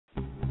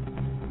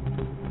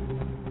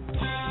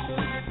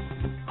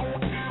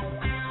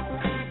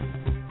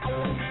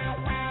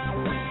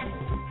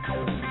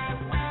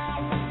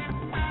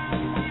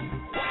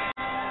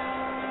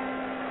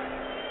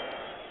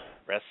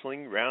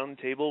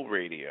Roundtable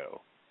Radio,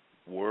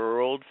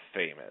 world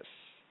famous.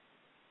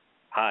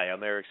 Hi,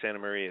 I'm Eric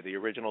Santamaria, the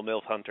original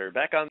MILF Hunter,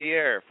 back on the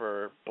air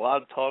for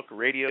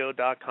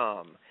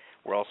blogtalkradio.com.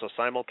 We're also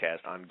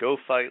simulcast on Go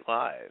Fight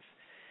Live.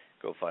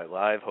 Go Fight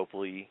Live,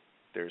 hopefully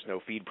there's no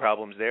feed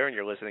problems there and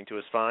you're listening to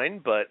us fine,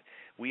 but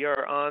we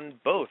are on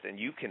both, and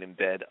you can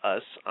embed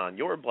us on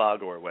your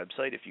blog or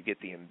website if you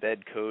get the embed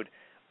code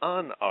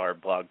on our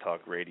Blog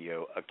Talk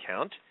Radio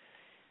account.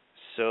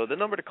 So the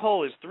number to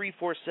call is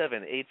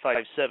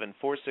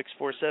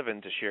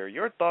 347-857-4647 to share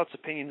your thoughts,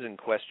 opinions, and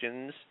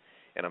questions.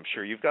 And I'm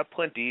sure you've got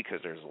plenty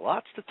because there's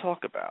lots to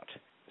talk about,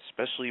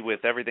 especially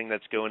with everything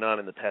that's going on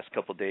in the past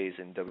couple days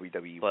in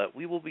WWE. But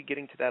we will be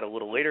getting to that a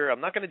little later. I'm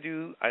not going to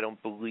do, I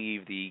don't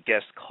believe, the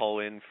guest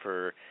call-in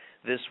for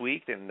this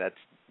week, and that's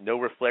no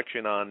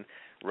reflection on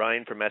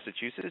Ryan from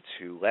Massachusetts,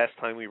 who last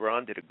time we were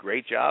on did a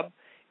great job.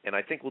 And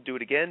I think we'll do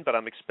it again, but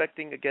I'm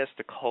expecting a guest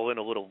to call in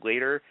a little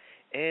later.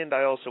 And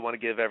I also want to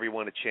give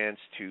everyone a chance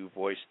to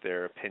voice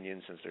their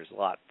opinions since there's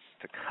lots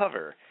to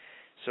cover.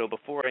 So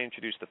before I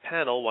introduce the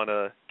panel, I want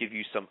to give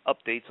you some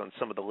updates on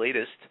some of the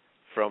latest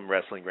from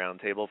Wrestling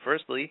Roundtable.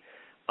 Firstly,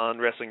 on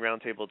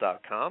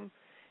WrestlingRoundtable.com,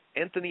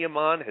 Anthony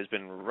Amon has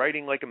been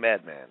writing like a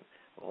madman.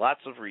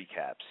 Lots of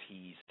recaps.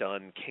 He's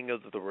done King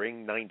of the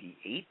Ring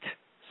 98,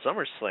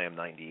 SummerSlam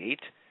 98,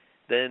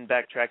 then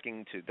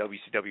backtracking to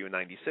WCW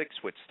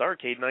 96 with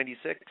Starrcade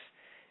 96,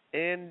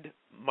 and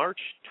March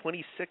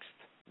 26th,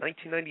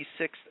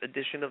 1996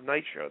 edition of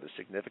Nitro. The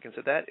significance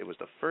of that, it was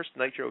the first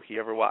Nitro he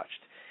ever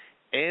watched.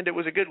 And it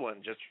was a good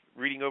one. Just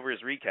reading over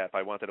his recap,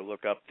 I wanted to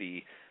look up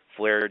the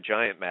Flair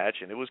Giant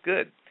match, and it was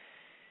good.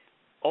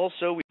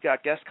 Also, we've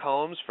got guest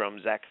columns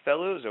from Zach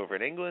Fellows over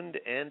in England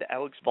and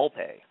Alex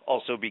Volpe.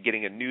 Also be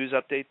getting a news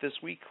update this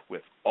week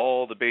with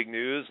all the big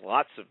news,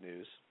 lots of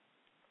news.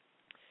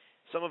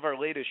 Some of our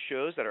latest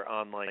shows that are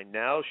online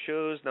now,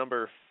 shows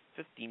number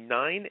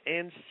 59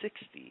 and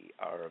 60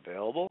 are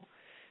available.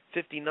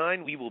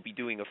 59 we will be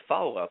doing a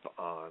follow-up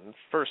on.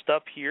 First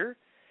up here,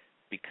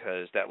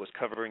 because that was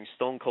covering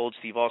Stone Cold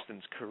Steve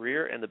Austin's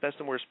career and the best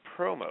and worst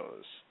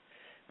promos.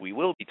 We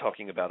will be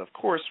talking about, of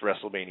course,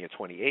 WrestleMania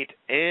 28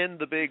 and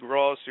the big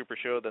Raw Super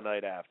Show the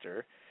night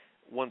after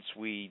once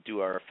we do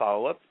our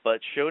follow-up.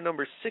 But show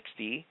number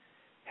 60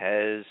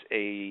 has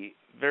a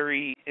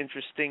very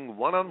interesting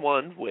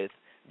one-on-one with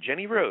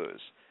Jenny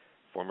Rose,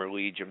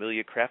 formerly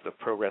Jamelia Kraft of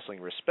Pro Wrestling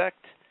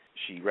Respect.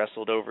 She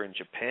wrestled over in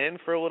Japan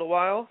for a little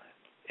while,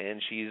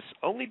 and she's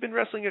only been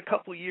wrestling a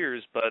couple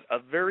years, but a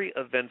very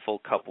eventful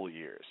couple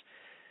years.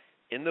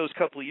 In those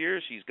couple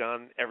years, she's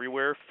gone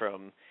everywhere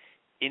from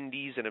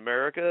Indies in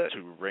America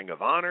to Ring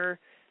of Honor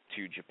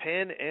to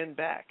Japan and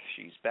back.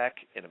 She's back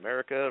in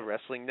America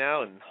wrestling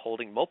now and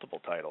holding multiple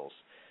titles.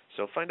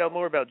 So find out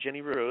more about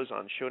Jenny Rose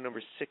on show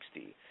number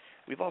 60.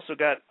 We've also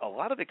got a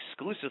lot of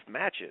exclusive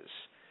matches.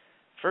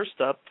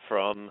 First up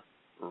from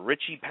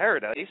Richie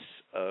Paradise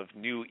of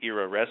New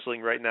Era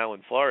Wrestling right now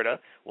in Florida.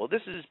 Well,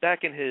 this is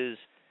back in his,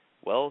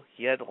 well,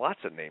 he had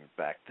lots of names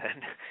back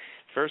then.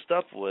 First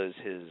up was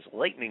his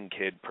Lightning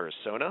Kid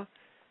persona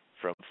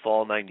from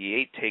Fall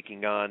 98,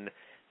 taking on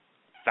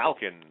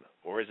Falcon,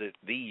 or is it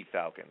the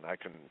Falcon? I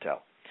couldn't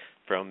tell.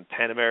 From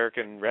Pan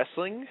American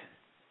Wrestling.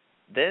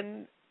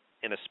 Then,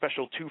 in a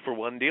special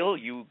 2-for-1 deal,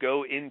 you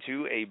go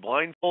into a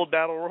blindfold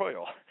battle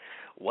royal.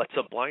 What's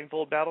a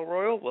blindfold battle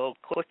royal? Well,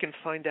 click and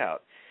find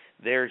out.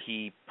 There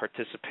he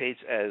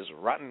participates as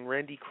Rotten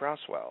Randy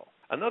Crosswell.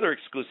 Another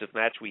exclusive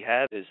match we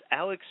have is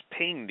Alex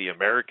Payne, the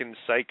American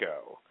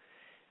Psycho,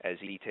 as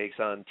he takes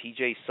on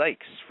TJ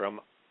Sykes from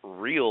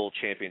Real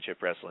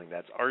Championship Wrestling,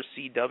 that's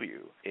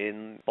RCW,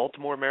 in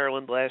Baltimore,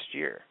 Maryland last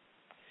year.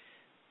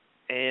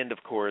 And,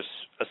 of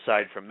course,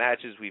 aside from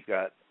matches, we've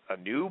got a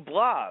new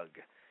blog.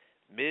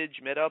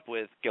 Midge met up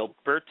with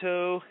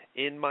Gilberto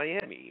in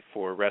Miami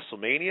for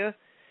WrestleMania.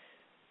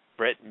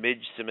 Brett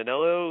Midge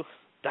Simonello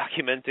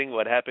documenting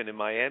what happened in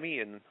Miami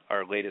in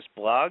our latest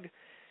blog.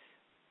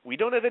 We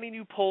don't have any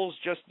new polls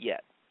just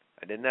yet.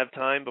 I didn't have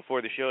time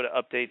before the show to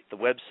update the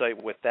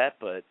website with that,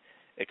 but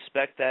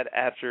expect that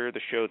after the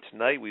show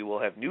tonight. We will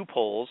have new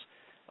polls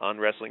on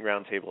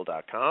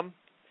WrestlingRoundtable.com.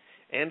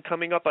 And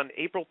coming up on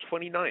April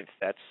 29th,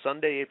 that's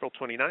Sunday, April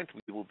 29th,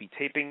 we will be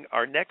taping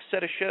our next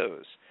set of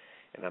shows.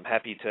 And I'm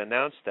happy to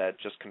announce that,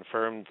 just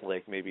confirmed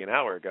like maybe an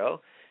hour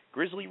ago,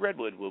 Grizzly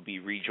Redwood will be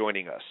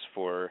rejoining us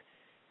for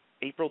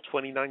April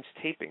 29th's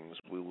tapings.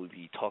 We will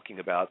be talking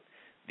about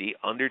The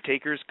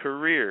Undertaker's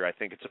career. I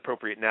think it's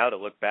appropriate now to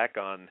look back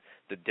on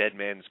the dead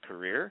man's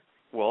career.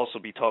 We'll also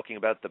be talking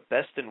about the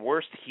best and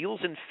worst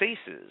heels and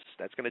faces.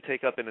 That's going to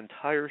take up an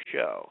entire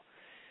show.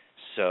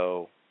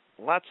 So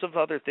lots of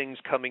other things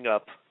coming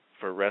up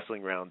for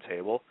Wrestling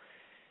Roundtable.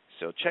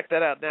 So check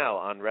that out now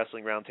on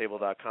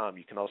WrestlingRoundtable.com.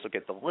 You can also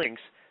get the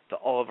links to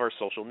all of our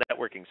social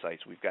networking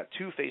sites. We've got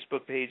 2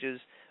 Facebook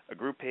pages, a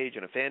group page,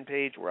 and a fan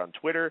page. We're on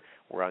Twitter.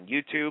 We're on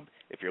YouTube.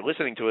 If you're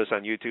listening to us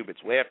on YouTube,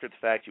 it's way after the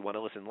fact. You want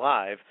to listen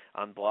live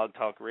on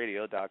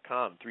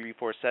blogtalkradio.com,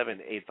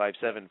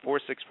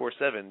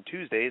 347-857-4647,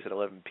 Tuesdays at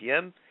 11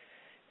 p.m.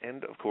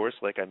 And, of course,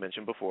 like I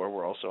mentioned before,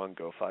 we're also on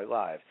Go Fight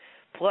Live.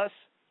 Plus,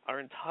 our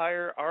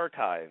entire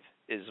archive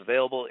is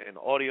available in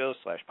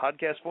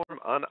audio/podcast form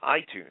on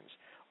iTunes,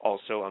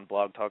 also on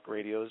Blog Talk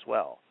Radio as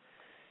well.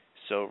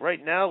 So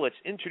right now, let's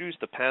introduce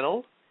the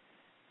panel,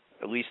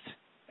 at least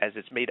as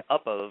it's made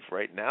up of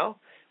right now.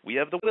 We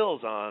have the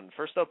Wills on.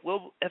 First up,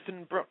 Will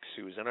Effin Brooks,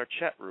 who is in our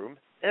chat room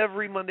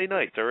every Monday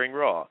night during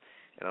Raw.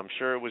 And I'm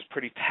sure it was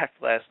pretty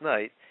packed last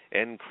night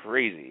and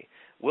crazy.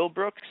 Will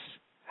Brooks,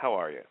 how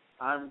are you?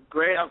 I'm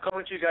great. I'm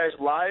coming to you guys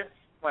live.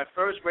 My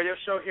first radio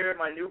show here at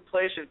my new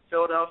place in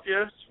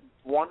Philadelphia. It's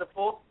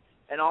wonderful.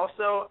 And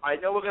also, I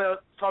know we're going to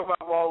talk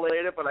about Raw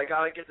later, but I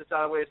got to get this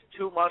out of the way. It's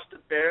too much to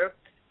bear.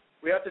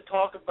 We have to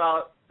talk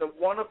about the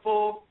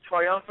wonderful,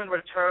 triumphant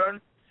return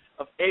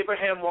of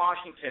Abraham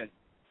Washington.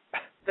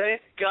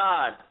 Thank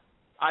God.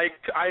 I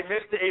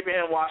missed the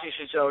Abraham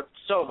Washington show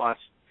so much.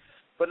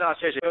 But no,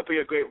 seriously, he'll be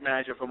a great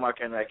manager for Mark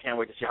Henry. I can't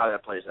wait to see how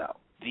that plays out.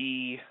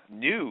 The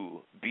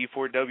new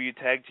B4W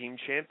Tag Team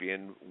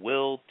Champion,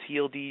 Will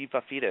TLD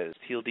Vafides.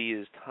 TLD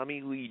is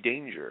Tommy Lee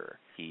Danger.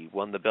 He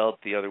won the belt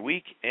the other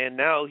week, and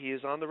now he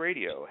is on the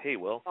radio. Hey,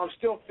 Will. I'm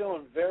still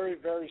feeling very,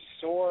 very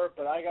sore,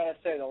 but I got to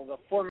say, the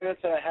 4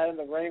 minutes that I had in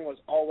the ring was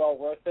all well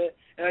worth it.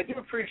 And I do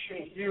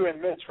appreciate you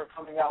and Mitch for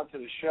coming out to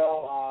the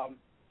show.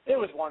 It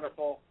was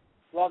wonderful.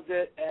 Loved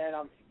it, and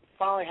I'm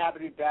finally happy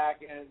to be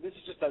back, and this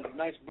is just a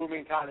nice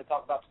booming time to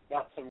talk about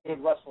some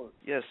good wrestling.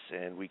 Yes,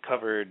 and we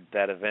covered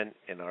that event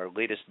in our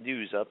latest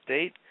news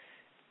update.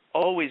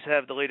 Always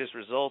have the latest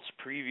results,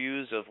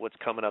 previews of what's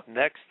coming up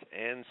next,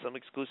 and some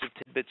exclusive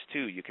tidbits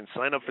too. You can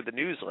sign up for the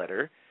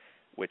newsletter,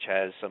 which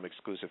has some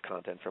exclusive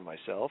content from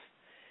myself,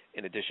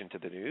 in addition to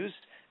the news,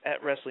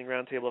 at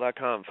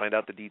WrestlingRoundtable.com. Find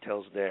out the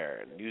details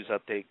there. News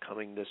update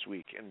coming this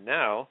week. And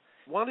now,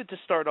 wanted to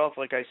start off,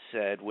 like I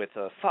said, with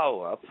a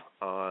follow-up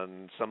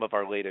on some of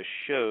our latest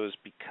shows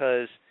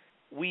because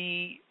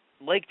we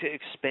like to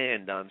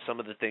expand on some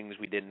of the things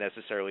we didn't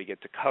necessarily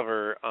get to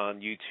cover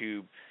on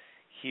YouTube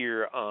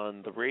here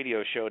on the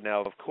radio show.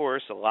 Now, of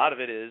course, a lot of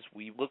it is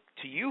we look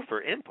to you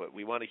for input.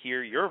 We want to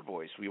hear your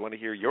voice. We want to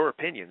hear your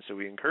opinion, so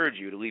we encourage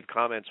you to leave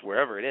comments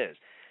wherever it is.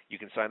 You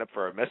can sign up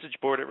for our message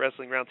board at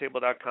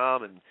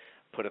WrestlingRoundtable.com and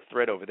put a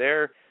thread over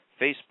there.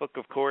 Facebook,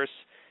 of course.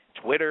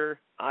 Twitter,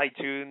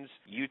 iTunes,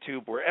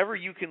 YouTube, wherever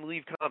you can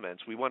leave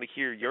comments. We want to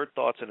hear your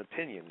thoughts and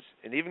opinions,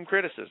 and even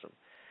criticism.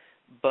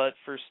 But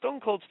for Stone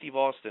Cold Steve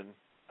Austin,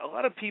 a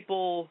lot of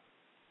people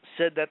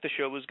said that the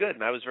show was good,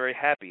 and I was very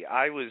happy.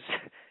 I was,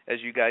 as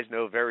you guys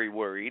know, very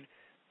worried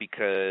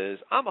because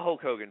I'm a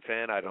Hulk Hogan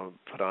fan. I don't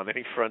put on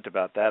any front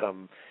about that.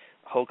 I'm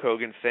a Hulk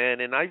Hogan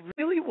fan, and I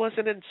really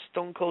wasn't a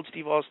Stone Cold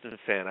Steve Austin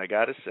fan, I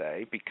got to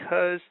say,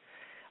 because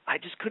I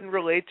just couldn't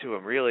relate to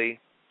him, really.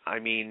 I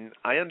mean,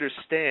 I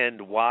understand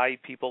why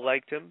people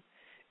liked him,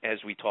 as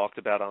we talked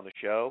about on the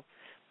show,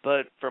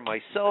 but for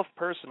myself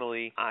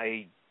personally,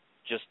 I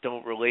just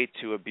don't relate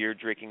to a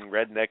beer-drinking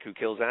redneck who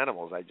kills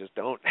animals. I just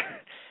don't.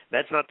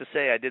 That's not to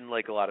say I didn't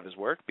like a lot of his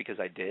work,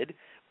 because I did,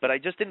 but I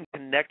just didn't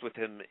connect with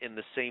him in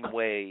the same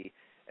way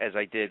as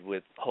I did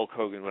with Hulk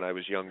Hogan when I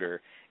was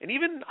younger, and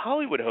even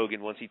Hollywood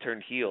Hogan once he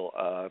turned heel,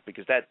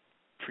 because that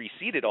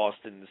preceded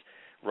Austin's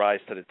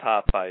rise to the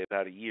top by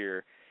about a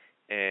year,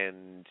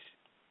 and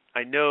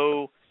I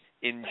know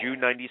in June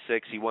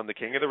 96 he won the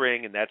King of the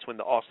Ring, and that's when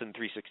the Austin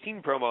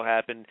 316 promo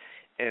happened,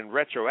 and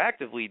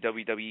retroactively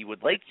WWE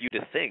would like you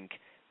to think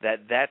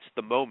that that's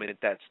the moment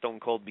that Stone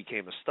Cold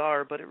became a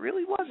star, but it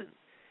really wasn't.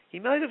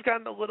 He might have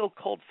gotten a little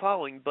cult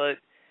following, but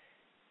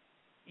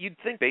you'd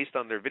think based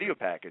on their video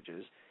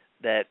packages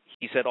that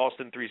he said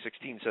Austin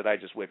 316 said I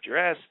just whipped your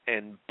ass,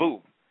 and boom.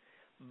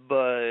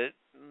 But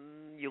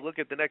you look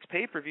at the next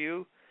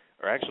pay-per-view,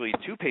 or actually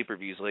two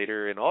pay-per-views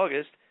later in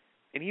August,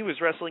 and he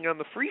was wrestling on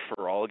the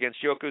free-for-all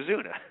against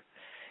Yokozuna.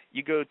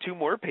 You go two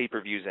more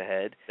pay-per-views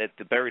ahead, at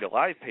the Buried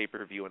Alive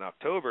pay-per-view in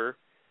October,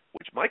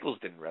 which Michaels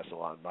didn't wrestle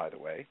on, by the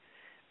way,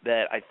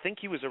 that I think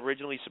he was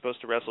originally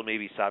supposed to wrestle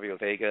maybe Savio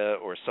Vega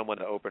or someone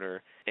the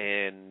opener,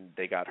 and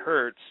they got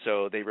hurt,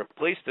 so they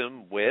replaced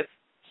him with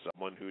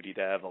someone who he'd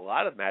have a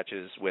lot of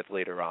matches with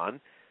later on,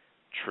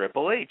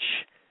 Triple H,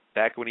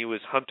 back when he was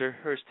Hunter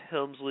Hearst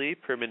Helmsley,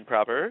 prim and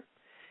proper,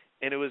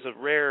 and it was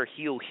a rare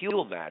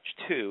heel-heel match,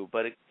 too,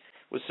 but it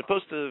was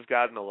supposed to have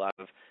gotten a lot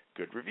of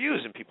good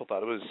reviews, and people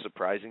thought it was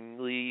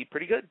surprisingly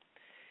pretty good.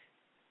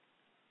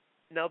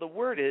 Now, the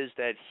word is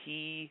that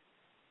he,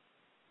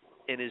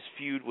 in his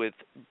feud with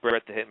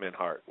Bret the Hitman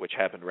Hart, which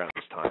happened around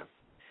this time,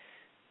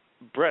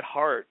 Bret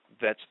Hart,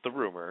 that's the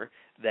rumor,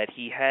 that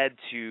he had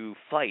to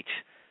fight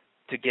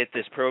to get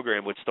this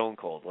program with Stone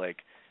Cold. Like,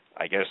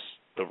 I guess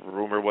the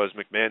rumor was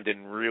McMahon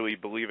didn't really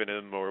believe in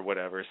him or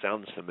whatever.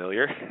 Sounds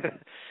familiar.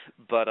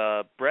 But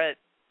Bret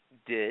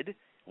did,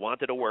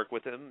 wanted to work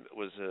with him,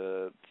 was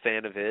a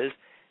fan of his,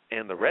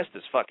 and the rest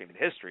is fucking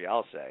history,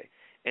 I'll say.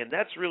 And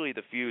that's really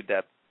the feud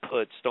that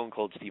put Stone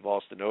Cold Steve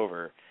Austin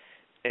over.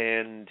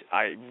 And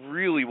I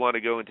really want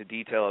to go into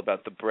detail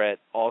about the Bret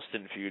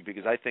Austin feud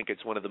because I think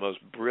it's one of the most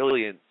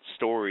brilliant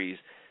stories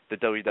the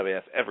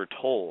WWF ever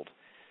told.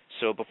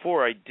 So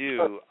before I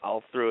do,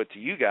 I'll throw it to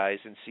you guys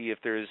and see if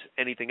there's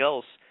anything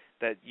else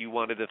that you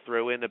wanted to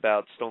throw in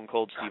about Stone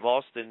Cold Steve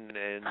Austin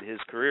and his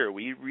career?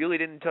 We really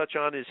didn't touch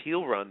on his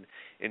heel run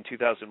in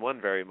 2001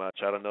 very much.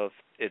 I don't know if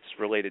it's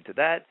related to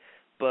that,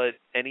 but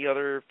any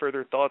other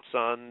further thoughts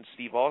on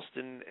Steve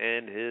Austin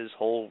and his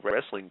whole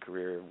wrestling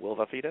career, Will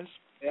Vafides?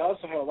 It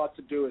also had a lot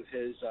to do with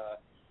his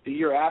the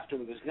year after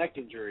with his neck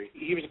injury.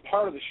 He was a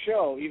part of the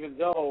show even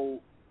though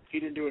he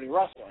didn't do any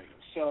wrestling.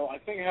 So I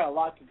think it had a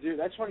lot to do.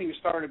 That's when he was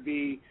starting to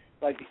be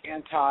like the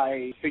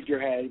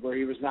anti-figurehead, where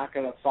he was not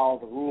going to follow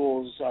the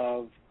rules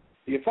of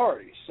the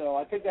authorities. So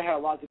I think that had a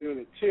lot to do with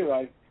it too.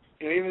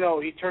 Even though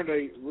he turned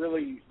a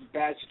really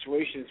bad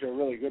situation into a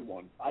really good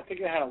one, I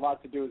think it had a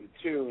lot to do with it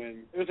too.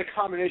 And it was a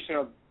combination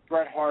of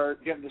Bret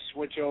Hart getting the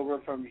switch over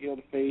from heel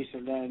to face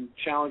and then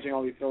challenging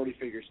all the authority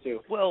figures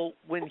too. Well,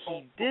 when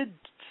he did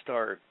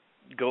start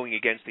going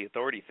against the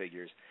authority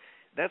figures,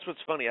 that's what's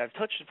funny. I've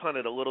touched upon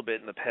it a little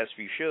bit in the past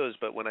few shows,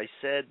 but when I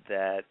said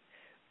that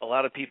a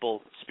lot of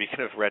people, speaking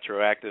of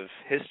retroactive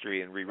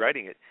history and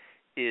rewriting it,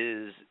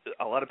 is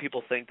a lot of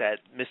people think that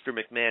Mr.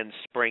 McMahon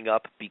sprang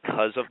up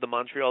because of the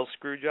Montreal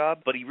Screwjob,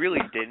 but he really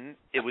didn't.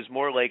 It was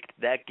more like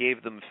that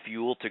gave them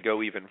fuel to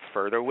go even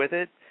further with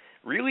it.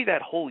 Really,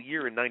 that whole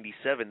year in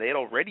 '97, they had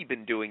already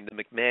been doing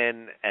the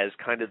McMahon as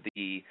kind of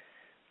the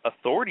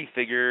authority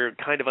figure,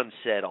 kind of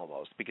unsaid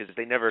almost, because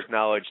they never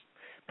acknowledged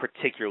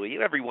particularly,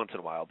 every once in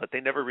a while, but they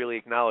never really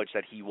acknowledged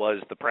that he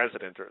was the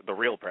president, or the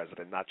real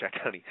president, not Jack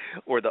Tunney,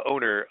 or the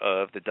owner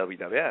of the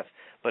WWF.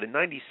 But in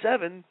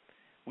 '97,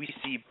 we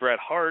see Bret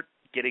Hart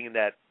getting in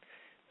that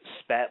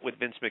spat with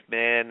Vince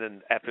McMahon,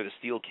 and after the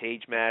steel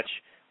cage match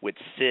with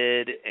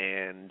Sid,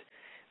 and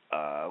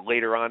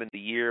later on in the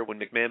year when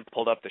McMahon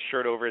pulled up the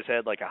shirt over his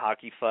head like a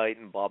hockey fight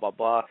and blah, blah,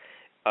 blah.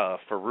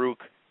 Farouk,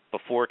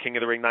 before King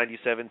of the Ring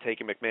 '97,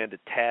 taking McMahon to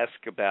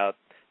task about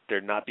there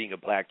not being a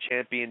black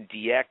champion.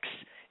 DX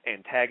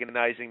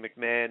antagonizing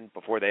McMahon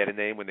before they had a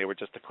name, when they were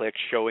just a Clique,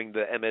 showing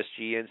the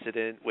MSG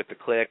incident with the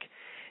Clique.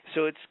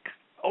 So it's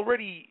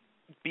already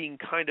being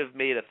kind of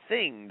made a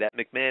thing that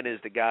McMahon is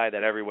the guy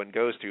that everyone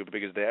goes to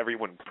because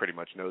everyone pretty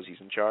much knows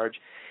he's in charge.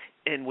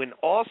 And when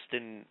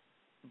Austin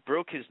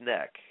broke his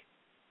neck,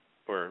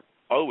 or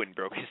Owen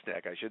broke his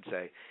neck, I should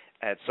say,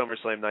 at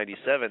SummerSlam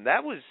 '97,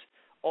 that was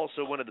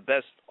also one of the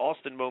best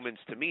Austin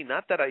moments to me.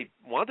 Not that I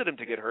wanted him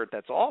to get hurt,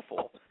 that's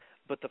awful,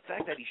 but the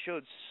fact that he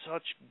showed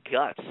such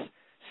guts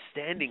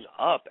standing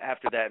up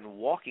after that and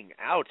walking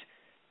out,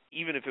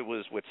 even if it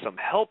was with some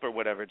help or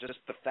whatever, just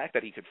the fact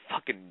that he could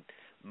fucking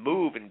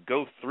move and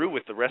go through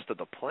with the rest of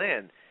the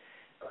plan,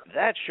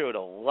 that showed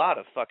a lot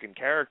of fucking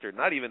character,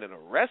 not even in a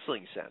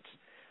wrestling sense.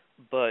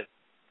 But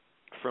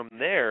from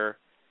there,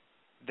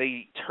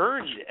 they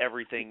turned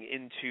everything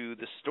into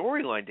the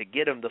storyline to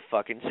get him the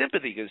fucking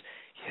sympathy, because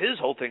his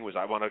whole thing was,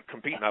 I want to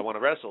compete and I want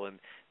to wrestle, and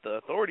the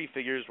authority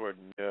figures were,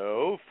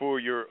 no, for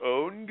your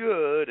own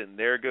good, and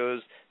there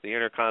goes the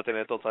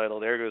Intercontinental title,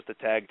 there goes the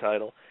tag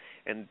title,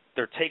 and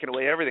they're taking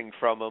away everything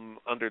from him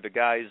under the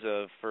guise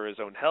of for his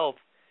own health,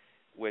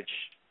 which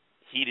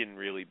he didn't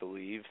really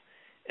believe.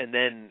 And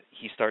then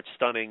he starts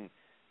stunning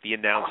the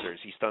announcers.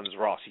 He stuns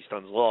Ross. He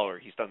stuns Lawler.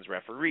 He stuns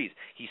referees.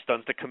 He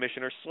stuns the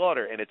Commissioner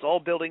Slaughter, and it's all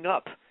building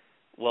up.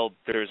 Well,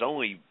 there's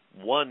only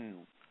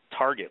one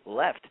target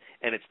left,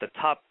 and it's the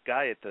top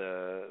guy at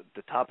the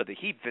top of the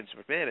heap, Vince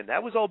McMahon, and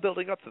that was all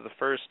building up to the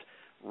first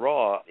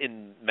Raw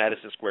in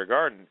Madison Square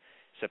Garden,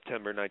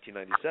 September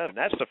 1997.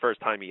 That's the first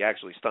time he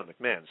actually stunned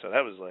McMahon, so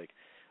that was like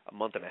a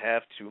month and a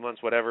half, 2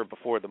 months, whatever,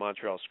 before the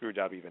Montreal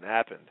Screwjob even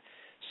happened.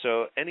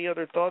 So any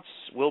other thoughts,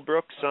 Will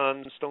Brooks,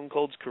 on Stone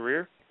Cold's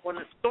career? When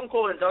Stone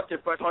Cold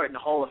inducted Bret Hart in the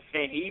Hall of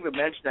Fame, he even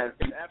mentioned that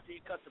after he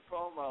cut the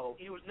promo,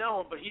 he was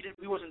known, but he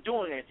wasn't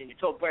doing anything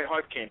until Bret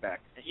Hart came back.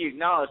 And he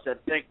acknowledged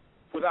that,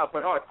 without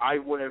Bret Hart, I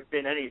wouldn't have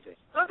been anything.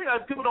 Another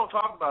thing people don't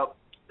talk about,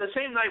 the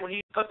same night when he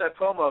cut that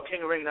promo of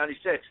King of the Ring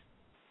 '96,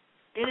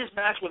 in his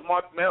match with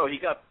Mark Merrow, he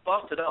got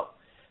busted up.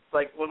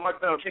 Like, when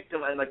Mark Merrow kicked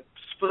him and, like,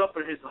 split up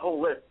in his whole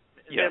lip.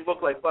 It didn't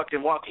look like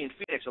fucking Joaquin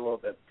Phoenix a little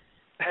bit.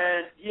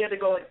 And he had to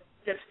go, like,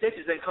 get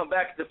stitches and come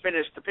back to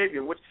finish the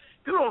pay-per-view, which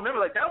people don't remember.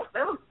 Like, that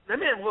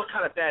man looked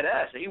kind of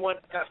badass. He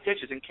went, got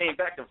stitches, and came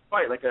back to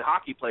fight like a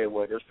hockey player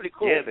would. It was pretty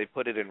cool. Yeah, they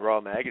put it in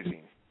Raw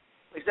magazine.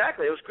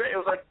 Exactly. It was great. It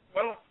was like,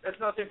 well, that's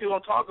nothing people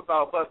don't talk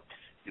about. But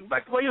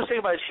back to what you were saying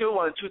about his heel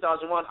run in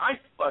 2001, I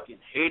fucking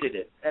hated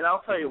it. And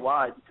I'll tell you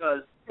why.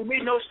 Because it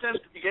made no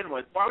sense to begin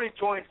with. Why would he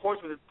join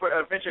forces with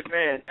Vince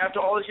McMahon after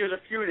all these years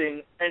of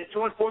feuding and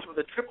join forces with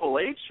a Triple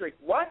H? Like,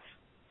 what?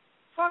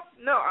 Fuck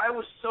no, I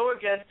was so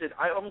against it.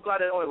 I'm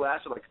glad it only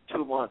lasted like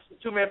 2 months. The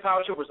two-man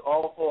power trip was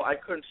awful. I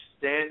couldn't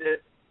stand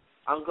it.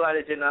 I'm glad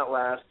it did not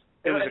last.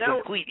 It was a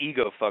complete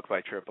ego fuck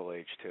by Triple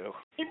H, too.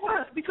 It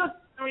was, because,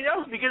 I mean, that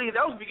was the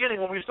beginning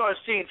when we started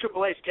seeing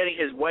Triple H getting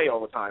his way all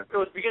the time. It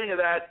was the beginning of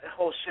that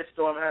whole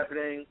shitstorm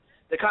happening.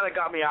 That kind of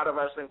got me out of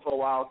wrestling for a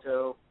while,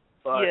 too.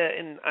 But yeah,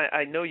 and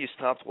I know you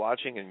stopped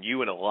watching, and you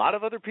and a lot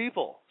of other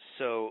people.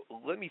 So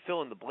let me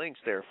fill in the blanks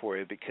there for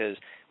you, because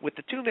with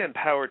the two-man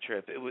power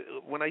trip,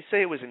 when I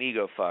say it was an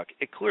ego fuck,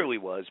 it clearly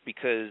was,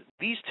 because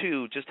these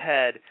two just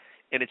had,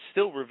 and it's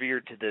still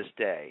revered to this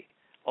day,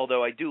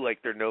 Although I do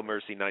like their No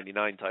Mercy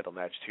 99 title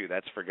match, too.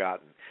 That's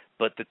forgotten.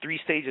 But the 3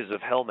 stages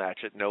of Hell match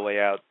at No Way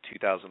Out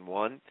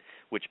 2001,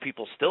 which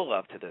people still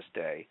love to this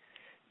day,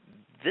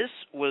 this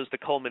was the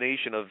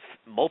culmination of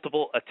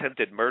multiple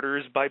attempted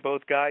murders by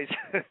both guys.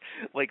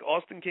 Like,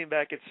 Austin came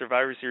back at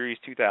Survivor Series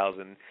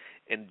 2000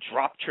 and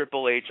dropped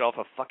Triple H off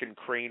a fucking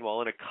crane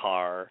while in a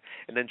car.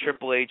 And then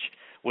Triple H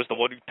was the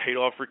one who paid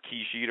off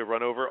Rikishi to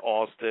run over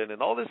Austin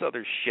and all this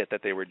other shit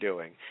that they were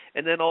doing.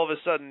 And then all of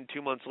a sudden,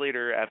 2 months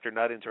later, after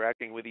not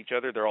interacting with each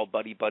other, they're all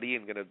buddy-buddy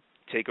and going to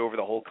take over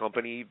the whole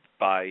company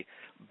by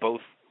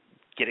both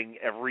getting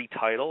every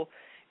title.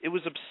 It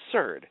was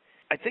absurd.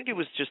 I think it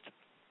was just,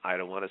 I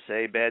don't want to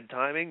say bad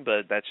timing,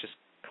 but that's just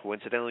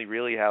coincidentally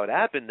really how it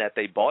happened, that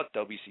they bought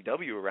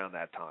WCW around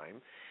that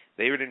time.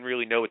 They didn't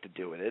really know what to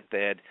do with it.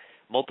 They had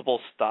multiple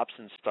stops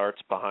and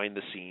starts behind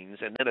the scenes,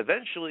 and then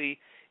eventually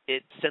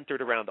it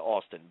centered around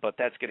Austin, but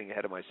that's getting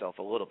ahead of myself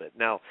a little bit.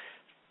 Now,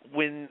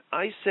 when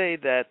I say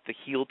that the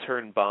heel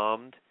turn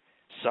bombed,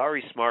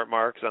 sorry smart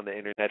marks on the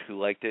internet who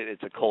liked it,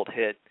 it's a cult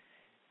hit,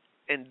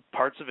 and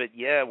parts of it,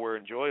 yeah, were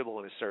enjoyable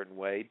in a certain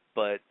way,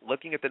 but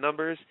looking at the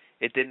numbers,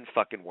 it didn't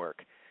fucking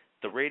work.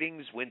 The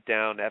ratings went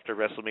down after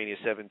WrestleMania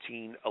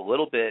 17 a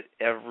little bit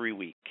every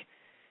week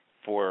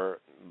for,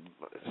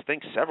 I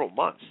think, several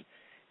months.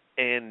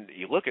 And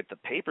you look at the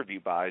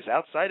pay-per-view buys,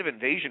 outside of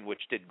Invasion,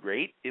 which did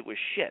great, it was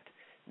shit.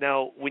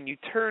 Now, when you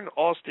turn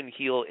Austin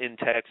heel in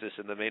Texas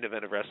in the main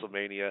event of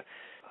WrestleMania,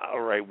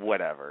 all right,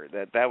 whatever.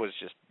 That was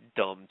just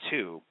dumb,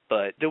 too.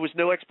 But there was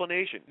no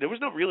explanation. There was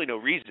really no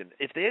reason.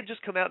 If they had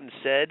just come out and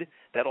said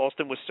that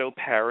Austin was so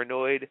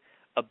paranoid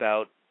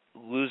about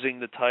losing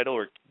the title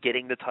or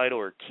getting the title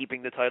or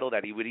keeping the title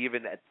that he would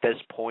even at this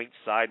point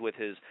side with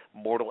his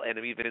mortal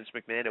enemy Vince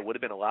McMahon, it would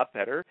have been a lot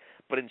better.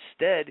 But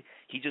instead,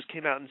 he just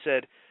came out and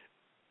said,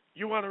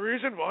 "You want a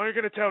reason? Well, I'm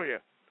going to tell you."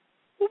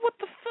 Well, what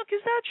the fuck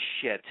is that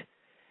shit?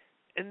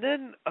 And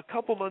then a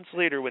couple months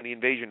later, when the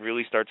Invasion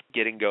really starts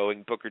getting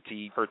going, Booker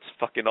T hurts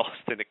fucking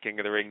Austin at King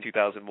of the Ring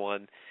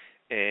 2001,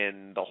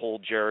 and the whole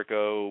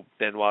Jericho,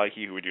 Benoit,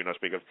 he who we do not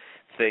speak of,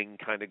 thing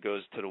kind of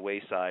goes to the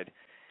wayside.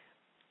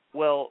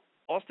 Well,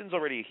 Austin's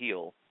already a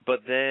heel,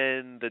 but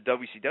then the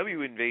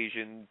WCW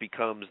Invasion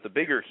becomes the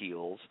bigger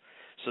heels.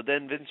 So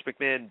then Vince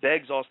McMahon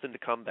begs Austin to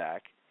come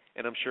back,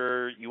 and I'm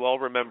sure you all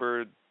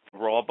remember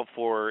Raw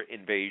before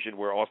Invasion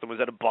where Austin was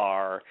at a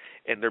bar,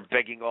 and they're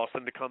begging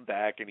Austin to come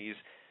back, and he's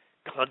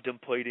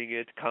contemplating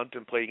it,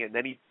 and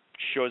then he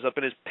shows up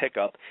in his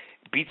pickup,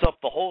 beats up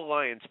the whole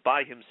alliance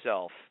by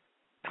himself,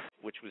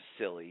 which was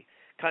silly.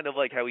 Kind of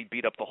like how he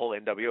beat up the whole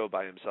NWO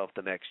by himself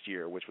the next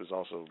year, which was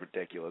also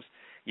ridiculous.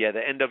 Yeah, the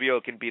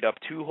NWO can beat up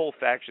 2 whole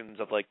factions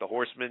of like the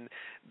Horsemen,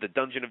 the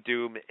Dungeon of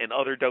Doom, and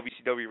other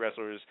WCW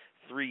wrestlers,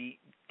 3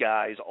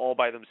 guys all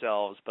by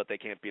themselves, but they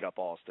can't beat up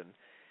Austin.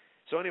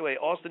 So anyway,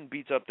 Austin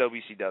beats up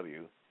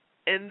WCW,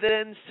 and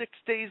then 6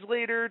 days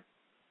later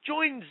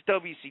joins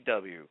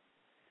WCW,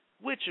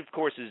 which of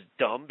course is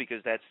dumb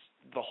because that's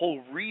the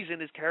whole reason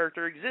his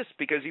character exists,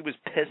 because he was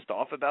pissed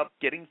off about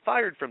getting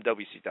fired from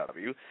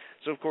WCW.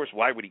 So, of course,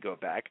 why would he go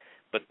back?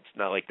 But it's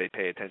not like they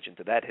pay attention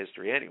to that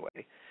history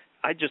anyway.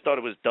 I just thought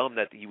it was dumb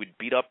that he would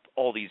beat up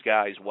all these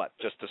guys,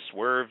 just to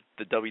swerve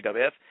the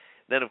WWF?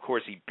 Then, of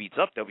course, he beats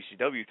up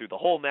WCW through the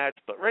whole match,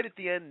 but right at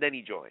the end, then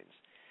he joins.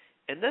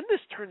 And then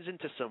this turns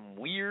into some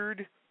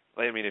weird,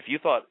 I mean, if you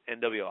thought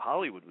NWO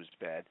Hollywood was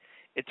bad,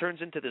 it turns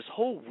into this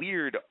whole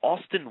weird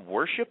Austin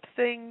worship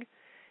thing.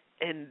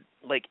 And,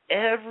 like,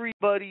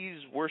 everybody's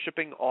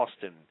worshiping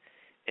Austin,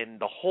 and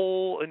the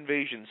whole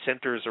Invasion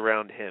centers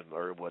around him,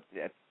 or what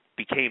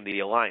became the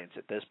Alliance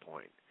at this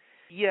point.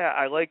 Yeah,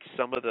 I like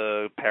some of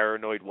the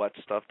paranoid what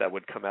stuff that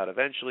would come out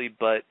eventually,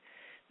 but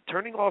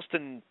turning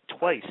Austin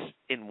twice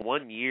in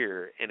 1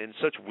 year, and in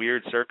such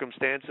weird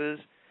circumstances,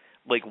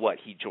 like what,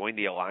 he joined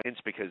the Alliance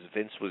because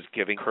Vince was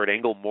giving Kurt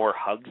Angle more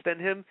hugs than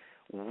him?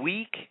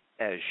 Weak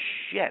as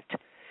shit.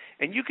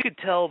 And you could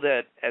tell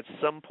that at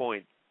some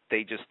point,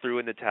 they just threw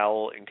in the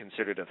towel and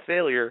considered a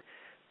failure,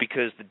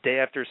 because the day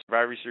after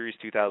Survivor Series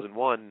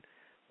 2001,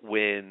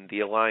 when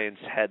the Alliance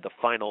had the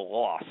final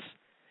loss,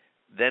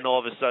 then all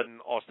of a sudden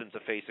Austin's a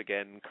face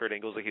again, Kurt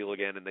Angle's a heel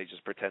again, and they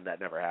just pretend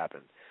that never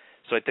happened.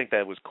 So I think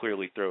that was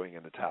clearly throwing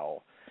in the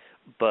towel.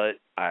 But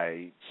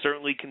I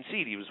certainly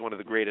concede he was one of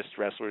the greatest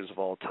wrestlers of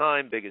all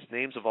time, biggest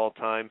names of all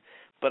time,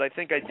 but I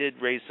think I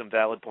did raise some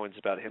valid points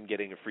about him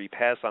getting a free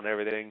pass on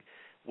everything,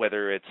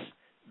 whether it's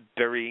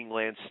burying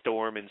Lance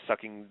Storm and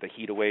sucking the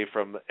heat away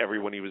from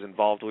everyone he was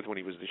involved with when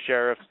he was the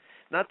sheriff.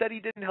 Not that he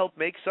didn't help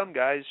make some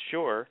guys,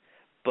 sure,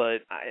 but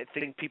I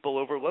think people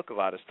overlook a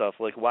lot of stuff.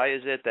 Like, why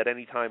is it that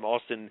any time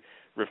Austin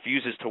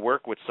refuses to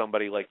work with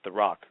somebody like The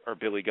Rock or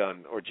Billy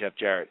Gunn or Jeff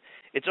Jarrett,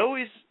 it's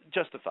always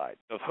justified.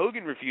 If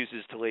Hogan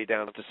refuses to lay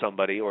down to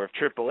somebody, or if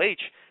Triple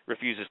H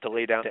refuses to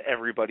lay down to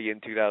everybody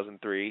in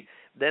 2003,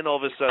 then all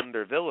of a sudden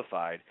they're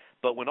vilified.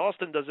 But when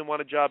Austin doesn't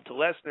want a job to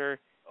Lesnar,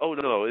 oh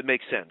no, it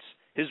makes sense.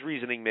 His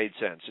reasoning made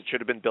sense. It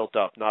should have been built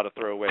up, not a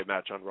throwaway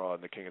match on Raw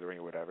and the King of the Ring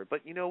or whatever.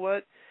 But you know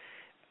what?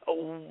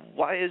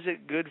 Why is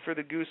it good for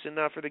the goose and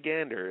not for the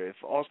gander? If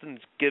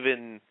Austin's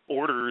given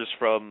orders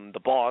from the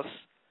boss,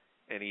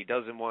 and he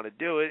doesn't want to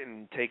do it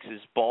and takes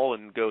his ball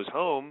and goes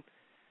home,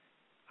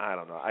 I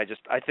don't know.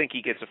 I think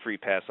he gets a free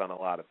pass on a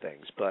lot of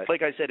things. But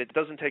like I said, it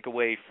doesn't take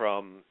away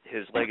from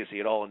his legacy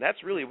at all, and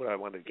that's really what I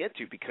wanted to get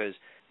to, because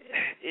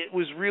it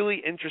was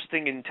really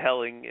interesting and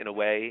telling in a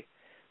way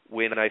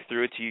when I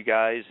threw it to you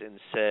guys and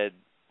said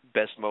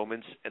best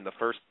moments, and the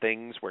first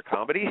things were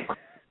comedy,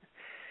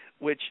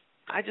 which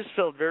I just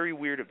felt very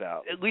weird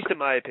about. At least in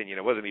my opinion,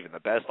 it wasn't even the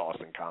best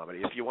Austin comedy.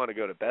 If you want to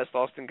go to best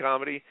Austin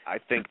comedy, I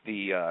think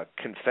the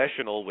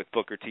confessional with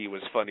Booker T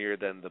was funnier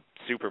than the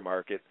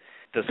supermarket.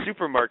 The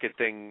supermarket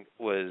thing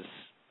was,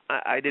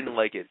 I didn't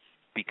like it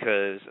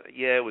because,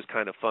 yeah, it was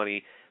kind of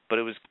funny, but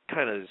it was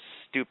kind of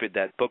stupid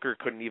that Booker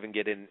couldn't even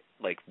get in,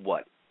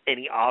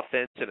 any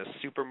offense in a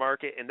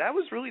supermarket, and that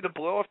was really the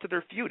blow-off to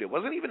their feud. It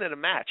wasn't even in a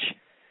match.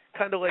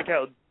 Kind of like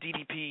how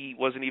DDP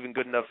wasn't even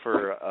good enough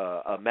for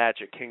a match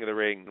at King of the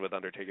Ring with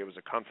Undertaker. It was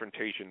a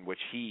confrontation which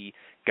he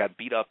got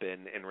beat up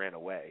in and ran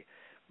away.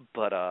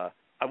 But I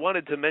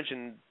wanted to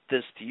mention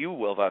this to you,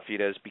 Will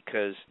Vafides,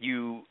 because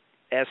you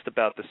asked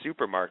about the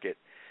supermarket.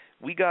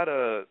 We got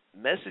a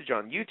message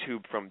on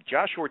YouTube from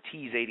Josh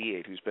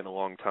Ortiz88, who's been a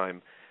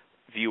long-time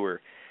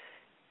viewer.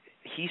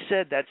 He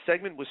said that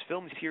segment was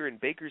filmed here in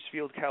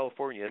Bakersfield,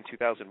 California in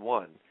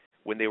 2001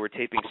 when they were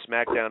taping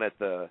SmackDown at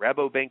the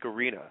Rabobank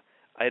Arena.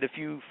 I had a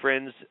few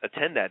friends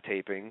attend that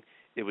taping.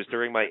 It was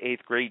during my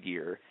 8th grade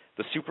year.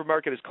 The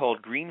supermarket is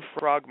called Green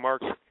Frog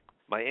Market.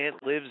 My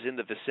aunt lives in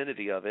the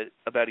vicinity of it.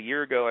 About a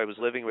year ago, I was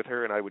living with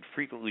her, and I would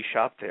frequently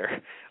shop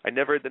there. I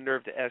never had the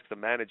nerve to ask the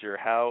manager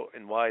how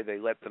and why they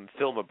let them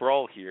film a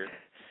brawl here.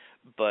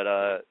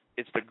 But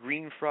it's the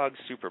Green Frog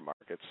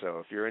Supermarket, so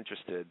if you're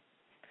interested,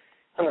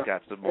 I've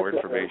got some more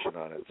information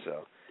on it.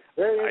 So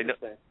very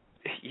interesting.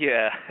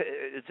 Yeah,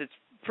 it's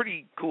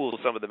pretty cool,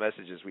 some of the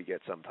messages we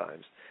get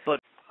sometimes. But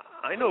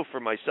I know for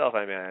myself,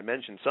 I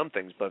mentioned some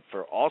things, but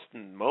for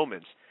Austin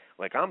moments,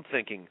 I'm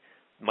thinking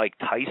Mike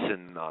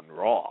Tyson on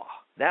Raw.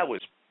 That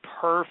was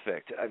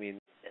perfect. I mean,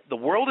 the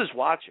world is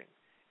watching,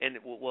 and,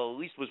 at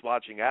least was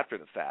watching after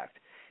the fact.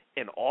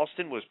 And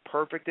Austin was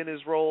perfect in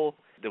his role.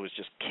 There was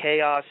just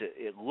chaos.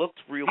 It looked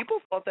real. People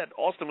thought that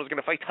Austin was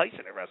going to fight Tyson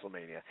at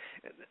WrestleMania.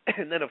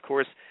 And then, of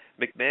course,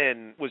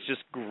 McMahon was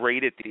just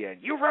great at the end.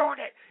 You ruined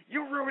it!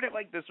 You ruined it!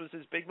 This was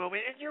his big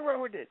moment, and you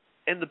ruined it.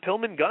 And the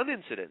Pillman gun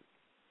incident.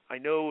 I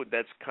know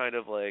that's kind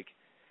of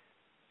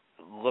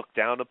looked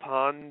down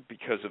upon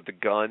because of the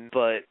gun,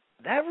 but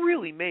that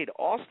really made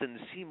Austin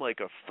seem like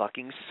a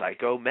fucking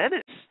psycho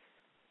menace.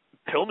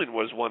 Pillman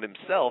was one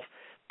himself,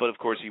 but of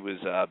course he was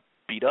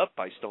beat up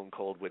by Stone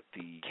Cold with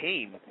the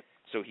cane,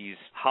 so he's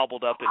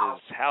hobbled up in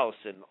his house,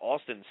 and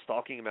Austin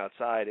stalking him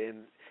outside and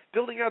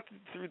building up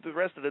through the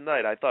rest of the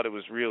night. I thought it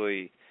was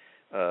really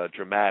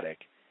dramatic.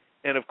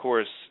 And of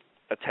course,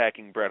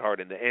 attacking Bret Hart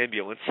in the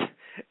ambulance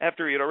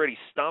after he had already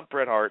stomped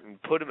Bret Hart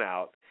and put him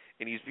out,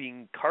 and he's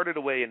being carted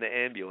away in the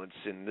ambulance,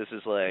 and this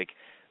is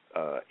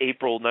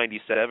April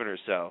 97 or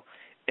so,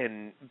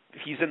 and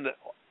he's in the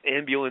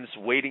ambulance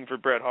waiting for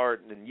Bret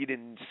Hart, and you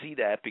didn't see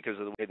that because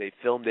of the way they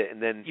filmed it,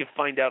 and then you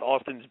find out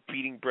Austin's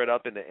beating Bret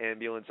up in the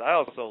ambulance. I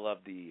also love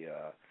the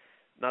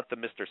not the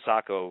Mr.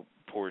 Sacco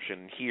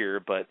portion here,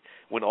 but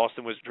when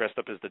Austin was dressed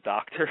up as the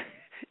doctor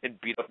and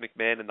beat up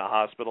McMahon in the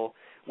hospital,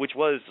 which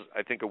was,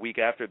 I think, a week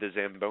after the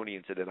Zamboni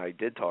incident I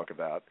did talk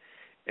about,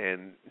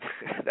 and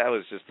that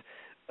was just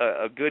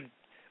a good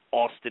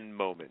Austin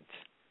moment.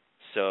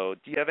 So,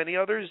 do you have any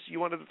others you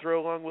wanted to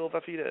throw along, Will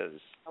Vafides?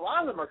 A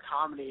lot of them are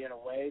comedy in a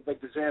way, like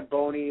the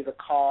Zamboni, the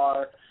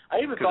car.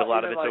 Because a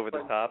lot of it's over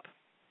the top?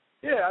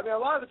 Yeah, a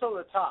lot of it's over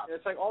the top.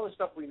 It's all the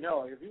stuff we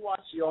know. If you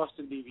watch the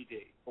Austin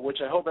DVD, which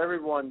I hope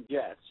everyone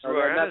gets. Through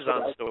our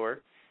Amazon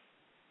store.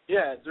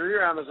 Yeah, through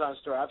your Amazon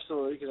store,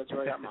 absolutely, because that's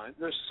where I got mine.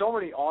 There's so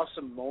many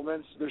awesome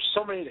moments. There's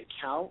so many to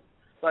count.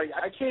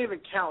 I can't even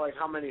count,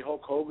 how many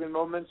Hulk Hogan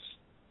moments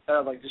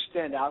that, just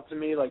stand out to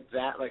me like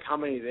that, how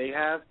many they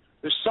have.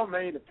 There's so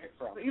many to pick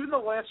from. Even the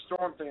Lance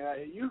Storm thing,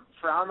 you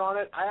frowned on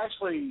it. I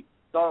actually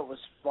thought it was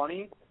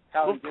funny.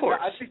 Well, of course,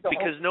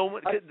 because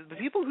the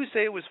people who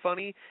say it was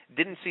funny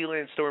didn't see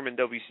Lance Storm in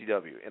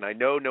WCW, and I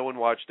know no one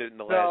watched it in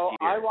the last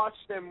year. I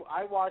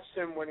watched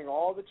him winning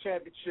all the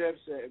championships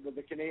with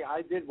the Canadian.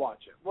 I did watch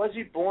it. Was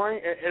he boring?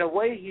 In a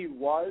way, he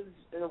was.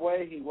 In a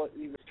way, he was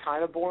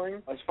kind of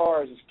boring as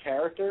far as his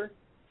character,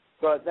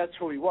 but that's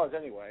who he was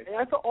anyway. And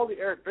I thought all the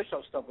Eric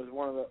Bischoff stuff was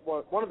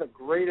one of the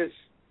greatest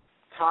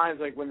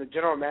times, when the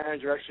general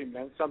manager actually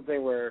meant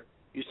something, where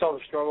you saw the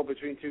struggle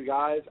between two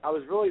guys. I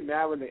was really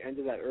mad when they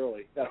ended that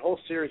early. That whole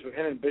series with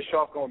him and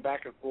Bischoff going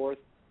back and forth,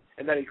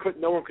 and that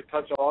no one could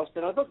touch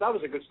Austin. I thought that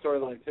was a good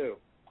storyline too.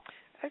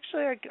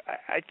 Actually,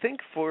 I think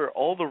for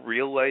all the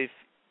real life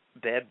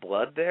bad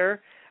blood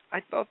there, I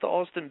thought the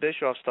Austin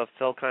Bischoff stuff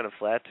fell kind of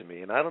flat to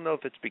me, and I don't know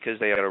if it's because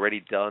they had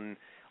already done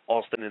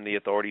Austin and the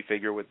authority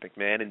figure with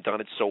McMahon and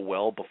done it so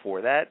well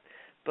before that.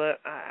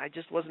 But I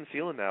just wasn't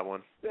feeling that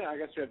one. Yeah, I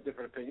guess we have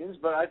different opinions,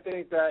 but I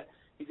think that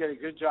he did a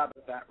good job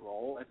at that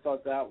role. I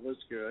thought that was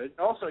good.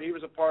 Also, he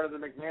was a part of the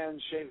McMahon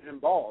shaving him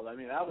bald. That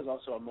was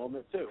also a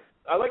moment too.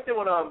 I liked it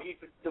when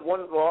the one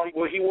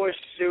where he wore a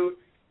suit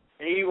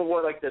and he even wore,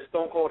 like, the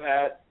Stone Cold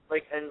hat,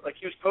 and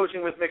he was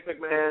posing with Mick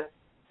McMahon,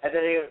 and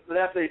then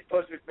after he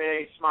posed with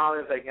McMahon, he smiled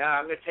and was like,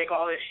 I'm going to take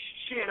all this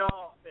shit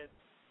off, and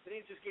then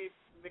he just gave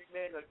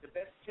McMahon, like, the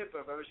best tip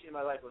I've ever seen in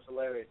my life. It was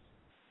hilarious.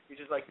 He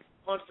just, like,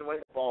 punched him right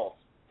in the balls,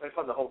 right in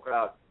front of the whole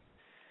crowd.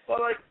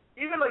 But, like,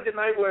 even, like, the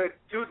night where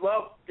Dude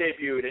Love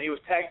debuted, and he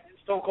was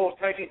Stone Cold's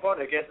tag team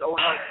partner against Owen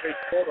Hart's Great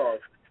Bulldog.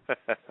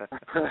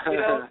 You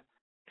know?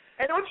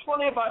 And what's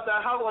funny about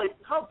that,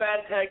 how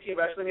bad tag team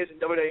wrestling is in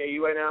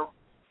WWE right now,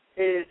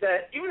 is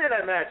that even in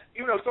that match,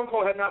 even though Stone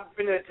Cold had not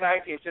been in a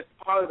tag team, just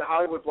part of the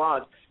Hollywood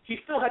Blondes, he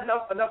still had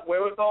enough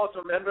wherewithal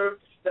to remember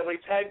that when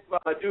he tagged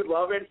Dude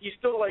Love in, he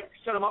still, like,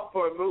 set him up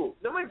for a move.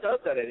 Nobody does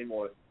that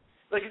anymore.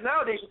 Like,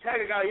 nowadays, you tag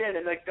a guy in,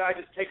 and that guy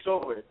just takes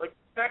over it. Like,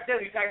 back then,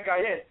 you tag a guy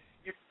in,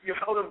 you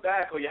held him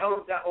back, or you held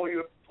him down, or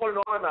you put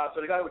an arm out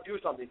so the guy would do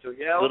something to it,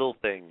 you know? Little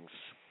things.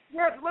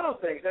 Yeah, it's little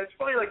things. And it's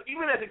funny, like,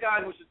 even as a guy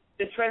who's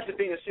entrenched in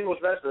being a singles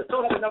wrestler,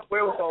 still has enough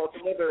wherewithal to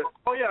remember,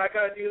 I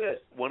got to do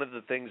this. One of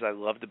the things I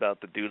loved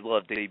about the Dude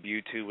Love debut,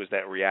 too, was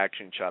that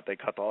reaction shot. They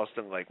cut to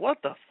Austin like, what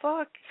the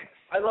fuck?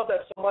 I love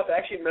that so much. I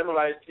actually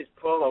memorized his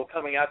promo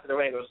coming out to the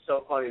ring. It was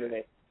so funny to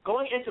me.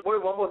 Going into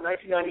Royal Rumble in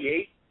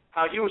 1998,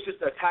 how he was just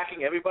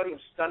attacking everybody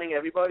and stunning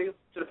everybody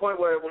to the point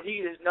where when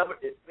his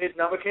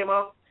number came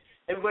up,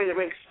 everybody in the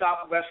ring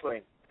stopped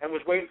wrestling and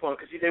was waiting for him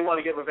because they didn't want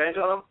to get revenge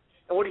on him.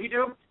 And what did he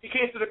do? He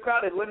came through the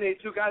crowd and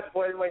eliminated 2 guys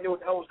before anybody knew what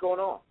the hell was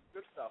going on.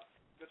 Good stuff.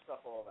 Good stuff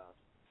all around.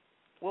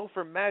 Well,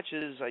 for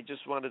matches, I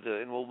just wanted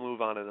to, and we'll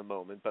move on in a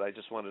moment, but I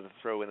just wanted to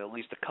throw in at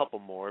least a couple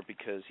more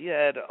because he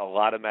had a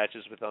lot of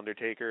matches with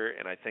Undertaker,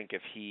 and I think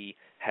if he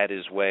had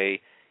his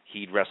way,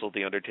 he'd wrestle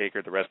The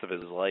Undertaker the rest of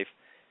his life.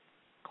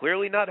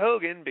 Clearly not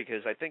Hogan,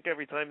 because I think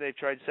every time they've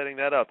tried setting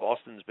that up,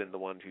 Austin's been the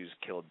one who's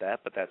killed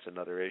that, but that's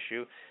another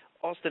issue.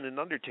 Austin and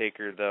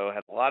Undertaker, though,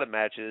 had a lot of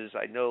matches.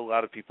 I know a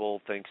lot of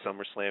people think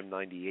SummerSlam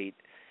 98,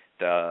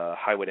 the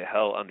Highway to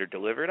Hell,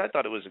 under-delivered. I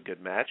thought it was a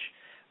good match,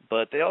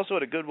 but they also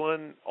had a good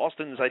one.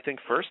 Austin's, I think,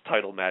 first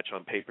title match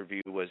on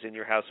pay-per-view was In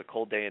Your House, A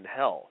Cold Day in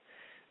Hell.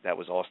 That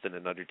was Austin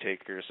and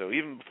Undertaker, so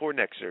even before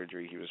neck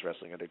surgery, he was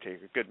wrestling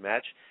Undertaker. Good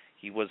match.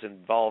 He was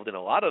involved in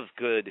a lot of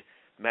good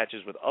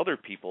matches with other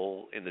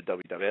people in the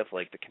WWF,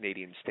 like the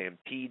Canadian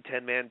Stampede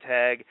 10-man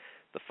tag,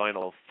 the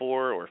Final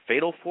Four or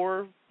Fatal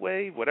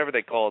Four-Way, whatever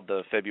they called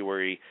the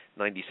February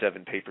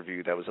 97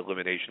 pay-per-view that was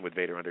elimination with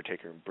Vader,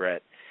 Undertaker, and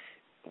Brett,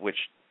 which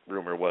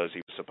rumor was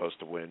he was supposed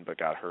to win but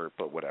got hurt,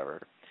 but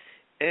whatever.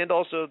 And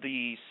also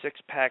the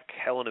six-pack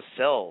Hell in a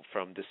Cell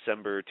from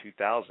December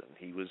 2000.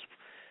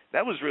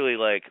 That was really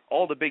like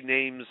all the big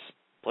names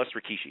plus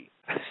Rikishi.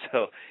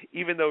 So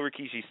even though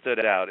Rikishi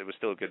stood out, it was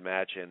still a good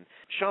match. And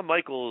Shawn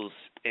Michaels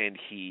and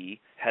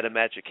he had a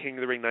match at King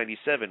of the Ring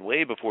 97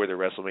 way before the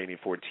WrestleMania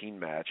 14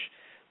 match,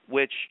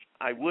 which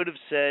I would have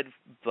said,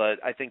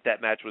 but I think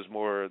that match was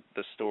more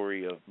the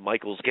story of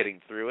Michaels getting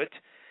through it,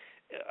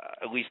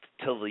 at least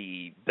till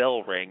the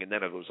bell rang, and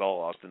then it was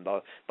all Austin.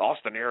 The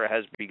Austin era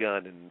has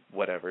begun and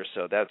whatever,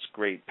 so that's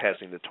great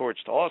passing the torch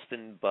to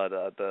Austin, but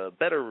the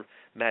better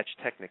match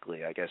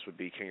technically, I guess, would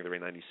be King of the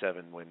Ring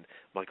 97 when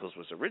Michaels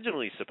was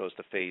originally supposed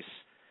to face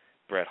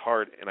Bret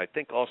Hart, and I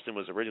think Austin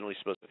was originally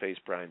supposed to face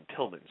Brian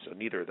Pillman, so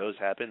neither of those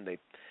happened. They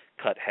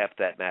cut half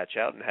that match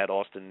out and had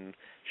Austin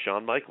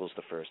Shawn Michaels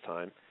the first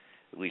time,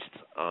 at least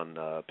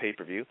on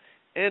pay-per-view.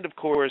 And, of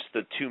course,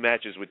 the 2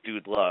 matches with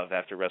Dude Love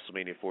after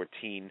WrestleMania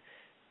 14,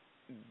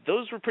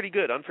 those were pretty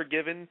good.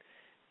 Unforgiven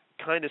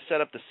kind of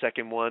set up the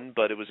second one,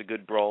 but it was a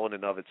good brawl in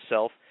and of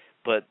itself.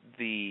 But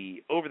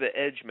the Over the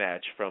Edge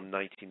match from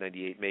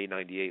 1998, May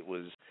 98,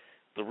 was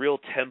the real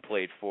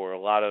template for a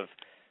lot of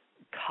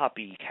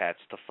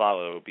copycats to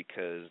follow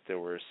because there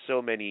were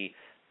so many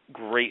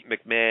great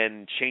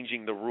McMahon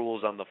changing the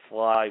rules on the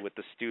fly with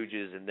the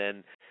Stooges and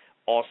then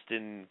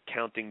Austin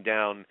counting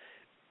down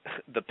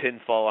the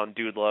pinfall on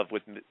Dude Love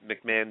with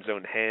McMahon's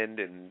own hand,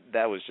 and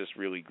that was just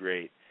really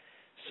great.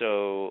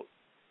 So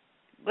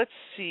let's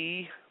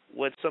see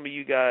what some of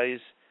you guys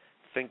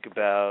think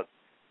about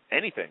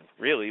anything,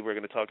 really. We're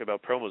going to talk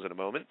about promos in a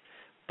moment,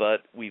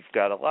 but we've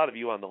got a lot of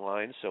you on the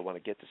line, so I want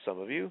to get to some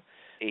of you.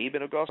 Abe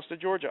in Augusta,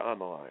 Georgia on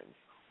the line.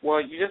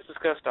 Well, you just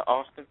discussed the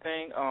Austin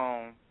thing.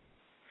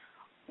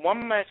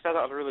 One match that I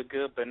thought was really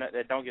good, but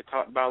that don't get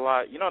talked about a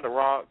lot, you know, The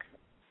Rock,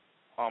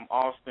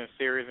 Austin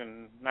series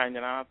in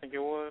 99, I think it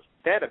was.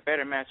 They had a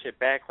better match at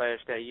Backlash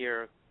that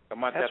year.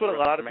 That's what a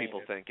lot of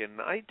people think,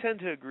 and I tend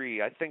to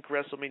agree. I think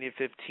WrestleMania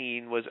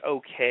 15 was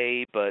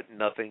okay, but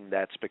nothing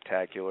that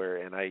spectacular,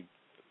 and I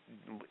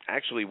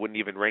actually wouldn't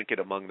even rank it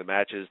among the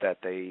matches that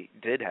they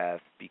did have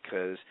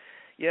because,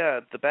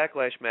 yeah, the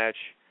Backlash match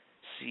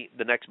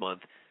the next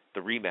month, the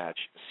rematch,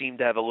 seemed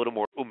to have a little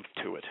more oomph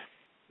to it.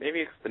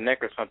 Maybe it's the neck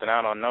or something,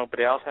 I don't know, but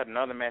they also had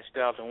another match,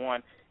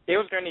 2001. It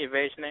was during the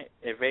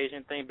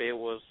Invasion thing, but it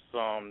was,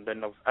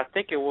 I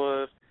think it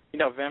was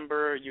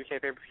November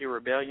UK Pay-Per-View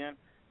Rebellion.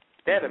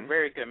 They had a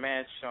very good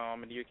match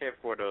in the UK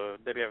for the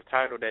WWF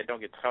title that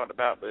don't get talked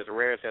about, but it's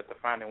rare to have to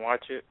find and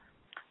watch it.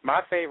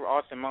 My favorite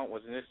Austin moment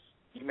was in this,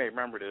 you may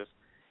remember this,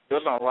 it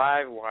was on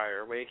Live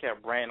Wire where they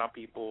kept branding on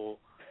people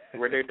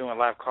where they're doing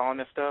live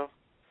calling and stuff.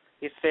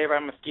 He's saved by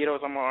mosquitoes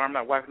on my arm,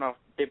 not wiping off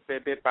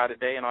bit by the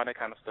day and all that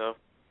kind of stuff.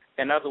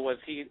 In other words,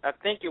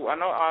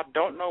 I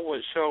don't know what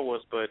show it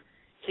was, but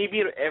he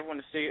beat everyone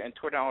to see it and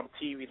tore down all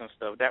the TVs and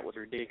stuff. That was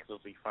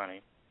ridiculously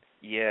funny.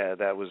 Yeah,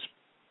 that was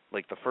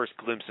like the first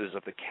glimpses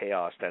of the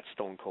chaos that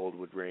Stone Cold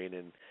would reign,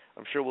 and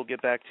I'm sure we'll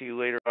get back to you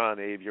later on,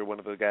 Abe. You're one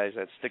of the guys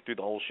that stick through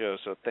the whole show,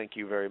 so thank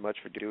you very much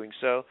for doing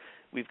so.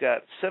 We've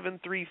got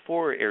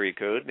 734 area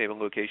code. Name and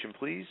location,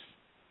 please.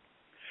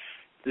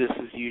 This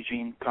is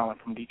Eugene calling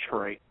from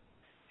Detroit.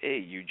 Hey,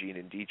 Eugene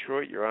in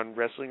Detroit. You're on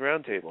Wrestling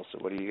Roundtable, so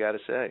what do you got to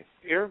say?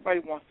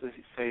 Everybody wants to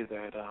say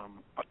that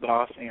the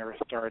Austin era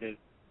started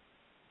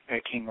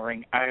at King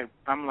Ring.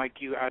 I'm like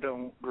you. I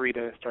don't agree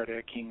that it started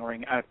at King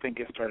Ring. I think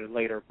it started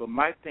later. But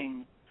my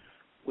thing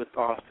with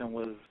Austin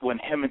was when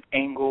him and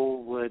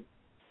Angle would,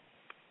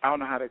 I don't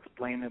know how to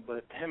explain it,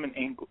 but him and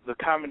Angle, the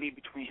comedy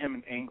between him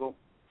and Angle,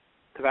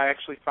 because I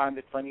actually find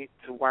it funny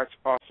to watch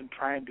Austin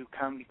try and do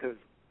comedy, because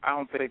I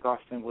don't think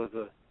Austin was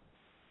a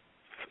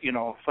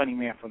funny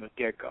man from the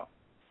get-go.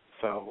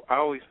 So I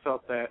always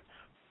felt that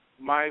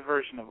my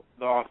version of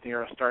the Austin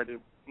era started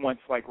once,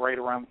 like right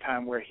around the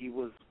time where he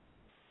was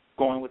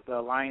going with the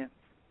Alliance,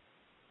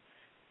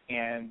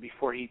 and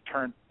before he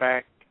turned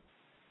back.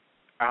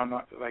 I don't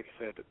know, like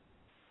I said,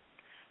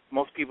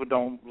 most people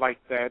don't like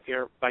that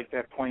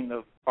point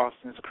of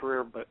Austin's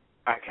career, but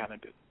I kind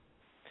of do.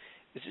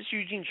 Is this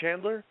Eugene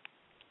Chandler?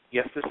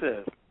 Yes, this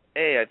is.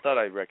 Hey, I thought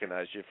I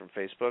recognized you from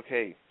Facebook.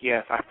 Hey.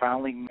 Yes, I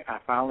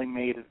finally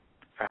made it.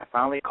 I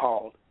finally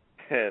called.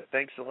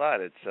 Thanks a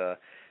lot. It's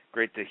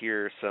great to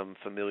hear some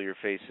familiar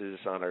faces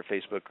on our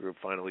Facebook group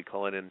finally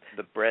calling in.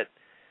 The Bret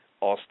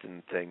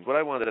Austin thing. What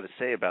I wanted to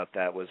say about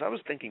that was I was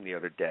thinking the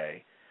other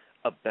day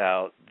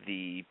about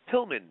the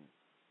Pillman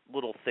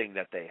little thing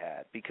that they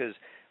had, because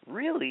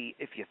really,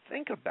 if you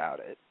think about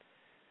it,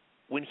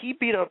 when he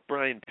beat up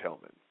Brian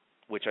Pillman,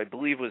 which I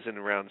believe was in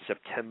around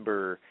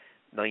September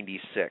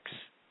 96,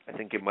 I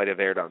think it might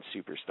have aired on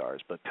Superstars,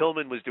 but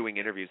Pillman was doing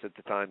interviews at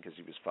the time because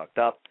he was fucked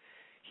up.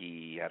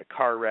 He had a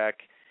car wreck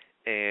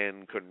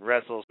and couldn't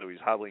wrestle, so he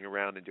was hobbling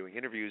around and doing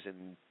interviews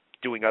and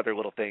doing other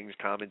little things,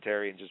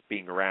 commentary, and just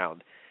being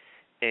around.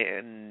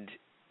 And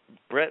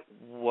Bret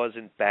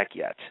wasn't back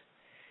yet.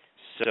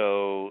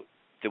 So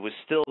there was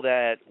still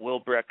that will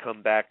Bret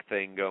come back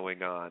thing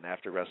going on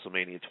after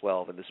WrestleMania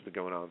 12, and this has been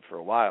going on for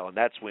a while. And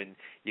that's when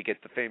you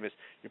get the famous,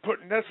 "You're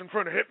putting this in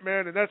front of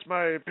Hitman, and that's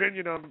my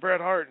opinion on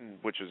Bret Hart,"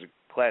 which was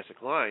a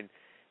classic line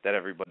that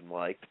everybody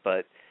liked.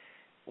 But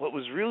what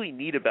was really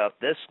neat about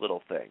this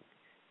little thing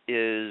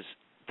is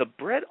the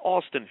Bret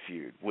Austin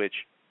feud,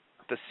 which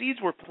the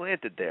seeds were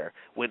planted there,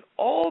 went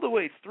all the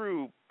way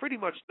through pretty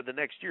much to the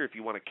next year if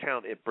you want to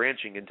count it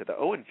branching into the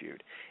Owen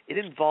feud. It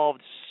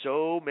involved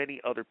so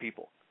many other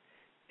people.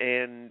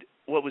 And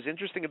what was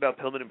interesting about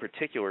Pillman in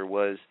particular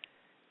was,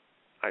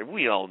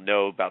 we all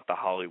know about the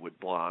Hollywood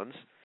blondes.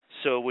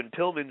 So when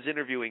Pillman's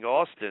interviewing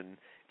Austin,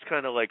 it's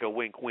kind of like a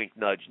wink, wink,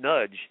 nudge,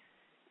 nudge.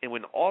 And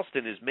when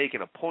Austin is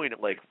making a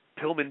point, like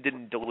Pillman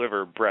didn't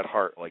deliver Bret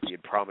Hart like he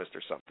had promised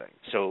or something.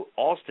 So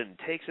Austin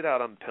takes it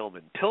out on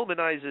Pillman,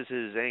 Pillmanizes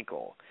his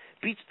ankle,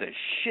 beats the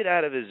shit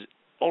out of his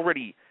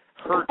already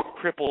hurt,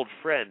 crippled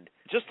friend,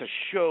 just to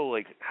show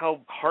like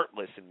how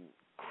heartless and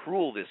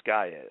cruel this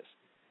guy is.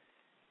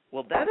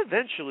 Well, that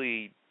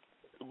eventually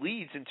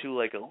leads into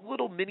like a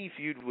little mini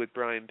feud with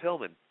Brian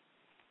Pillman,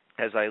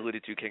 as I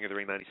alluded to King of the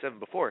Ring 97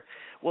 before.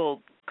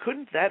 Well,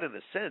 couldn't that in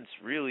a sense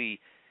really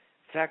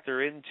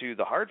factor into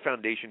the Hart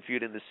Foundation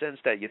feud in the sense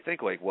that you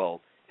think like, well,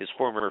 his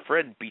former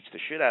friend beats the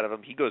shit out of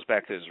him, he goes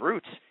back to his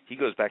roots, he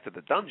goes back to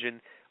the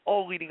dungeon,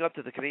 all leading up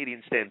to the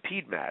Canadian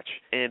Stampede match.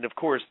 And of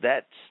course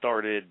that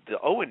started the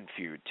Owen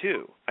feud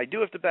too. I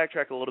do have to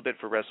backtrack a little bit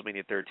for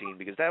WrestleMania 13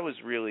 because that was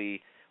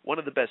really one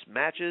of the best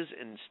matches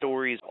and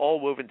stories all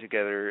woven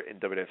together in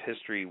WWF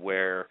history,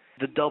 where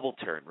the double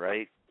turn,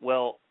 right?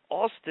 Well,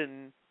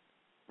 Austin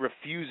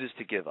refuses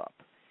to give up.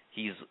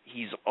 He's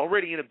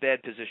already in a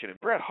bad position. And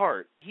Bret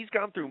Hart, he's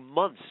gone through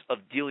months of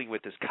dealing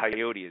with this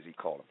coyote, as he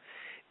called him.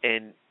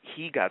 And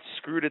he got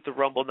screwed at the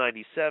Rumble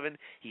 97.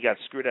 He got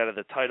screwed out of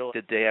the title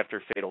the day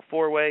after Fatal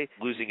 4-Way,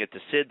 losing it to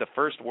Sid, the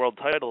first world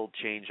title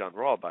change on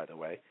Raw, by the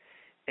way.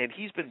 And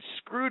he's been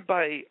screwed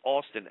by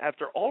Austin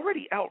after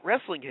already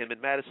out-wrestling him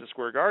in Madison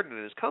Square Garden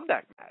in his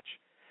comeback match.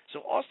 So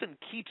Austin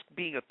keeps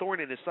being a thorn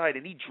in his side,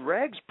 and he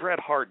drags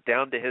Bret Hart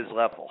down to his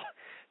level,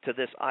 to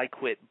this I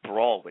Quit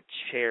brawl with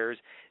chairs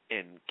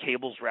and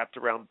cables wrapped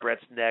around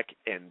Bret's neck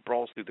and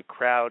brawls through the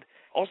crowd.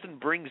 Austin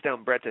brings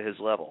down Bret to his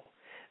level.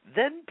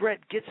 Then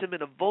Bret gets him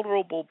in a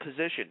vulnerable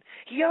position.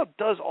 He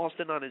outdoes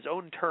Austin on his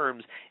own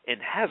terms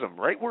and has him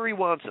right where he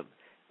wants him,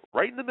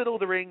 right in the middle of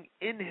the ring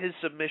in his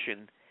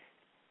submission,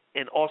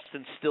 and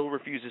Austin still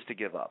refuses to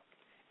give up.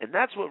 And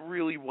that's what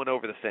really won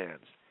over the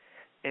fans.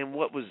 And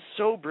what was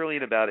so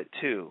brilliant about it,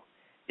 too,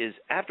 is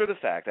after the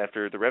fact,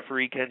 after the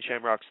referee Ken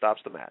Shamrock stops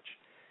the match,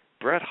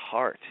 Bret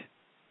Hart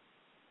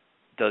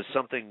does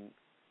something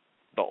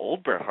the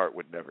old Bret Hart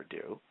would never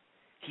do.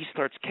 He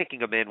starts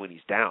kicking a man when he's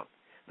down.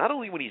 Not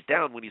only when he's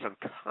down, when he's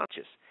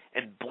unconscious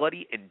and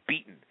bloody and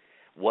beaten.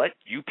 what?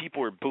 You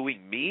people are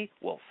booing me?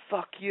 Well,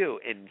 fuck you.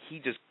 And he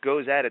just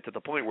goes at it to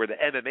the point where the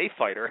MMA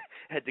fighter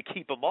had to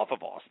keep him off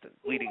of Austin,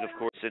 leading, of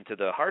course, into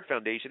the Hart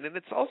Foundation. And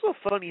it's also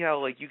funny how,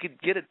 like, you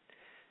could get a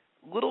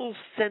little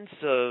sense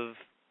of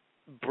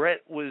Brett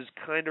was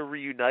kind of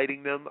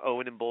reuniting them,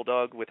 Owen and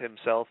Bulldog, with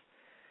himself,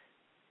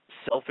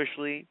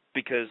 selfishly,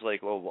 because,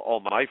 like, well, all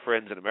my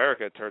friends in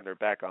America turned their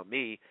back on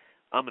me.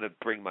 I'm going to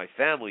bring my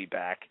family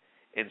back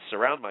and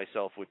surround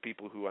myself with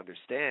people who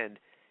understand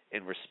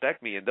and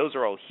respect me, and those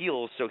are all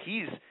heels. So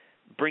he's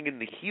bringing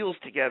the heels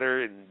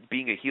together and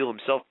being a heel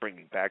himself,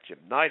 bringing back Jim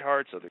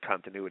Neidhart, so the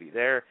continuity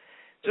there.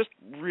 Just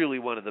really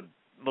one of the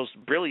most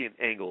brilliant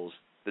angles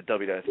the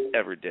WWF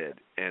ever did,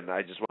 and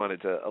I just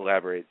wanted to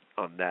elaborate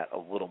on that a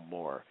little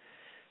more.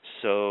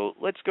 So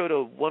let's go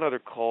to one other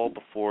call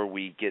before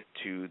we get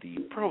to the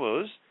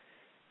promos.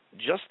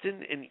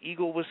 Justin in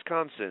Eagle,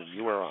 Wisconsin,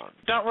 you are on.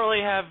 Don't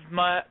really have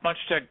much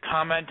to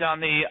comment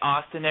on the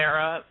Austin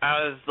era.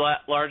 I was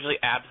largely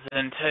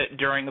absent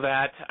during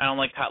that. I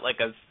only caught like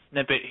a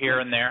snippet here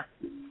and there.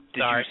 Did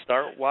you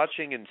start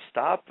watching and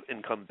stop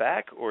and come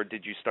back, or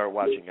did you start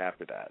watching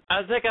after that?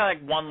 I was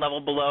like one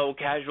level below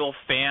casual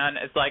fan.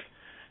 It's like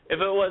if it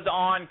was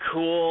on,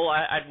 cool,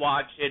 I'd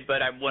watch it,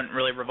 but I wouldn't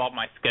really revolve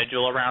my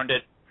schedule around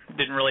it.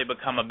 Didn't really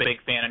become a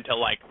big fan until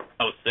like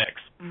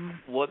 06.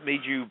 What made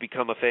you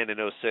become a fan in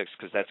 06?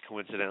 Because that's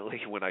coincidentally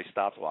when I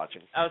stopped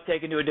watching. I was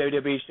taken to a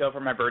WWE show for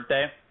my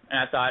birthday, and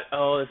I thought,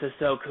 oh, this is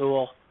so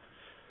cool.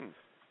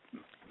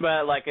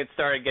 But like it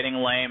started getting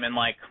lame in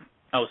like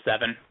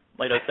 07,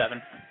 late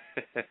 07.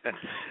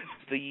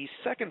 The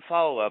second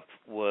follow-up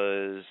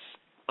was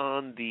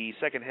on the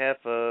second half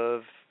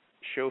of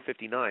Show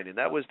 59, and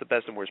that was the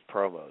best and worst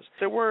promos.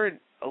 There weren't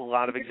a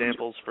lot of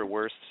examples for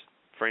worst,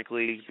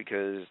 frankly,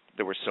 because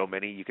there were so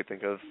many you could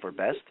think of for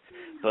best,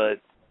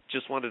 but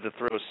just wanted to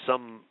throw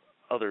some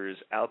others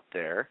out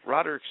there.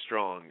 Roderick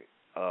Strong,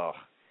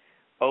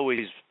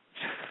 always,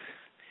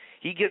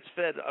 he gets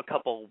fed a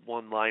couple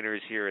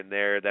one-liners here and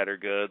there that are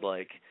good,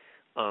 like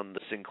on the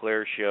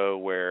Sinclair show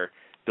where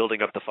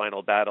building up the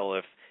final battle,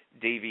 if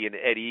Davey and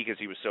Eddie, because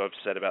he was so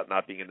upset about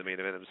not being in the main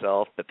event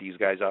himself, but these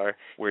guys are,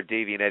 where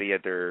Davey and Eddie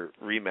had their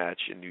rematch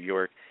in New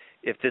York.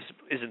 If this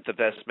isn't the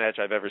best match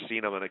I've ever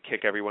seen, I'm going to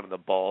kick everyone in the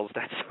balls,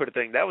 that sort of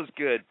thing. That was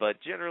good, but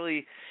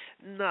generally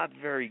not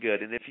very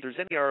good. And if there's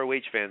any ROH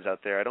fans out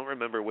there, I don't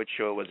remember which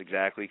show it was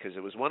exactly, because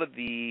it was one of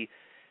the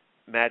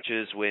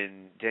matches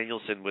when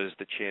Danielson was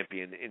the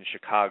champion in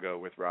Chicago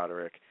with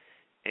Roderick,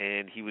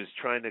 and he was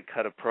trying to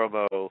cut a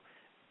promo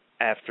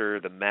after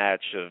the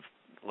match of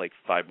like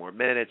 5 more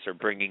minutes or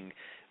bringing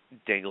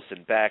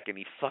Danielson back, and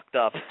he fucked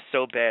up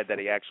so bad that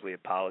he actually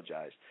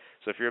apologized.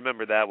 So if you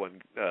remember that one,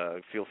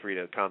 feel free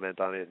to comment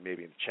on it,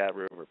 maybe in the chat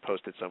room or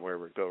post it somewhere,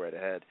 or go right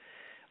ahead.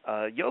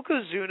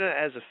 Yokozuna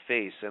as a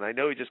face, and I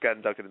know he just got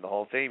inducted in the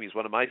Hall of Fame. He's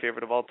one of my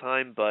favorite of all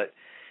time, but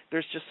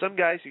there's just some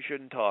guys who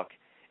shouldn't talk.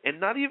 And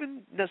not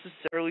even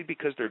necessarily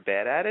because they're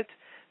bad at it,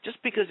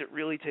 just because it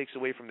really takes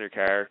away from their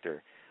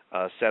character.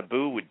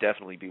 Sabu would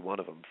definitely be one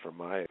of them, for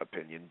my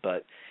opinion.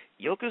 But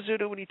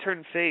Yokozuna, when he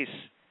turned face,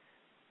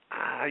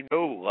 I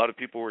know a lot of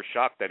people were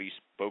shocked that he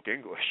spoke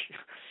English,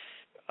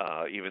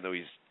 even though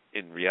he's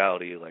in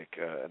reality like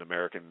an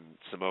American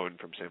Samoan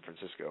from San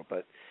Francisco.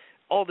 But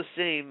all the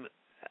same,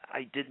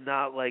 I did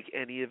not like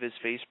any of his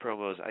face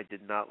promos. I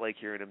did not like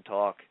hearing him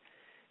talk.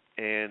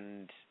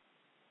 And,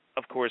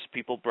 of course,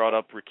 people brought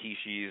up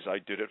Rikishi's I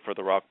Did It for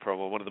the Rock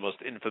promo, one of the most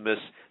infamous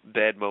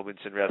bad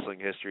moments in wrestling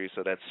history,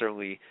 so that's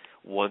certainly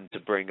one to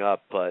bring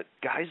up. But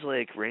guys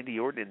like Randy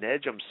Orton and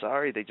Edge, I'm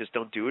sorry, they just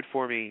don't do it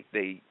for me.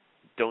 They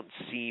don't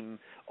seem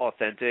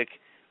authentic,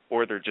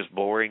 or they're just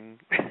boring.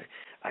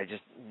 I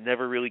just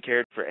never really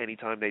cared for any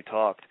time they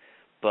talked.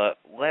 But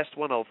last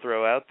one I'll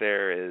throw out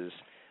there is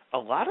a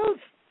lot of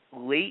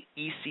late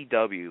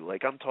ECW,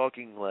 like I'm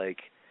talking like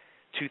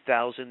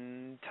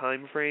 2000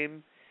 time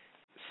frame.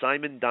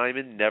 Simon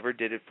Diamond never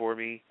did it for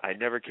me. I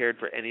never cared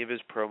for any of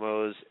his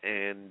promos,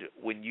 and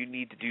when you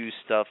need to do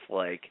stuff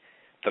like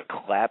the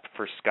clap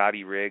for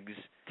Scotty Riggs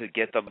to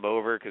get them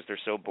over because they're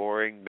so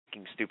boring,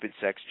 making stupid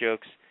sex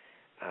jokes,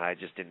 I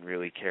just didn't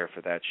really care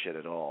for that shit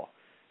at all.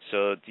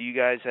 So do you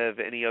guys have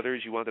any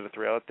others you wanted to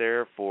throw out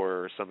there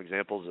for some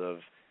examples of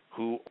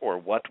who or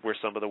what were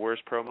some of the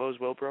worst promos,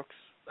 Will Brooks?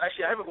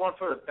 Actually, I have one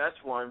for the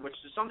best one, which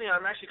is something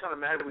I'm actually kind of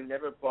mad we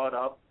never brought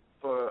up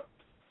for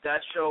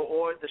that show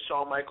or the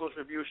Shawn Michaels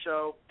review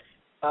show.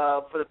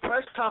 For the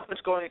press conference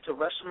going into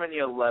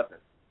WrestleMania 11,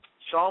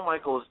 Shawn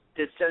Michaels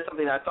did say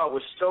something I thought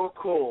was so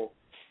cool.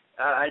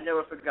 I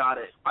never forgot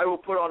it. I will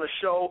put on a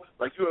show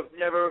like you have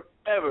never,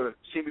 ever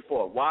seen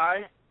before.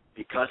 Why?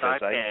 Because I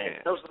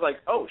can. I was like,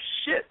 oh,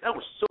 shit, that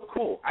was so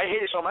cool. I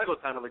hated Shawn Michaels'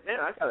 time. I'm like, man,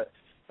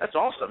 that's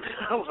awesome.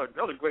 that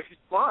was a great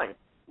line.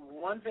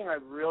 One thing I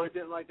really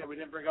didn't like that we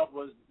didn't bring up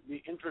was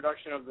the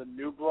introduction of the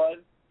New Blood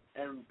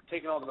and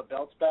taking all the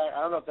belts back.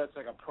 I don't know if that's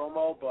like a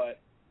promo,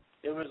 but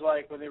it was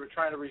like when they were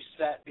trying to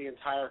reset the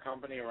entire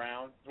company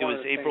around. It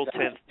was April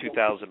 10th,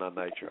 2000 on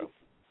Nitro.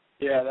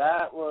 Yeah,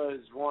 that was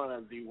one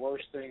of the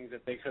worst things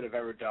that they could have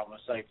ever done.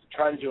 Was like to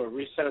try to do a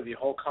reset of the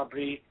whole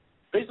company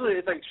basically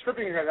it's like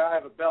stripping a guy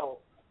of a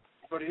belt,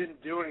 but he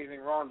didn't do anything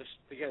wrong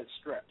to get it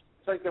stripped.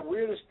 It's like the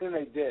weirdest thing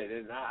they did,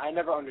 and I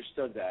never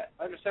understood that.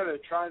 I understand what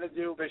they're trying to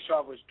do.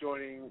 Bischoff was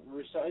joining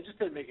Russo. It just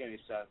didn't make any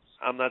sense.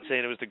 I'm not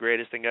saying it was the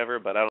greatest thing ever,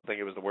 but I don't think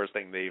it was the worst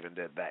thing they even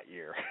did that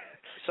year.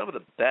 Some of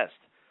the best.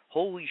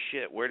 Holy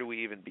shit, where do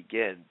we even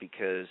begin?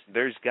 Because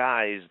there's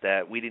guys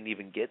that we didn't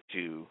even get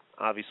to.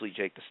 Obviously,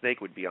 Jake the Snake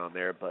would be on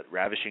there, but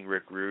Ravishing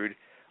Rick Rude,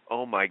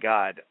 oh my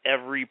God,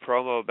 every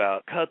promo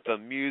about cut the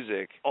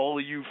music, all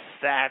you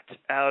fat,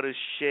 out of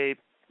shape,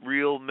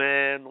 real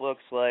man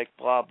looks like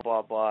blah,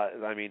 blah, blah.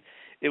 I mean,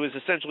 it was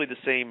essentially the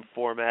same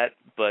format,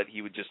 but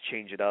he would just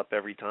change it up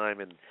every time,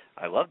 and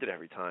I loved it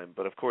every time.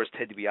 But, of course,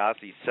 Ted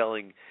DiBiase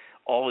selling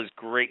all his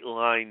great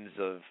lines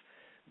of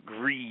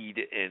greed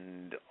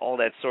and all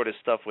that sort of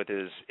stuff with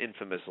his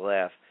infamous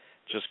laugh,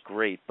 just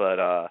great. But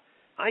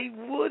I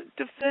would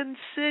defend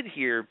Sid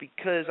here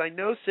because I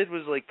know Sid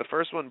was like the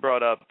first one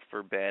brought up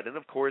for bad, and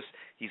of course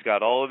he's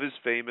got all of his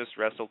famous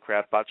wrestle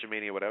crap,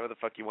 botchamania, whatever the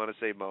fuck you want to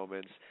say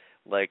moments,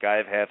 like I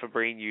have half a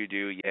brain you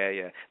do,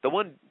 yeah. The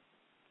one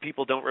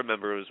people don't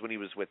remember was when he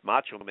was with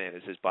Macho Man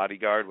as his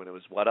bodyguard when it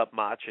was What Up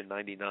Mach in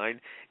 '99,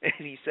 and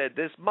he said,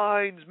 this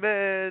man's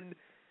mind,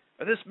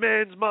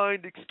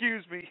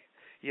 excuse me.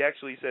 He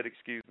actually said,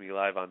 excuse me,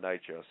 live on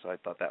Nitro, so I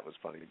thought that was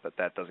funny, but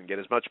that doesn't get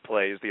as much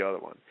play as the other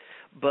one.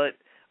 But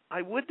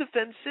I would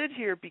defend Sid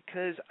here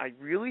because I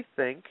really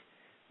think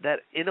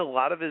that in a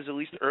lot of his, at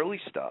least early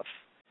stuff,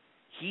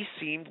 he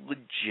seemed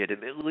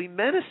legitimately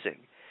menacing.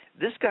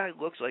 This guy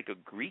looks like a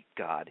Greek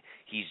god.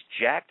 He's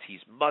jacked,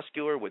 he's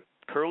muscular with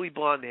curly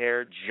blonde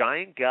hair,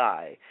 giant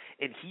guy,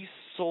 and he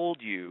sold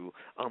you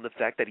on the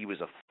fact that he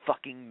was a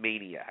fucking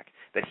maniac,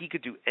 that he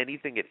could do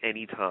anything at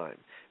any time.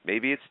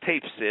 Maybe it's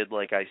tape, Sid,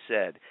 like I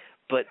said,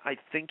 but I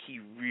think he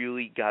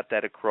really got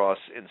that across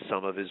in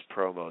some of his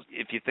promos.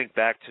 If you think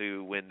back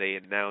to when they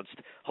announced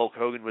Hulk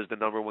Hogan was the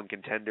number one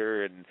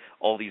contender and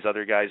all these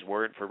other guys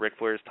weren't for Ric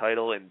Flair's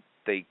title, and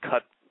they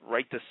cut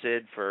right to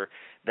Sid for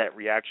that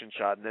reaction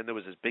shot, and then there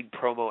was this big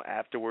promo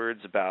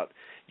afterwards about,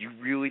 you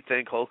really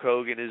think Hulk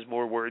Hogan is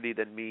more worthy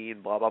than me,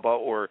 and blah, blah, blah,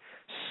 or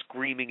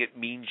screaming at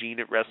Mean Gene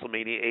at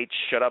WrestleMania 8,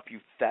 shut up, you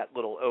fat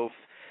little oaf,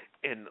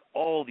 and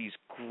all these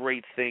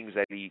great things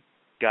that he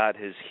got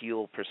his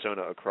heel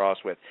persona across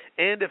with.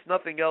 And if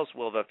nothing else,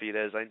 Will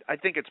Vafidez, I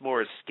think it's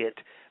more a skit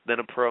than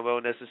a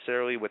promo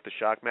necessarily with the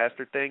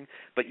Shockmaster thing,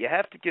 but you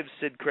have to give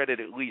Sid credit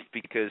at least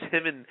because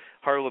him and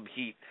Harlem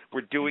Heat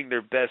were doing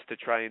their best to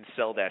try and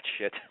sell that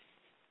shit.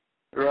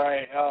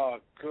 Right. Oh,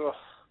 cool.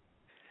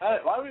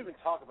 Why do we even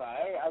talk about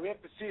it? We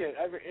have to see it.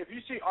 If you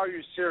see Are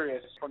You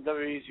Serious from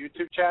WWE's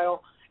YouTube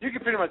channel, you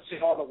can pretty much see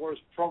all the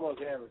worst promos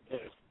they ever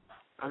did.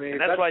 I mean,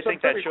 and that's why I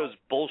think that show's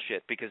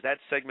bullshit, because that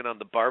segment on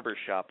the barber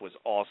shop was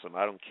awesome.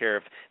 I don't care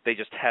if they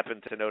just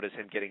happened to notice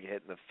him getting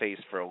hit in the face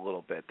for a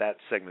little bit. That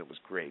segment was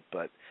great.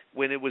 But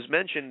when it was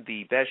mentioned,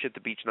 the Bash at the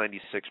Beach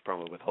 96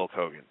 promo with Hulk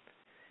Hogan,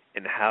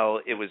 and how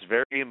it was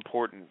very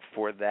important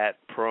for that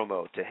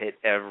promo to hit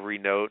every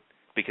note,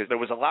 because there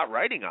was a lot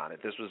riding on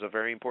it. This was a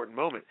very important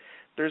moment.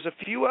 There's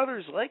a few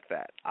others like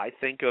that. I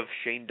think of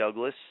Shane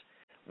Douglas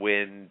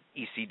when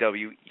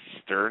ECW,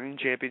 Eastern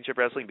Championship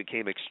Wrestling,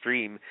 became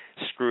Extreme,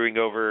 screwing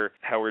over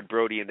Howard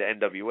Brody and the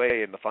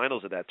NWA in the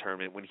finals of that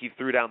tournament when he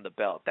threw down the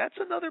belt. That's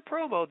another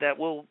promo that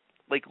will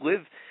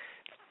live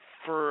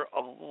for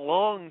a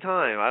long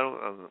time. I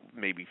don't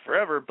maybe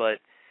forever, but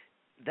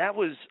that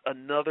was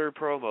another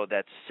promo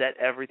that set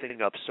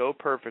everything up so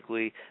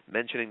perfectly,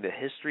 mentioning the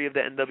history of the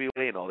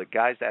NWA and all the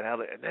guys that have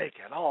it, and they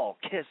can all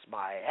kiss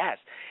my ass.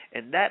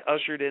 And that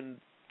ushered in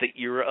the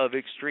era of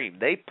Extreme.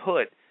 They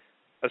put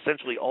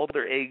essentially all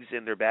their eggs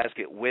in their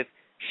basket with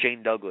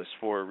Shane Douglas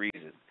for a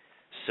reason.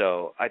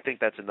 So I think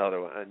that's another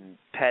one. And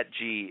Pat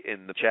G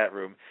in the chat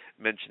room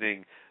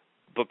mentioning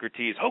Booker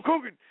T's, Hulk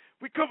Hogan,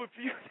 we coming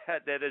for you.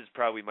 That is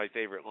probably my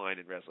favorite line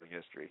in wrestling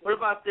history. What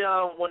about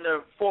when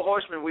the Four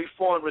Horsemen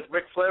reformed with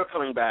Ric Flair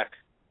coming back?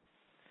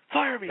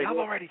 Fire me, I'm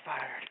already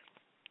fired.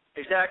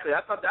 Exactly. I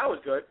thought that was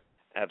good.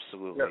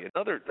 Absolutely.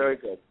 Yeah, very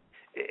good.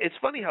 It's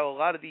funny how a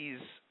lot of these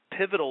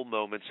pivotal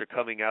moments are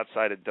coming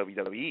outside of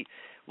WWE.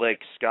 Like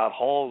Scott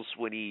Hall's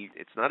when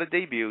it's not a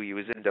debut, he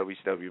was in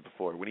WCW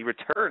before. When he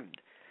returned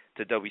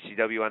to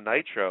WCW on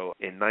Nitro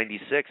in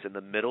 '96 in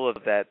the middle of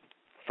that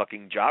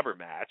fucking jobber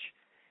match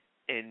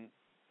and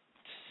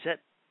set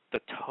the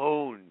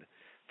tone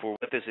for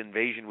what this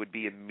invasion would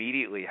be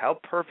immediately. How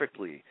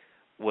perfectly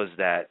was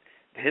that?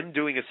 Him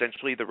doing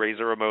essentially the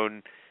Razor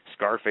Ramon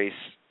Scarface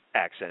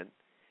accent,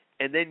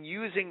 and then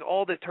using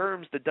all the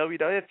terms the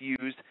WWF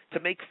used to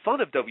make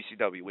fun of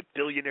WCW with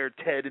Billionaire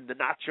Ted and the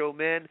Nacho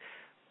Man.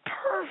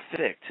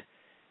 Perfect.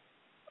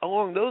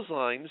 Along those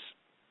lines,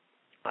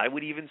 I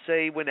would even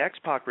say when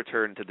X-Pac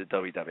returned to the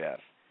WWF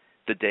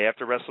the day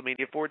after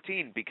WrestleMania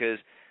 14, because,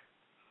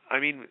 I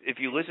mean, if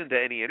you listen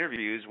to any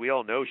interviews, we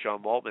all know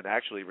Sean Waltman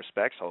actually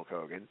respects Hulk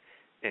Hogan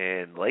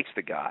and likes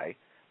the guy,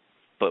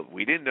 but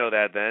we didn't know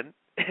that then.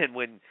 And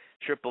when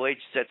Triple H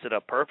sets it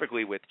up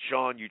perfectly with,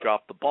 Sean, you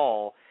dropped the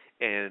ball,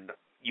 and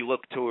you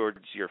look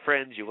towards your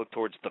friends, you look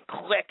towards the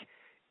clique,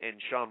 and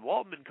Sean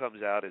Waltman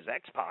comes out as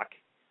X-Pac.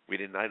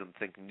 I don't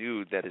think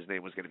knew that his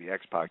name was going to be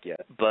X-Pac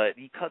yet, but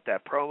he cut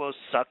that promo,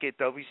 "Suck it,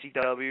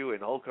 WCW,"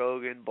 and Hulk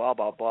Hogan, blah,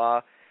 blah,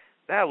 blah.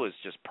 That was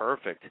just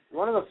perfect.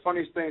 One of the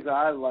funniest things that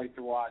I liked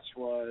to watch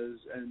was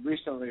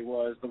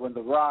when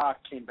The Rock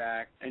came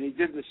back and he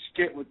did the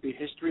skit with the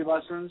history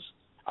lessons.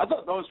 I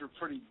thought those were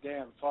pretty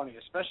damn funny,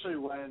 especially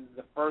when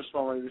the first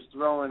one where he was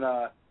throwing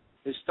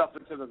his stuff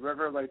into the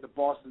river, like the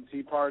Boston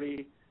Tea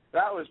Party.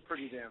 That was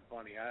pretty damn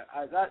funny.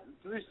 That,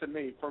 at least to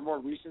me, for more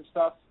recent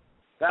stuff,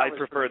 I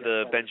prefer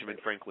the Benjamin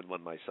Franklin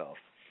one myself.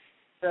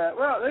 Yeah,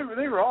 well,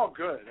 they were all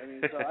good. I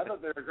mean, so I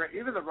thought they were great.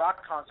 Even the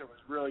Rock concert was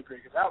really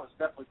great because that was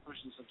definitely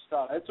pushing some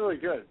stuff. It's really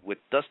good. With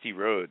Dusty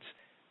Rhodes,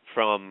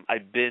 from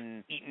I've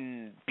been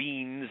eating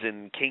beans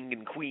and king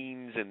and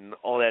queens and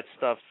all that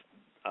stuff,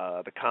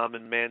 the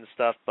common man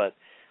stuff, but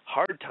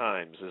Hard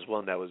Times is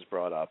one that was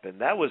brought up,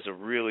 and that was a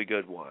really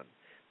good one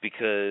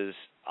because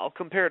I'll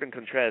compare it and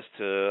contrast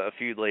to a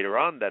feud later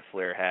on that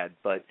Flair had,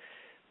 but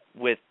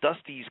with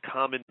Dusty's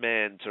common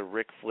man to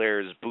Ric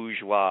Flair's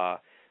bourgeois,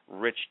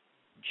 rich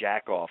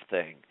jack-off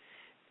thing,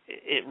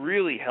 it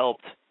really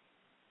helped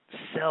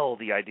sell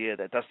the idea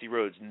that Dusty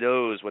Rhodes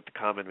knows what the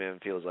common man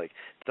feels like.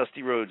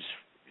 Dusty Rhodes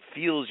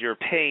feels your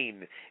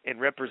pain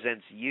and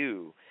represents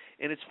you.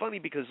 And it's funny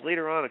because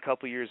later on, a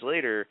couple years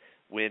later,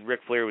 when Ric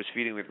Flair was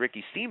feuding with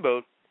Ricky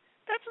Steamboat,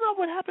 that's not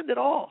what happened at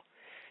all.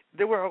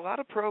 There were a lot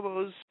of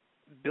promos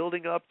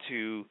building up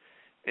to,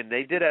 and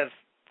they did have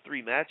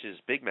 3 matches,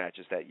 big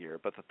matches that year,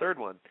 but the third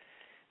one,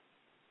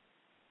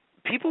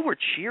 people were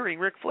cheering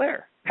Ric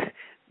Flair.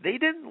 They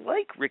didn't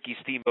like Ricky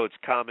Steamboat's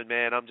common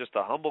man. I'm just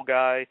a humble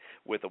guy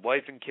with a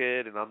wife and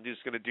kid, and I'm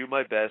just going to do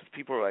my best.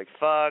 People were like,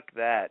 fuck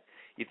that.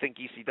 You think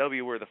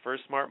ECW were the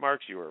first smart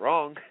marks? You were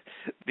wrong,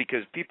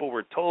 because people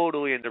were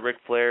totally into Ric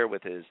Flair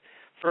with his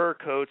fur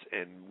coats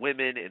and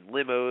women and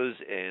limos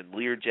and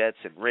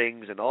Learjets and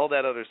rings and all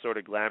that other sort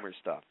of glamour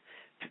stuff.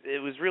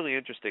 It was really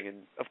interesting, and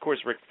of course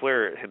Ric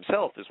Flair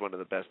himself is one of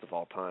the best of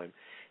all time.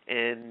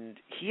 And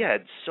he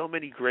had so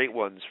many great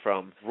ones,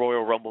 from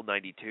Royal Rumble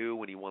 92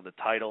 when he won the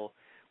title,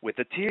 with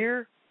a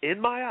tear in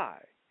my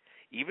eye,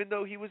 even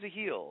though he was a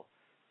heel,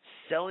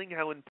 selling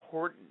how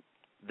important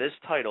this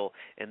title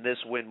and this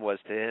win was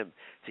to him.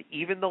 To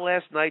even the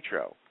last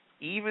Nitro,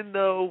 even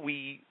though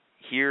we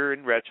hear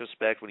in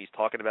retrospect when he's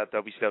talking about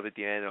WCW at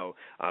the end, oh,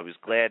 I was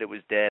glad it was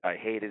dead, I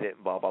hated it,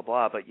 and blah, blah,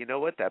 blah. But you know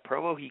what? That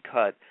promo he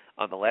cut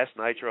on the last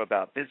Nitro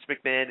about Vince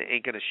McMahon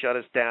ain't going to shut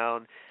us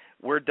down,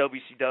 we're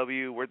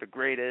WCW, we're the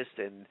greatest,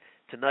 and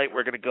tonight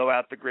we're going to go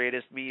out the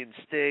greatest, me and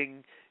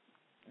Sting,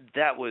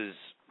 that was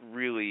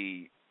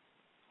really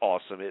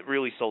awesome. It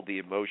really sold the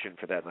emotion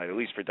for that night, at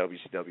least for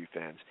WCW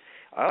fans.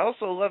 I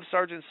also love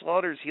Sergeant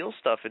Slaughter's heel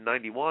stuff in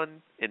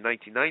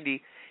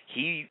 1990.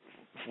 He,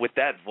 with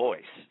that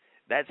voice,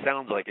 that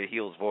sounds like a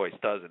heel's voice,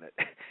 doesn't it?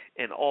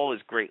 And all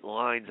his great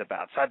lines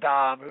about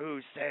Saddam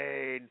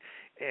Hussein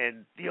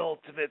and the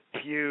ultimate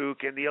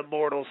puke and the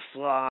immortal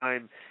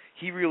slime.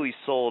 He really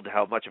sold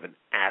how much of an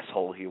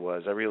asshole he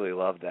was. I really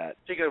loved that.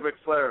 Speaking of Ric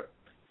Flair,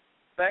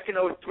 back in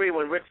 2003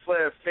 when Ric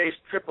Flair faced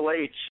Triple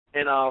H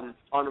on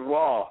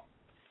Raw,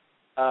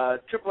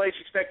 Triple H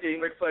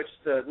expected Ric Flair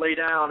to lay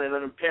down and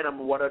let him pin him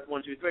 1,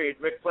 2, 3.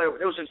 Ric Flair,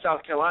 it was in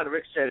South Carolina.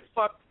 Ric said,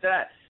 "Fuck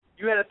that.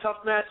 You had a tough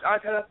match.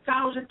 I've had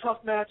 1,000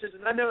 tough matches,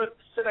 and I never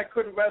said I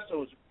couldn't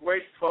wrestle." It was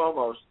great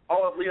promos.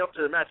 All of lead up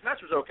to the match. The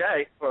match was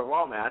okay for a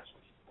Raw match,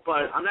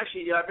 but I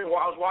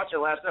was watching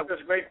it last night. There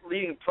was great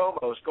leading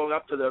promos going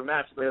up to the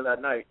match later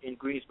that night in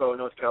Greensboro,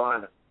 North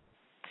Carolina.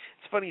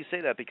 It's funny you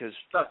say that because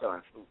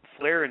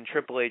Flair and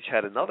Triple H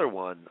had another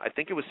one. I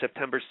think it was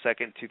September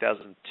 2nd,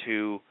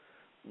 2002,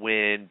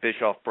 when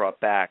Bischoff brought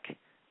back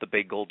the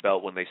big gold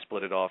belt when they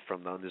split it off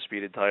from the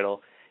Undisputed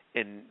title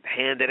and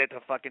handed it to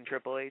fucking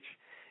Triple H.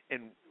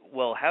 And,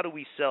 well, how do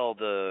we sell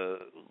the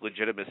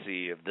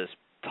legitimacy of this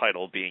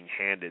title being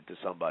handed to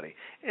somebody?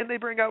 And they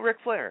bring out Ric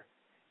Flair.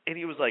 And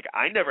he was like,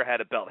 I never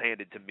had a belt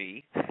handed to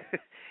me.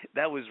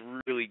 That was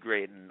really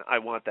great, and I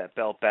want that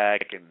belt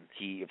back. And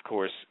he, of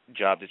course,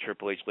 jobbed to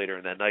Triple H later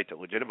in that night to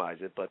legitimize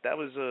it. But that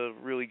was a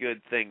really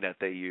good thing that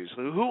they used.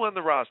 Who on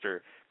the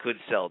roster could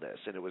sell this?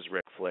 And it was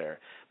Ric Flair.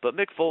 But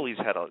Mick Foley's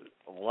had a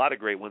lot of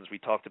great ones. We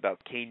talked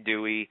about Kane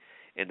Dewey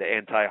and the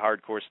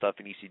anti-hardcore stuff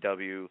in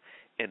ECW,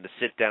 and the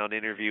sit-down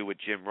interview with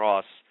Jim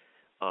Ross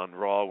on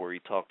Raw where he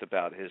talked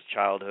about his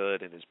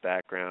childhood and his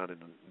background, and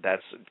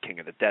that's King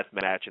of the Death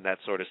Match and that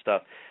sort of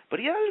stuff. But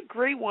he had a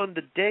great one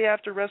the day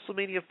after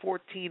WrestleMania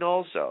 14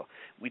 also.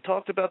 We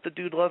talked about the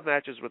Dude Love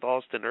matches with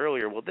Austin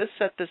earlier. Well, this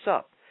set this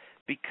up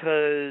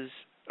because,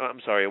 I'm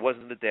sorry, it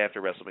wasn't the day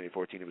after WrestleMania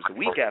 14. It was the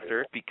week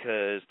after,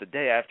 because the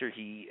day after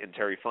he and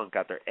Terry Funk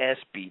got their ass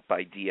beat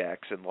by DX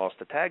and lost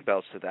the tag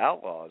belts to the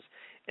Outlaws.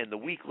 And the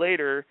week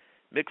later,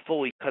 Mick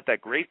Foley cut that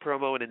great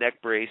promo in a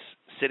neck brace,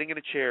 sitting in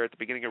a chair at the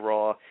beginning of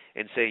Raw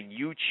and saying,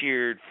 you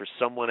cheered for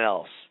someone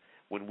else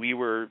when we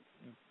were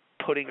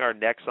putting our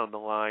necks on the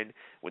line,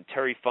 when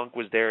Terry Funk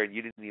was there and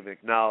you didn't even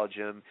acknowledge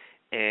him,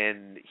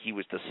 and he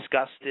was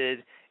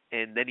disgusted,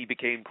 and then he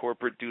became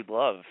corporate Dude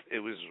Love. It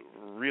was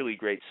really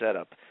great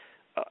setup.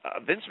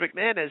 Vince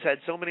McMahon has had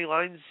so many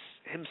lines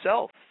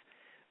himself.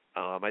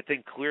 I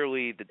think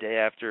clearly the day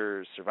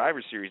after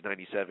Survivor Series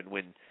 97,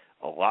 when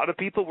a lot of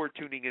people were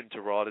tuning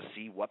into Raw to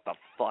see what the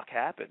fuck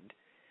happened,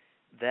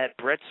 that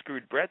Brett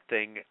screwed Brett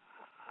thing,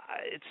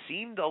 it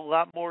seemed a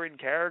lot more in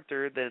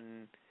character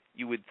than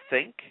you would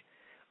think,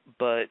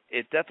 but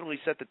it definitely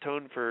set the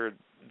tone for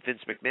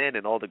Vince McMahon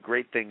and all the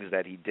great things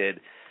that he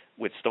did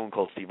with Stone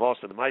Cold Steve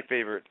Austin. My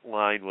favorite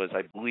line was,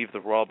 I believe, the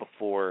Raw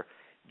before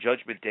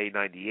Judgment Day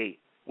 98,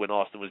 when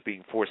Austin was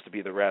being forced to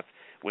be the ref,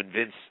 when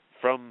Vince,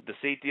 from the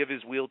safety of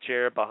his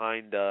wheelchair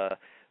behind the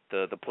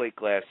plate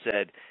glass,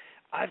 said,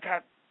 "I've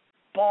got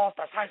balls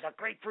the size of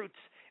grapefruits,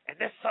 and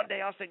this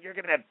Sunday, Austin, you're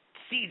going to have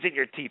seeds in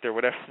your teeth," or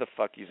whatever the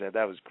fuck he said.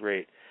 That was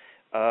great.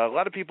 A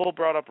lot of people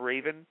brought up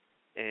Raven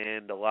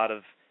and a lot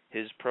of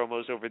his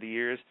promos over the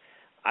years.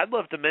 I'd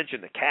love to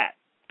mention the Cat,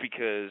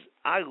 because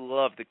I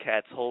love the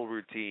Cat's whole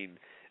routine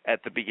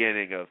at the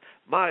beginning of,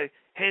 "My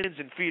hands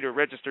and feet are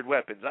registered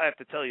weapons. I have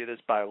to tell you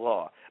this by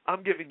law.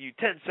 I'm giving you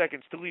 10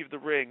 seconds to leave the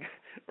ring,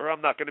 or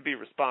I'm not going to be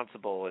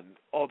responsible," and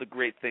all the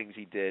great things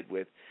he did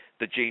with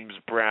the James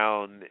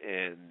Brown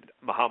and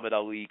Muhammad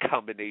Ali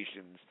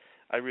combinations.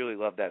 I really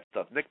love that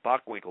stuff. Nick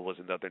Bockwinkel was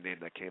another name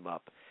that came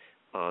up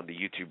on the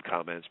YouTube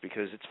comments,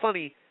 because it's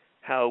funny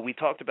how we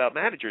talked about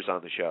managers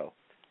on the show.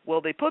 Well,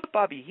 they put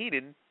Bobby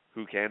Heenan,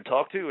 who can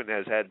talk to and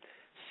has had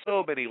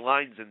so many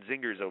lines and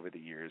zingers over the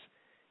years,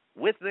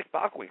 with Nick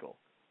Bockwinkel,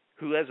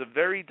 who has a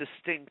very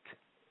distinct,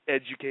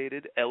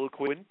 educated,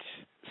 eloquent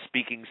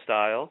speaking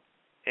style,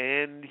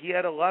 and he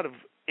had a lot of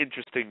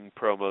interesting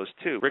promos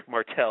too. Rick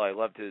Martel, I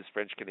loved his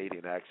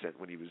French-Canadian accent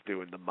when he was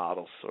doing the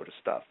model sort of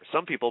stuff.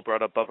 Some people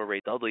brought up Bubba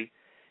Ray Dudley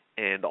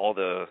and all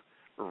the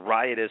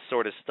riotous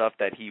sort of stuff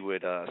that he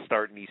would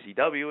start in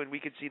ECW, and we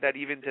could see that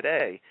even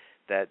today,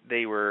 that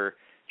they were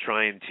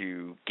trying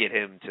to get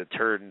him to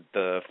turn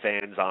the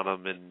fans on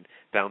him. And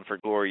Bound for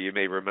Glory, you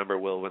may remember,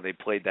 Will, when they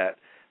played that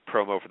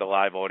promo for the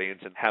live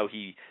audience and how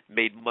he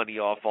made money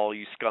off all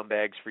you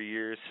scumbags for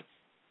years.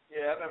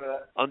 Yeah, I remember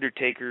that.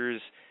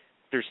 Undertaker's,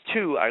 there's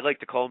two, I like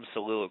to call them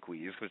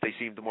soliloquies, because they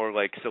seemed more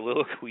like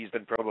soliloquies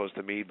than promos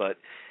to me, but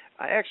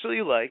I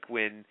actually like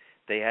when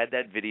they had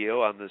that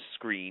video on the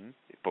screen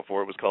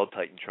before it was called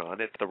Titantron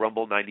at the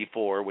Rumble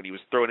 94 when he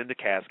was thrown in the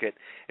casket,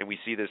 and we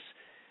see this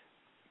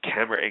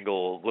camera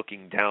angle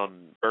looking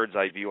down, bird's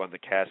eye view on the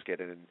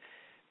casket, and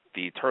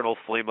the eternal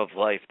flame of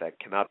life that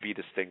cannot be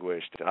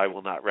distinguished, I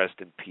will not rest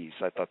in peace.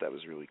 I thought that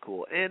was really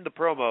cool. And the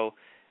promo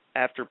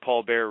after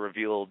Paul Bearer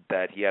revealed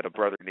that he had a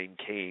brother named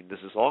Kane. This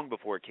is long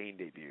before Kane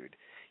debuted.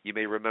 You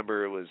may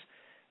remember it was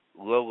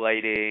low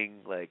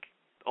lighting, like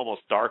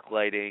almost dark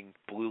lighting,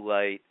 blue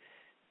light,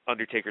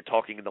 Undertaker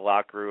talking in the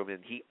locker room,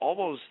 and he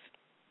almost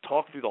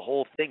talked through the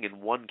whole thing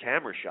in one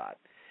camera shot,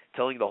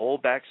 telling the whole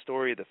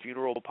backstory of the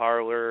funeral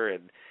parlor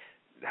and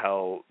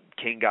how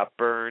King got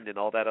burned and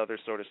all that other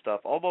sort of stuff,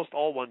 almost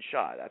all one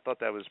shot. I thought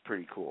that was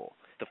pretty cool.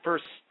 The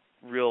first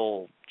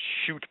real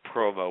shoot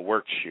promo,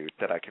 work shoot,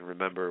 that I can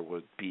remember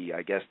would be,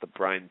 I guess, the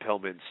Brian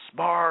Pillman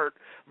Smart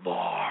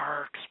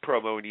Marks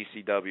promo in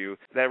ECW.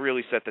 That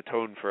really set the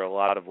tone for a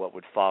lot of what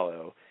would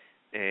follow,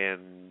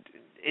 and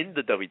in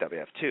the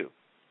WWF too.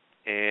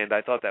 And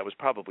I thought that was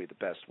probably the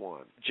best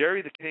one.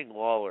 Jerry the King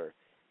Lawler,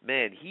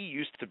 man, he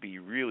used to be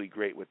really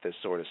great with this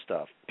sort of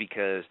stuff,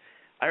 because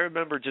I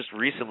remember just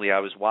recently I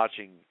was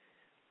watching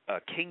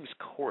King's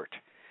Court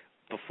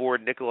before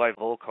Nikolai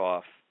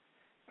Volkov.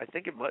 I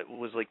think it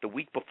was like the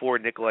week before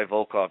Nikolai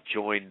Volkov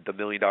joined the $1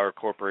 Million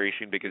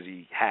Corporation because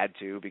he had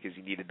to, because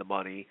he needed the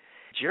money.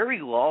 Jerry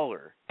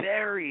Lawler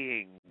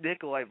burying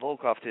Nikolai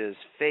Volkov to his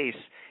face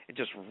and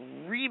just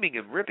reaming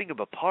him, ripping him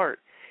apart.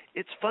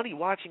 It's funny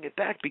watching it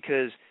back,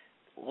 because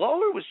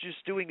Lawler was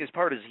just doing his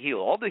part as a heel.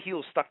 All the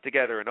heels stuck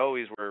together and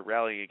always were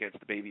rallying against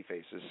the baby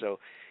faces. So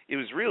it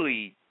was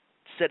really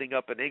setting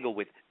up an angle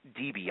with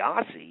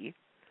DiBiase.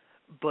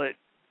 But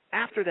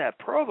after that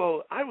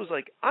promo, I was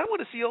like, I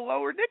want to see a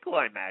Lawler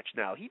Nikolai match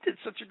now. He did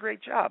such a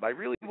great job. I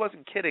really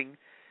wasn't kidding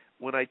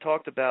when I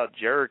talked about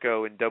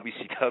Jericho and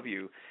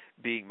WCW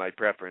being my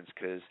preference,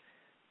 because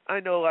I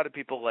know a lot of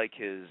people like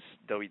his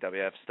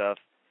WWF stuff,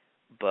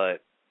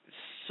 but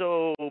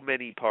so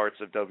many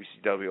parts of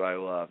WCW I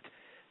loved.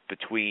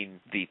 Between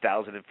the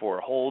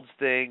 1004 Holds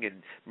thing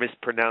and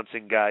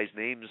mispronouncing guys'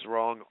 names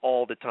wrong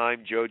all the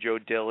time,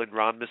 JoJo Dillon,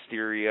 Ron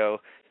Mysterio,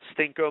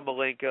 Stinko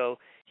Malenko.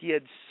 He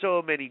had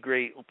so many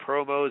great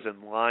promos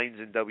and lines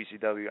in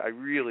WCW. I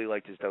really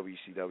liked his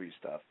WCW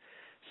stuff.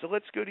 So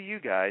let's go to you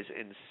guys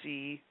and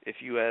see if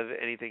you have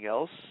anything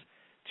else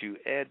to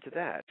add to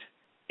that.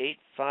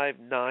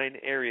 859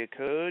 area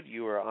code.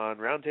 You are on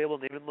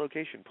Roundtable. Name and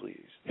location,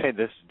 please. Hey,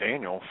 this is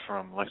Daniel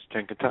from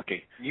Lexington,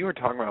 Kentucky. You were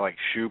talking about, like,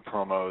 shoe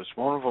promos.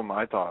 One of them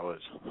I thought was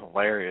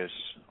hilarious,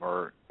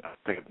 or I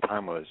think at the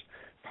time was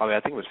probably,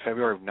 I think it was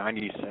February of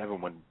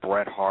 97 when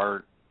Bret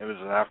Hart, it was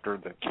after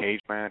the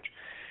cage match,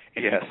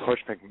 And yes.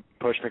 he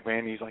push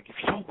McMahon. He's like, if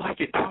you don't like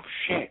it, tough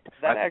shit.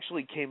 That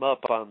actually came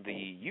up on the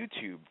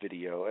YouTube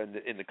video and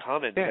in the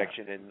comment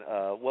section. And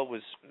what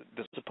was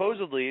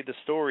supposedly the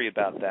story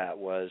about that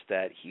was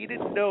that he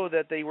didn't know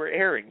that they were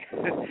airing.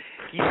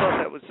 He thought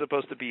that was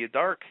supposed to be a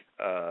dark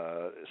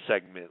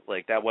segment,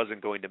 like that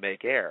wasn't going to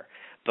make air.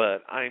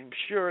 But I'm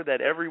sure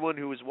that everyone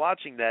who was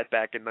watching that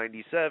back in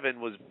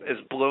 '97 was as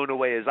blown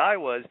away as I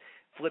was,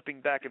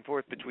 flipping back and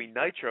forth between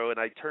Nitro, and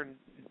I turned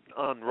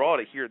on Raw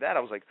to hear that. I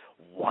was like,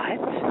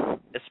 what?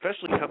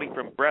 Especially coming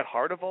from Bret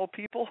Hart of all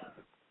people?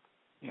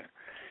 Yeah.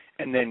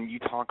 And then you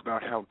talk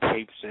about how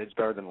tape Sid's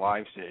better than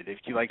live Sid. If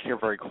you hear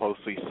very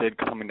closely Sid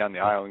coming down the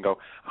aisle and go,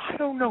 I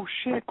don't know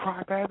shit,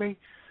 crybaby.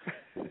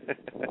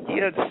 He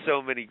had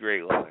so many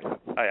great lines.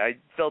 I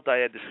felt I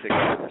had to stick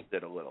with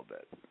Sid a little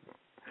bit.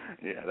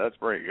 Yeah, that's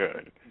pretty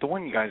good. The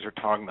one you guys are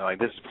talking about,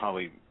 this is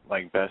probably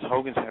best.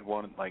 Hogan's had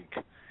one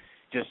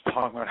just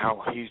talking about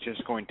how he's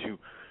just going to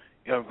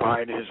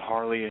ride his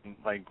Harley, and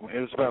it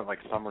was about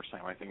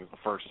SummerSlam. I think it was the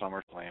first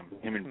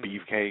SummerSlam. Him and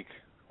Beefcake,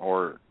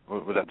 or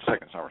was that the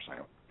second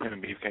SummerSlam? Him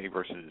and Beefcake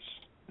versus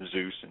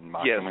Zeus and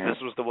Macho Man. Yes,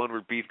 this was the one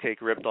where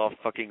Beefcake ripped off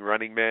fucking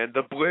Running Man.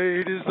 The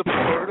blade is a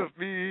part of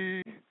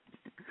me.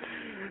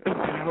 And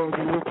now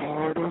you're a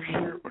part of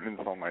you. I didn't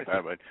sound like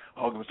that, but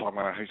Hogan was talking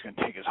about how he's going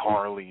to take his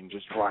Harley and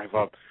just drive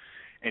up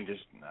and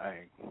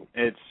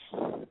it's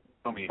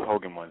so many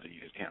Hogan ones that you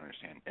just can't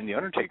understand. And the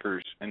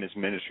Undertaker's and his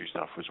ministry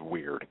stuff was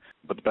weird.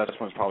 But the best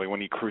one's probably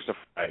when he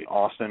crucified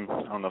Austin.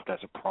 I don't know if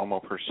that's a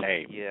promo per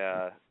se.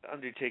 Yeah,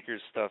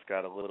 Undertaker's stuff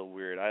got a little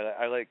weird.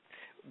 I like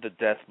the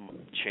death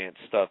chant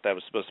stuff that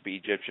was supposed to be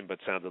Egyptian but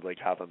sounded like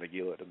Hava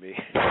Nagila to me.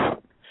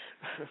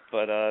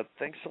 But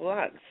thanks a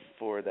lot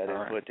for that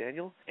input, right,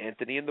 Daniel.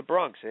 Anthony in the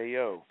Bronx, hey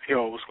yo.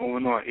 Yo, what's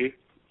going on, eh?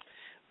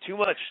 Too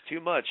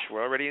much.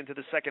 We're already into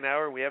the second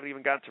hour, and we haven't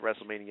even gotten to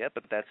WrestleMania yet,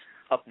 but that's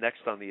up next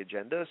on the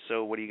agenda,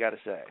 so what do you got to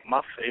say?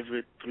 My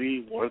favorite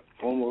 3 work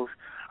promos,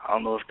 I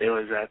don't know if they were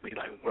exactly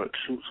work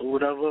shoots or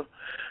whatever,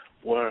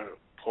 were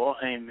Paul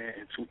Heyman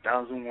in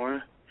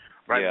 2001,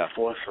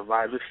 before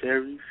Survivor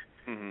Series,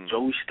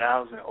 Joey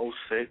Styles in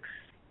 2006,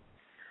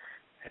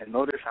 and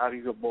notice how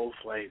these are both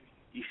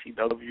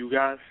ECW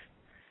guys.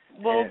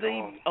 Well, they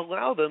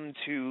allow them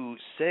to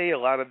say a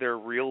lot of their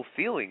real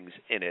feelings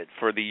in it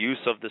for the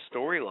use of the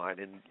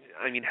storyline. And,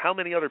 I mean, how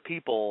many other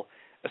people,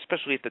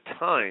 especially at the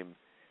time,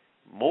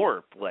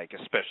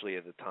 especially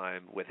at the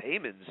time with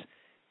Heyman's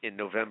in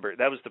November,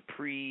 that was the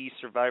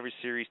pre-Survivor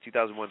Series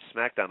 2001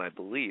 SmackDown, I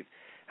believe.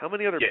 How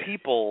many other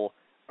people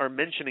are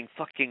mentioning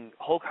fucking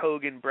Hulk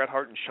Hogan, Bret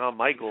Hart, and Shawn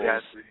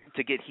Michaels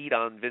to get heat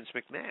on Vince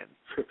McMahon?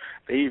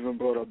 They even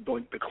brought up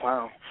Doink the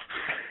Clown.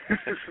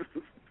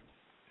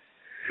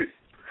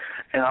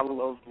 And I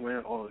loved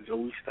when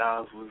Joey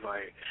Styles was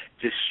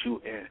just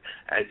shooting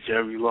at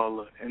Jerry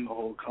Lawler and the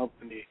whole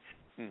company.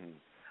 Mm-hmm.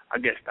 I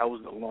guess that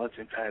was the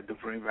launching pad to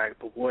bring back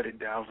the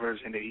watered down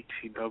version of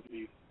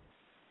ECW.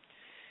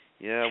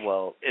 Yeah,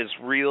 well, as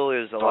real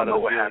as a lot of... I don't know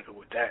what happened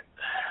with that.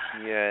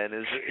 Yeah, and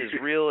as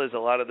real as a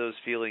lot of those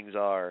feelings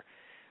are,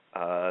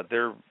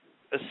 they're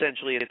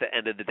essentially at the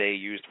end of the day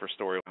used for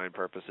storyline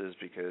purposes,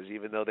 because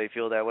even though they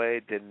feel that way,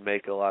 it didn't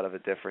make a lot of a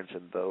difference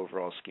in the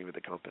overall scheme of the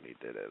company,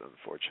 did it,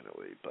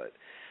 unfortunately. But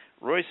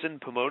Royce in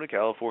Pomona,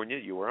 California,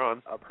 you were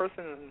on. A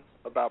person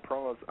about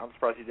promos I'm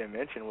surprised you didn't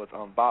mention was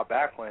Bob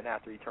Backlund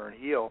after he turned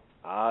heel.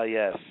 Ah,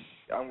 yes.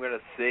 I'm going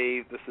to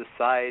save the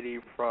society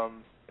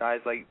from guys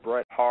like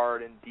Bret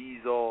Hart and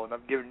Diesel, and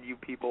I'm giving you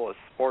people a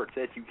sports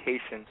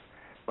education.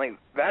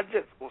 That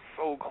just was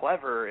so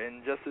clever,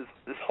 and just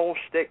this whole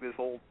shtick, this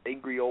whole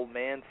angry old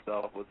man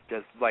stuff was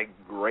just,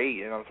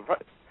 great, and I'm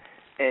surprised.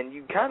 And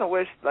you kind of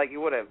wish, they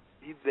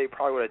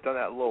probably would have done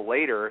that a little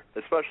later,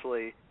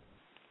 especially,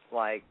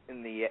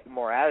 in the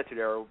more Attitude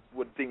Era,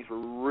 when things were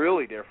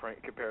really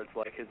different compared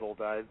to, his old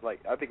days.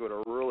 I think it would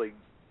have really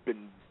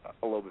been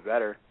a little bit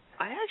better.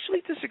 I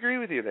actually disagree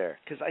with you there,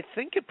 because I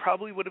think it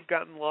probably would have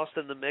gotten lost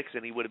in the mix,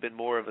 and he would have been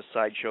more of a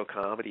sideshow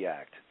comedy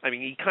act. I mean,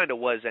 he kind of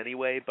was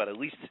anyway, but at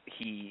least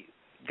he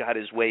got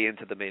his way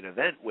into the main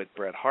event with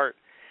Bret Hart.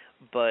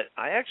 But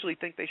I actually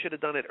think they should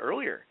have done it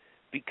earlier,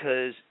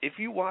 because if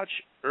you watch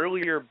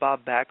earlier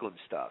Bob Backlund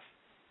stuff,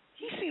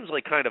 he seems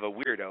like kind of a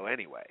weirdo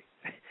anyway.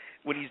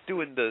 When he's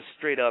doing the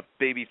straight-up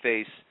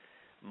babyface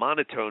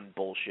monotone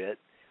bullshit,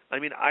 I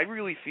mean, I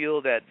really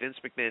feel that Vince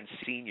McMahon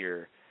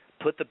Sr.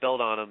 put the belt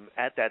on him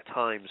at that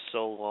time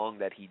so long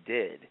that he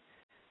did,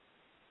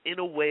 in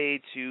a way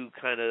to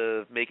kind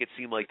of make it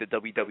seem like the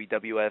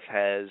WWF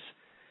has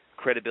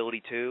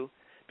credibility too,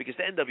 because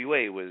the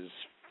NWA was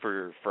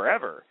for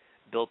forever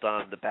built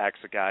on the backs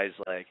of guys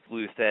like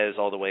Lou Thez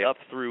all the way up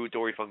through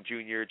Dory Funk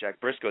Jr.,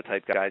 Jack Briscoe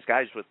type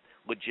guys with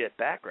legit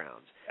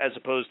backgrounds, as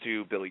opposed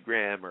to Billy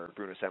Graham or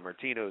Bruno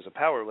Sammartino as a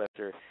power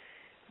lifter.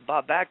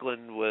 Bob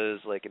Backlund was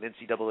like an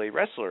NCAA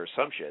wrestler or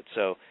some shit,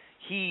 so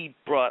he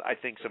brought, I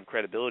think, some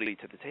credibility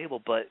to the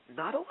table, but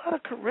not a lot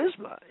of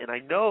charisma. And I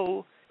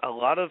know a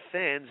lot of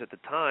fans at the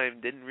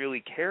time didn't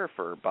really care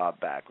for Bob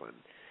Backlund.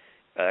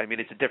 I mean,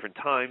 it's a different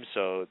time,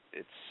 so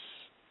it's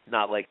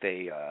not like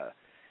they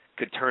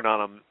could turn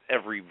on him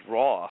every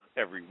Raw,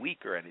 every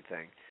week or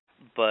anything.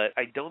 But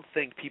I don't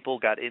think people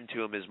got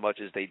into him as much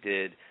as they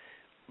did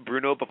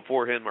Bruno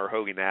before him or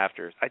Hogan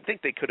after. I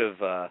think they could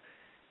have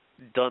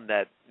done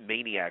that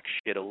Maniac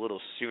shit a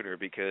little sooner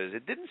because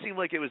it didn't seem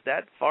like it was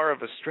that far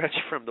of a stretch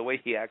from the way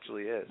he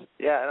actually is.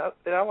 Yeah,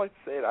 and I like to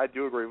say that I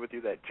do agree with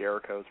you that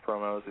Jericho's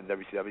promos in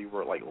WCW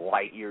were like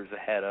light years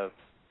ahead of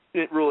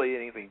really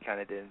anything he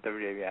kind of did in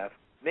WWF.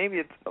 Maybe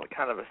it's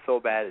kind of a so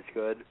bad it's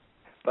good,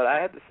 but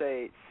I have to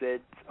say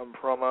Sid's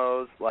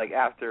promos, like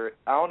after,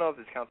 I don't know if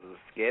this counts as a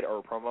skit or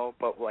a promo,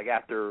 but like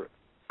after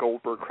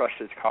Goldberg crushed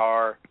his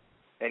car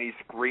and he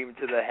screamed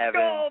to the heavens.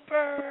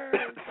 Goldberg!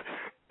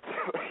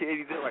 He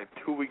did it like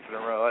 2 weeks in a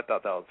row. I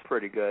thought that was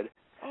pretty good.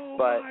 Oh,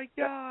 but, my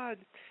God.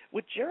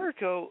 With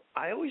Jericho,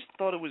 I always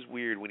thought it was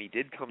weird when he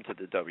did come to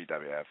the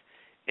WWF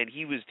and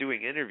he was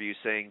doing interviews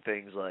saying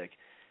things like,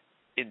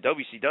 in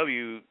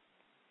WCW,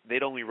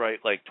 they'd only write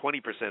like 20%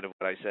 of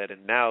what I said,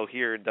 and now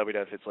here in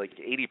WWF it's like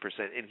 80%.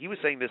 And he was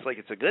saying this like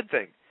it's a good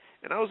thing.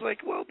 And I was like,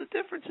 well, the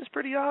difference is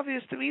pretty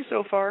obvious to me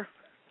so far.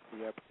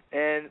 Yep.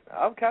 And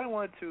I kind of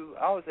wanted to,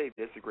 I would say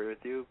disagree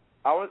with you.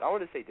 I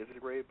would say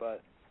disagree,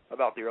 but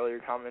about the earlier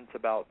comments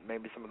about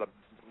maybe some of the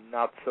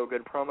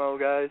not-so-good promo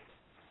guys,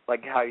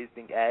 like how you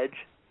think Edge.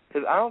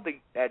 Because I don't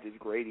think Edge is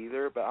great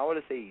either, but I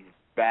wouldn't say he's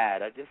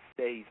bad. I just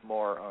say he's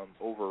more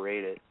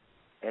overrated.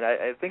 And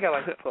I think I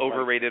like to put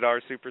overrated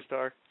our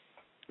superstar?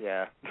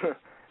 Yeah.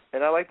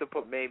 And I like to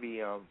put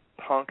maybe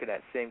Punk in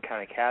that same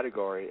kind of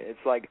category. It's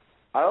like,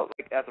 I don't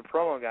like, as a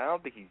promo guy, I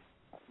don't think he's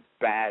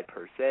bad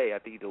per se. I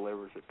think he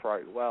delivers it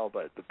pretty well,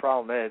 but the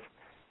problem is,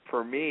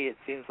 for me, it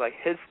seems like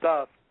his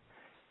stuff,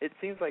 it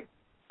seems like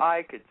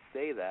I could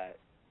say that.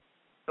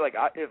 Like,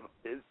 if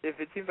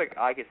it seems like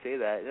I could say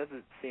that, it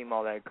doesn't seem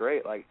all that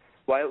great. Like,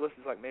 why it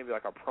listens like maybe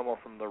like a promo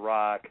from The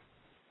Rock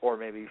or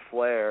maybe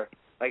Flair,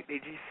 like, they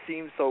just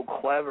seem so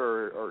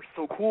clever or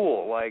so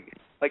cool. Like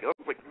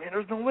man,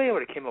 there's no way I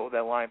would have came up with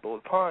that line, but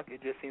with Punk,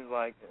 it just seems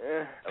like,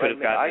 Could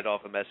have gotten it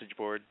off a message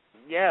board.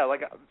 Yeah,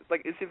 like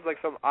it seems like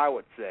something I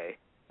would say.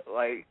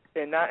 Like,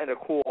 and not in a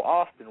cool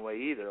Austin way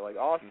either. Like,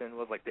 Austin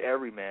was like the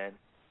everyman,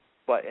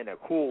 but in a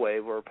cool way,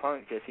 where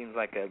Punk just seems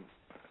like a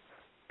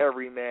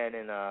everyman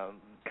in a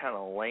kind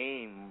of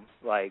lame,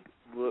 like,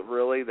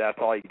 really, that's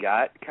all you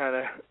got kind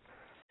of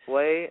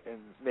way, and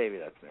maybe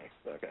that's me.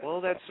 Okay.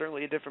 Well, that's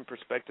certainly a different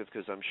perspective,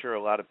 because I'm sure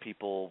a lot of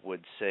people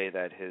would say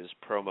that his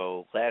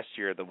promo last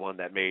year, the one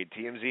that made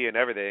TMZ and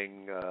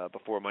everything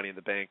before Money in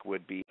the Bank,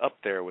 would be up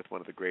there with one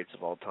of the greats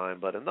of all time.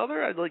 But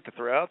another I'd like to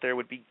throw out there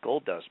would be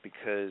Goldust,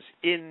 because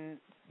in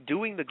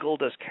doing the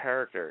Goldust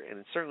character,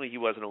 and certainly he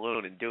wasn't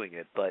alone in doing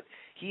it, but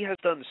he has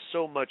done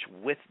so much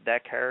with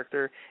that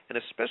character, and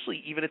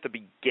especially even at the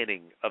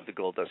beginning of the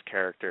Goldust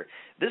character.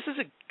 This is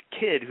a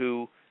kid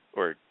who,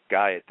 or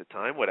guy at the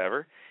time,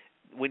 whatever,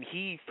 when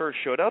he first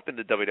showed up in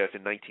the WWF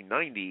in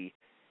 1990,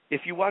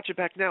 if you watch it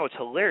back now, it's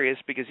hilarious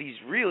because he's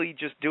really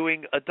just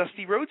doing a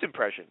Dusty Rhodes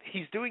impression.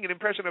 He's doing an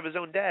impression of his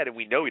own dad, and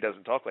we know he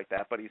doesn't talk like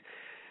that, but he's,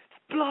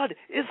 blood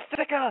is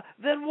thicker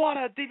than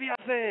water,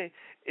 DiBiase.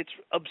 It's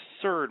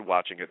absurd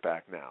watching it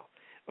back now.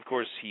 Of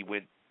course, he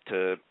went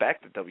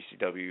back to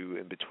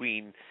WCW in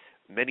between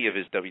many of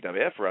his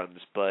WWF runs,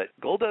 but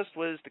Goldust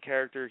was the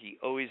character he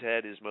always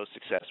had his most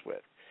success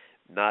with.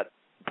 Not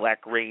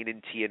Black Rain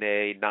in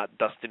TNA, not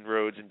Dustin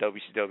Rhodes in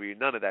WCW,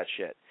 none of that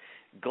shit.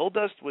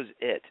 Goldust was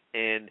it,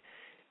 and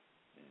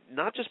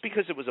not just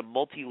because it was a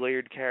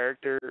multi-layered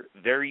character,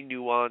 very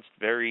nuanced,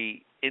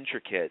 very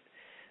intricate,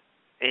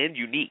 and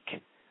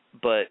unique,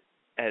 but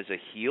as a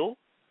heel,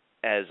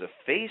 as a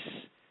face,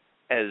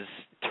 as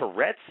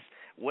Tourette's,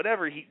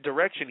 whatever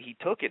direction he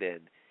took it in,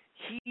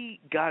 he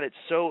got it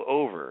so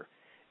over.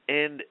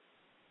 And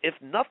if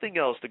nothing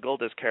else, the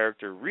Goldust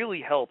character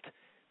really helped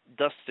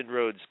Dustin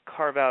Rhodes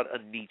carve out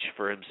a niche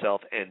for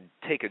himself and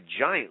take a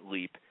giant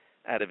leap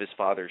out of his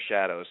father's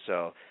shadow.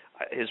 So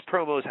his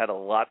promos had a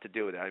lot to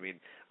do with it. I mean,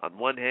 on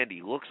one hand,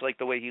 he looks like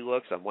the way he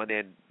looks. On one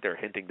hand, they're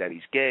hinting that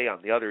he's gay. On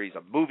the other, he's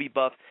a movie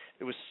buff.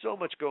 There was so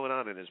much going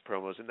on in his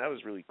promos, and that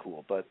was really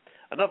cool. But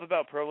enough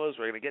about promos.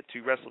 We're going to get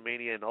to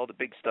WrestleMania and all the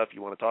big stuff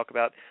you want to talk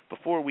about.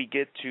 Before we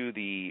get to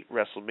the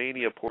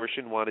WrestleMania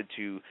portion, wanted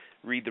to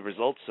read the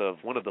results of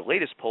one of the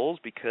latest polls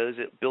because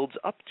it builds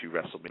up to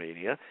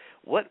WrestleMania.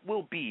 What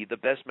will be the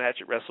best match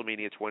at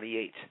WrestleMania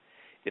 28?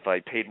 If I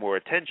paid more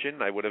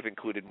attention, I would have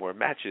included more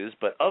matches,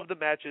 but of the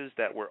matches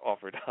that were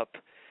offered up,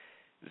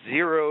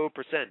 0%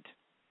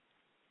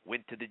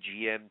 went to the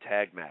GM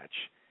tag match.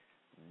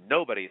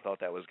 Nobody thought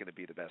that was going to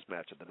be the best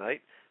match of the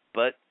night,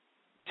 but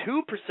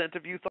 2%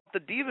 of you thought the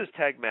Divas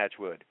tag match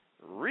would.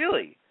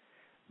 Really?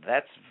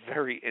 That's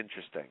very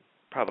interesting.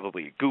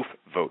 Probably a goof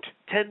vote.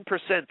 10%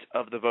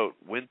 of the vote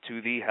went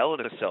to the Hell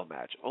in a Cell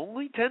match.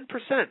 Only 10%.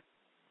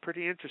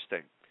 Pretty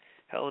interesting.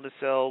 Hell in a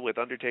Cell with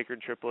Undertaker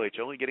and Triple H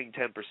only getting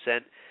 10%.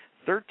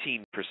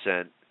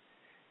 13%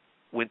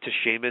 went to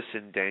Sheamus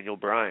and Daniel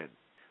Bryan.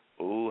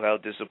 Ooh, how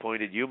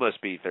disappointed you must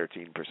be,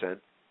 13%.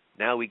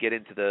 Now we get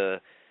into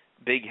the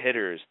big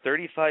hitters.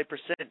 35%,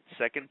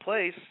 second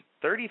place,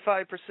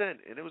 35%.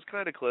 And it was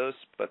kind of close,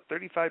 but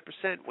 35%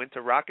 went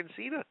to Rock and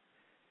Cena.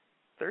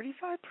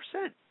 35%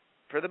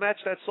 for the match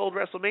that sold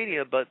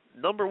WrestleMania, but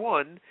number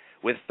one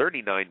with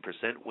 39%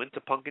 went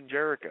to Punk and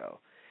Jericho.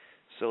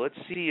 So let's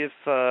see if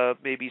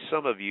maybe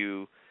some of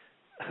you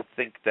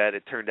think that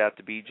it turned out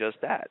to be just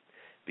that,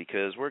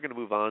 because we're going to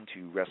move on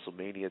to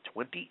WrestleMania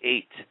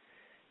 28,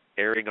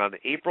 airing on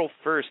April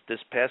 1st, this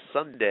past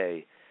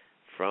Sunday,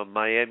 from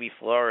Miami,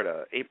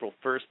 Florida. April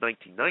 1st,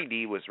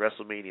 1990 was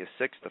WrestleMania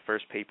 6, the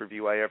first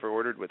pay-per-view I ever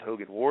ordered with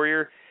Hogan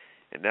Warrior.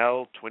 And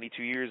now,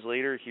 22 years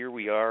later, here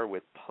we are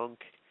with Punk,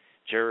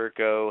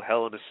 Jericho,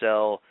 Hell in a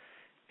Cell,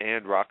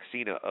 and Rock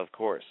Cena, of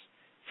course.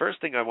 First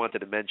thing I wanted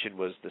to mention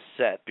was the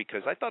set,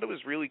 because I thought it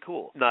was really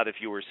cool. Not if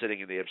you were sitting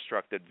in the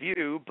obstructed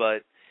view,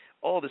 but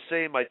all the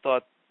same, I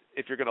thought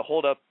if you're going to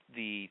hold up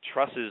the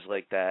trusses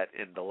like that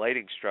and the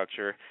lighting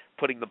structure,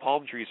 putting the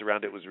palm trees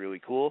around it was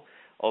really cool.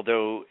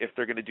 Although, if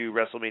they're going to do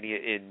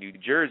WrestleMania in New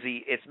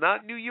Jersey, it's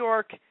not New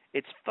York,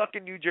 it's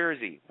fucking New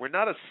Jersey. We're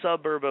not a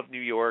suburb of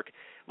New York.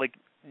 Like,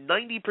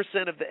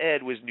 90% of the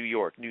ad was New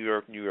York, New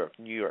York, New York,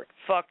 New York.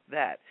 Fuck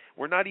that.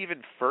 We're not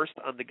even first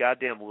on the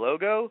goddamn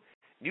logo.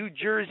 New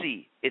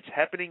Jersey. It's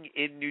happening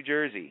in New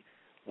Jersey.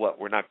 What,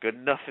 we're not good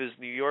enough as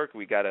New York?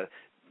 We got to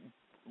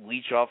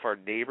leech off our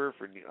neighbor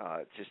for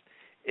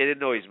it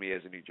annoys me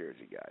as a New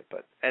Jersey guy.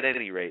 But at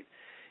any rate,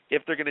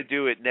 if they're going to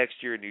do it next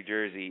year in New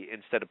Jersey,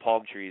 instead of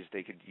palm trees,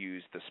 they could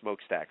use the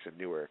smokestacks in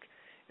Newark.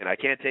 And I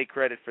can't take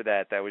credit for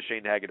that. That was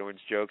Shane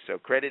Hagedorn's joke, so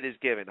credit is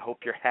given. Hope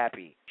you're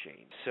happy,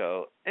 Shane.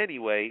 So,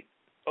 anyway,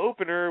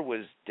 opener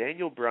was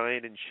Daniel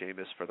Bryan and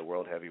Sheamus for the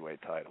World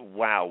Heavyweight title.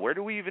 Wow, where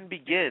do we even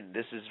begin?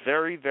 This is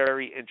very,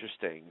 very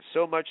interesting.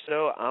 So much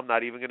so, I'm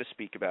not even going to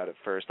speak about it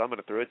first. I'm going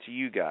to throw it to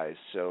you guys.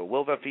 So,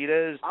 Will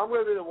Vafides? I'm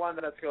going to be the one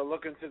that's going to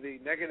look into the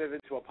negative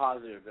into a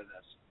positive in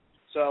this.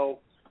 So,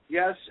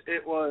 yes,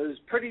 it was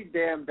pretty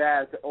damn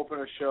bad to open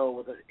a show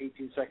with an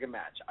 18-second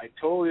match. I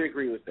totally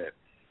agree with it.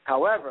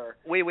 However,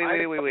 wait.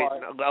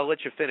 I'll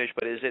let you finish,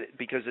 but is it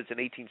because it's an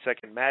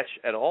 18-second match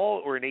at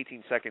all, or an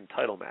 18-second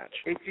title match?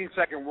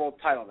 18-second world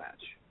title match.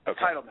 Okay.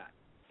 Title match,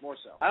 more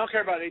so. I don't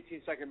care about an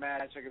 18-second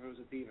match like if it was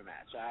a Diva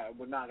match. I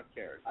would not have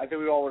cared. I think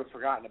we all would have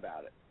forgotten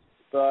about it.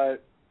 But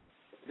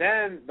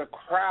then the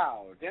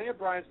crowd. Daniel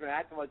Bryan's been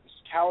acting like this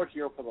coward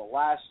hero for the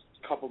last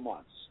couple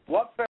months.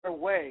 What better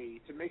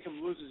way to make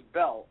him lose his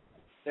belt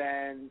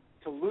than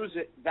to lose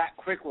it that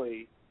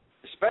quickly,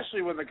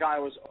 especially when the guy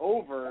was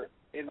over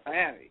in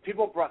Miami?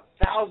 People brought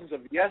thousands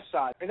of yes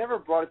signs. They never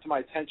brought it to my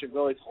attention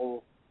really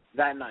till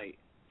that night.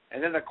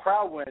 And then the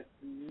crowd went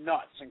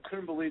nuts and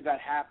couldn't believe that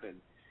happened.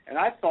 And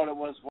I thought it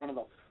was one of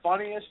the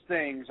funniest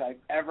things I've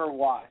ever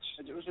watched.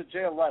 It was with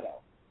Jay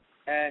Leto.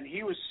 And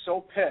he was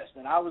so pissed,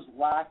 and I was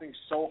laughing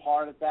so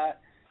hard at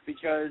that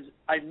because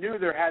I knew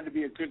there had to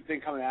be a good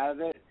thing coming out of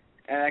it.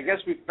 And I guess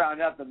we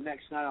found out the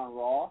next night on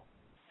Raw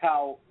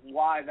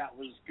why that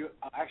was good,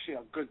 actually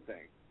a good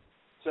thing.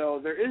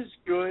 So there is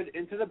good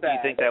into the bad. Do you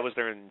think that was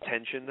their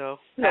intention, though?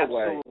 No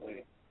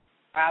way.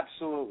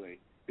 Absolutely.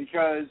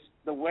 Because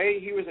the way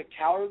he was a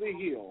cowardly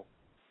heel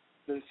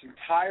this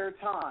entire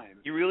time.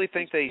 You really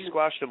think they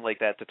squashed him like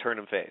that to turn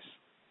him face?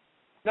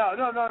 No. I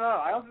don't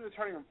think they're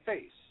turning him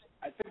face.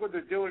 I think what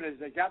they're doing is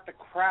they got the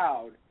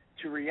crowd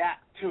to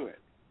react to it.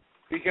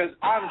 Because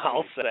honestly,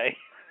 I'll say.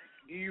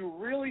 Do you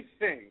really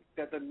think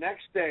that the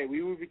next day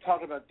we would be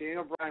talking about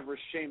Daniel Bryan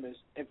versus Sheamus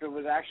if it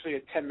was actually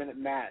a 10-minute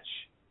match?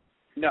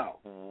 No,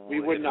 we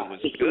would not. If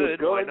it was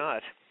good, why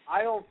not?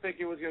 I don't think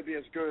it was going to be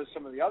as good as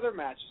some of the other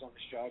matches on the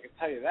show. I can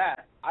tell you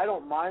that. I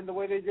don't mind the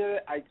way they did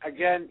it.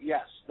 Again,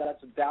 yes,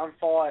 that's a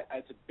downfall.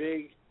 It's a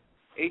big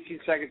 18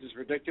 seconds is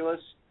ridiculous,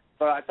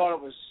 but I thought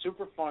it was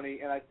super funny,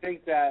 and I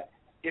think that,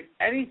 if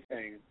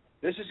anything,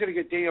 this is going to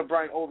get Daniel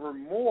Bryan over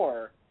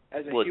more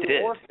as a heel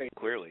or face.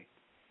 Clearly.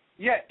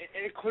 Yeah,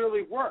 it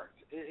clearly worked.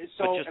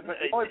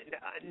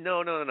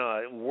 No.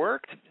 It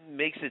worked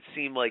makes it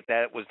seem like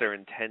that was their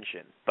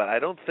intention, but I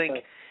don't think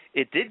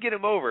it did get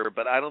him over.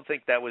 But I don't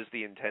think that was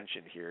the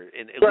intention here,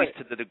 at least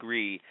to the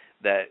degree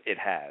that it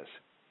has.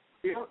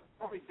 The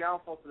only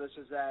downfall to this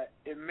is that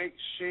it makes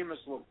Sheamus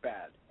look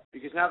bad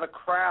because now the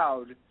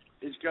crowd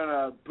is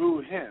gonna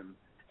boo him,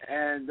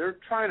 and they're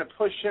trying to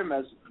push him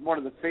as one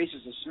of the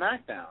faces of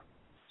SmackDown.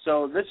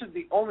 So this is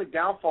the only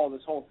downfall of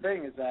this whole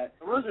thing is that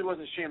it really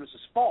wasn't Sheamus'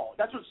 fault.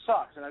 That's what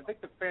sucks, and I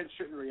think the fans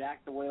shouldn't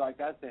react the way like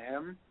that to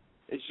him.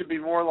 It should be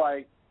more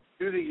like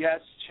do the yes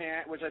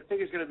chant, which I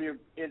think is going to be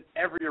in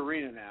every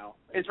arena now.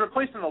 It's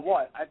replacing the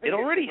what? I think it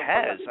already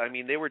has. I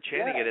mean, they were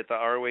chanting it at the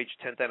ROH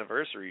 10th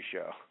anniversary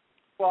show.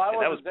 Well,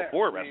 that was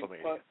before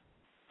WrestleMania.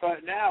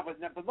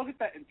 But look at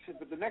that.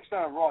 But the next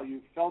night on Raw,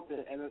 you felt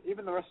it, and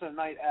even the rest of the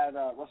night at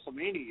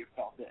WrestleMania, you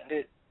felt it.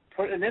 It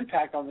put an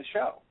impact on the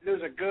show. There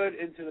was a good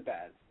into the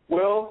bad.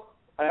 Will,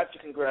 I have to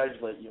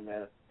congratulate you,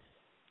 man.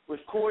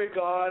 With Corey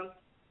gone,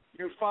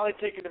 you've finally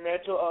taken the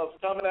mantle of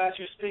dumbass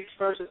who speaks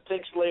first and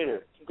thinks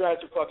later.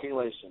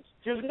 Congratulations.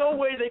 There's no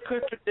way they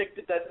could have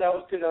predicted that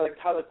was gonna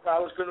how the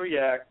crowd was gonna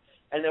react,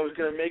 and that was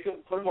gonna make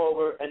him put him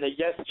over, and the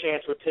yes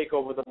chants would take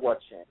over the what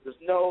chant.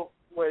 There's no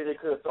way they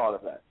could have thought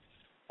of that.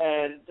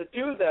 And to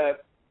do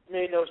that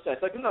made no sense.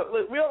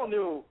 We all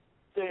knew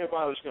Daniel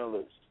Bryan was gonna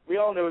lose. We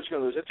all knew he was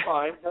going to lose. It's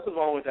fine. Nothing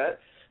wrong with that.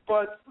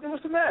 But it was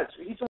the match.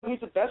 He's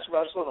the best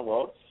wrestler in the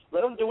world.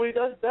 Let him do what he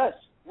does best.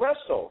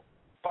 Wrestle.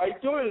 By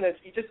doing this,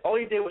 all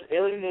he did was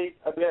alienate,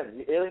 again,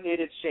 he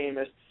alienated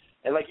Sheamus,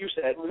 and like you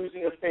said,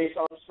 losing a face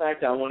on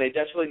SmackDown when they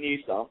desperately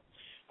need some.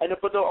 And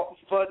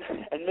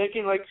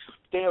making like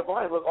Daniel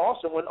Bryan look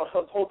awesome when the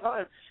whole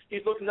time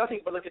he's looking nothing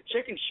but like a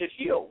chicken shit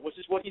heel, which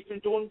is what he's been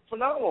doing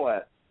phenomenal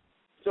at.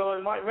 So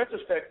in my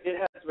retrospect, it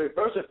has the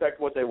reverse effect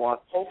what they want.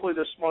 Hopefully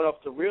they're smart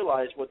enough to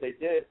realize what they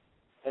did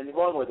and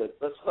run with it.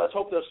 Let's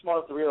hope they're smart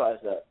enough to realize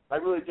that. I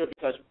really do,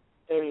 because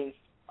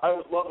I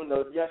was loving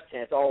the yes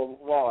chants all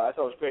Raw. I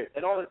thought it was great.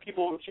 And all the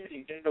people who were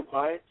chanting Daniel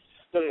Bryan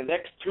during the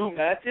next two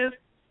matches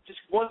just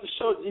wanted to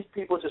show that these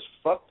people are just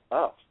fucked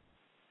up.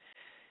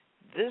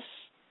 This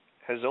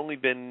has only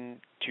been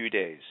 2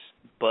 days,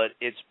 but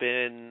it's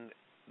been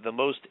the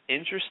most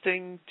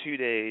interesting 2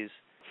 days.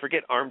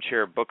 Forget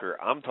armchair booker.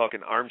 I'm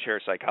talking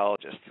armchair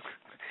psychologist.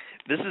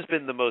 This has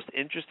been the most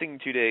interesting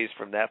 2 days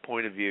from that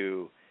point of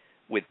view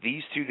with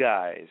these two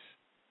guys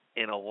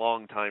in a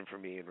long time for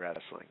me in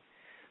wrestling.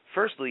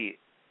 Firstly,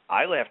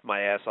 I laughed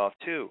my ass off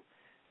too.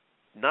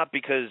 Not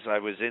because I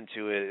was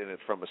into it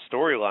from a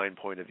storyline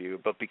point of view,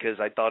 but because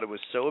I thought it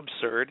was so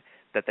absurd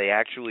that they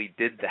actually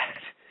did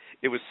that.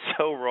 It was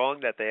so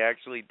wrong that they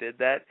actually did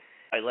that.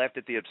 I laughed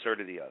at the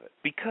absurdity of it.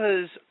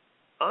 Because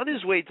on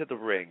his way to the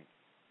ring,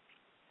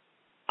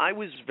 I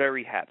was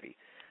very happy.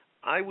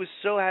 I was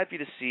so happy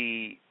to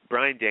see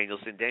Daniel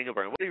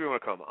Bryan, whatever you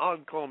want to call him. I'll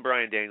call him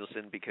Bryan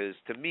Danielson because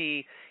to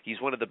me,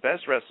 he's one of the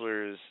best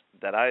wrestlers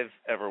that I've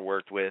ever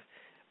worked with,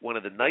 one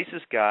of the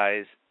nicest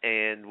guys,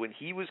 and when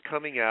he was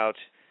coming out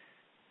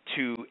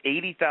to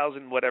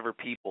 80,000 whatever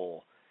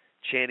people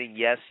chanting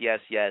yes, yes,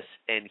 yes,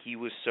 and he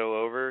was so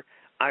over,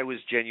 I was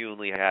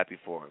genuinely happy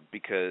for him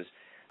because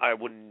I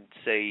wouldn't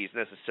say he's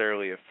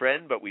necessarily a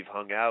friend, but we've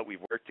hung out,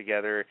 we've worked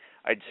together.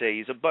 I'd say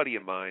he's a buddy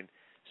of mine.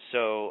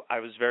 So I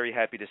was very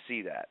happy to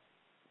see that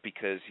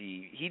because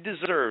he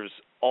deserves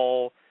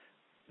all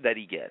that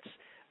he gets.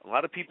 A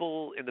lot of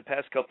people in the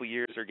past couple of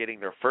years are getting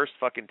their first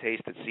fucking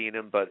taste at seeing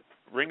him, but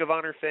Ring of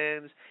Honor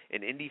fans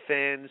and indie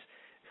fans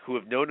who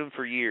have known him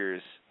for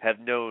years have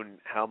known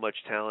how much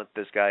talent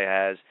this guy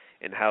has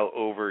and how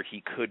over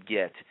he could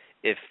get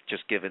if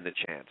just given the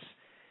chance.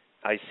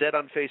 I said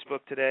on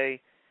Facebook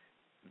today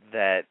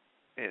that,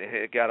 and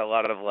it got a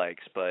lot of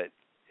likes, but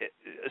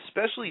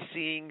especially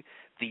seeing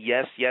the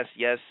yes, yes,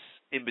 yes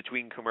in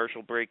between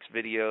commercial breaks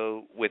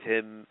video with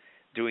him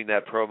doing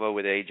that promo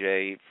with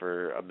AJ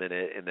for a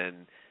minute and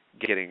then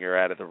getting her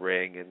out of the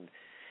ring and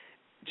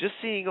just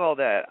seeing all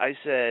that, I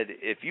said,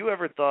 if you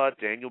ever thought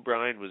Daniel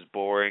Bryan was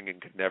boring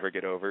and could never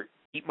get over,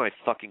 eat my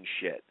fucking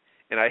shit.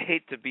 And I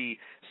hate to be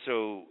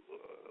so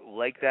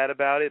like that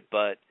about it,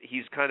 but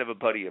he's kind of a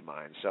buddy of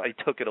mine, so I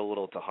took it a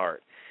little to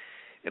heart.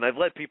 And I've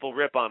let people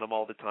rip on him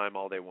all the time,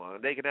 all they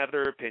want. They can have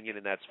their opinion,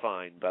 and that's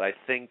fine. But I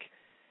think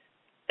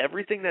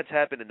everything that's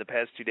happened in the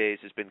past 2 days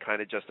has been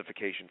kind of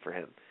justification for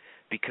him.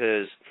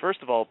 Because,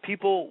 first of all,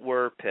 people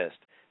were pissed.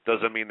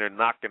 Doesn't mean they're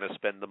not going to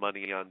spend the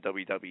money on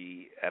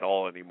WWE at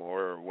all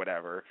anymore or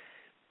whatever.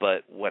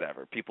 But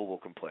whatever. People will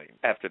complain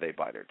after they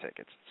buy their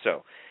tickets.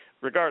 So,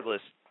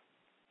 regardless,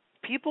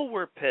 people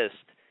were pissed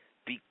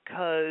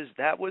because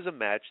that was a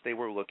match they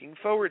were looking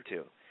forward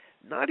to.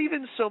 Not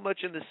even so much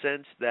in the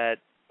sense that,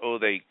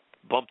 they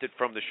bumped it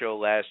from the show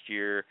last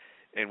year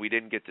and we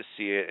didn't get to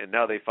see it, and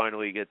now they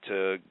finally get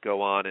to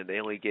go on and they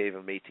only gave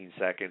him 18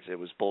 seconds. It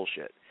was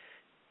bullshit.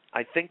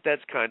 I think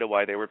that's kind of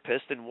why they were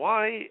pissed and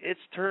why it's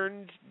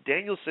turned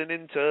Danielson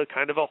into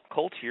kind of a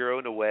cult hero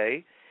in a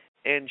way,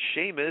 and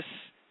Sheamus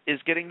is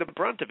getting the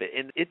brunt of it.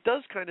 And it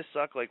does kind of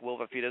suck, like Will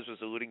Vafides was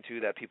alluding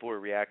to, that people were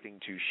reacting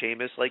to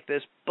Sheamus like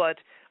this, but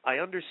I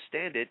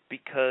understand it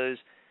because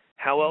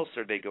how else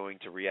are they going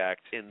to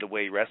react in the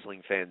way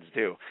wrestling fans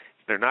do?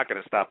 They're not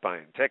going to stop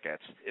buying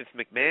tickets. If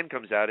McMahon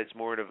comes out, it's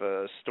more of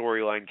a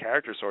storyline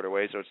character sort of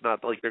way, so it's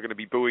not like they're going to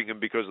be booing him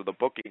because of the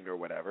booking or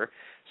whatever.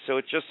 So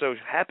it just so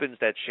happens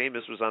that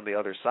Sheamus was on the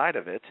other side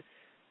of it,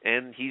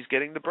 and he's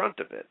getting the brunt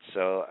of it.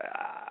 So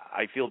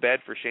I feel bad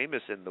for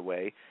Sheamus in the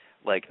way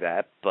like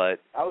that, but...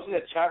 I was in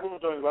the chat room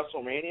during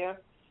WrestleMania,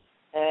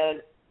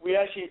 and we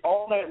actually,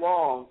 all night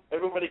long,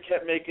 everybody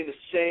kept making the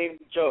same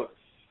joke,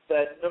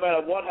 that no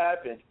matter what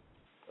happened,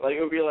 like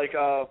it would be like...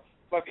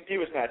 fucking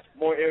Divas match,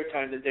 more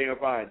airtime than Daniel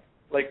Bryan.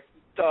 Like,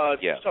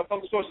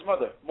 Funky Source's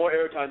mother, more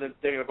airtime than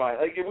Daniel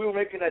Bryan. Like, we were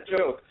making that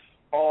joke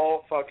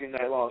all fucking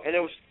night long. And it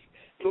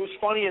was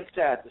funny and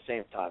sad at the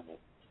same time. Man.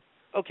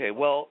 Okay,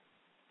 well,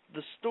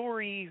 the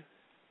story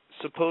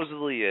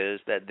supposedly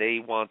is that they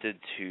wanted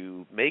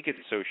to make it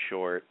so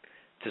short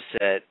to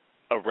set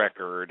a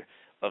record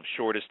of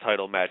shortest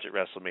title match at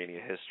WrestleMania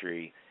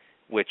history,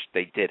 which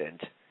they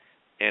didn't.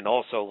 And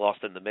also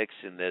lost in the mix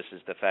in this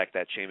is the fact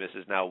that Sheamus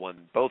has now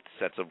won both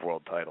sets of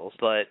world titles.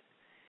 But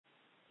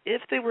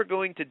if they were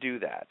going to do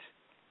that,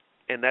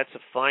 and that's a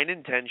fine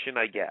intention,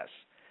 I guess,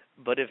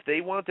 but if they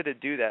wanted to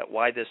do that,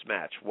 why this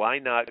match? Why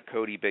not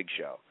Cody Big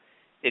Show?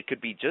 It could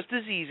be just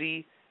as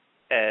easy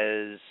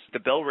as the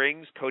bell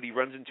rings, Cody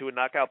runs into a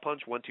knockout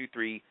punch, 1, 2,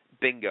 3,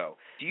 bingo.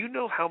 Do you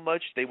know how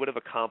much they would have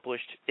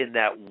accomplished in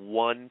that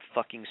one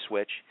fucking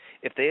switch?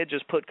 If they had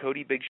just put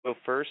Cody Big Show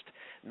first,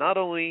 not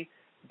only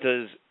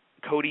does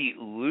Cody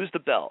lose the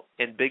belt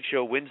and Big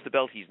Show wins the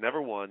belt he's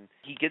never won,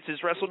 he gets his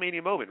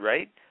WrestleMania moment,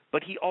 right?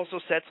 But he also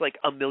sets like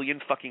a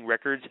million fucking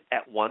records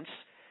at once.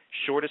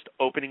 Shortest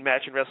opening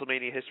match in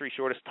WrestleMania history,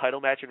 shortest title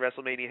match in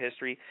WrestleMania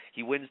history.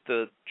 He wins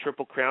the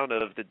Triple Crown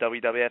of the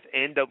WWF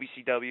and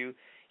WCW.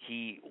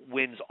 He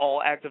wins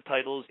all active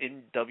titles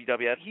in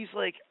WWF. He's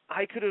like,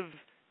 I could have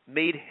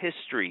made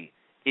history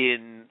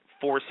in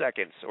 4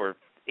 seconds or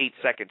 8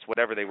 seconds,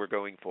 whatever they were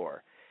going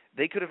for.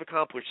 They could have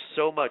accomplished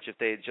so much if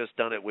they had just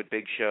done it with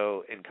Big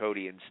Show and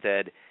Cody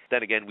instead.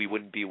 Then again, we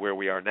wouldn't be where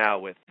we are now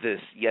with this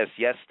yes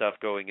stuff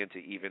going into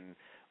even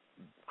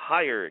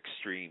higher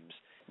extremes.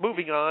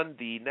 Moving on,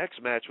 the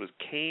next match was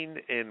Kane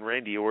and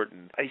Randy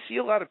Orton. I see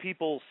a lot of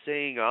people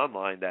saying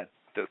online that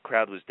the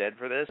crowd was dead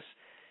for this.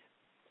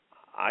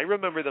 I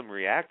remember them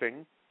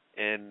reacting,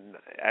 and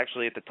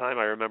actually at the time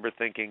I remember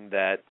thinking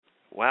that,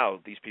 wow,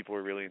 these people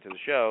are really into the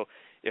show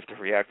if they're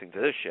reacting to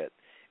this shit.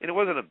 And it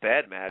wasn't a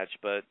bad match,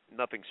 but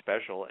nothing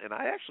special. And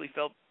I actually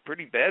felt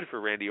pretty bad for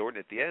Randy Orton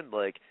at the end.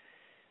 Like,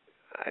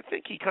 I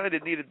think he kind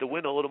of needed the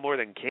win a little more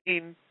than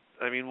Kane.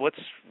 I mean, what's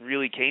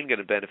really Kane going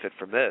to benefit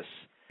from this?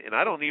 And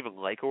I don't even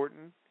like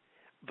Orton,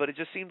 but it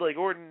just seemed like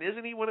Orton,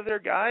 isn't he one of their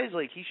guys?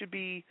 Like, he should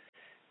be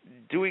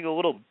doing a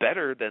little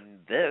better than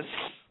this.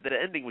 The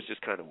ending was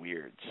just kind of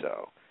weird,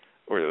 so,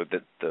 or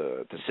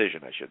the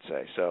decision, I should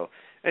say. So,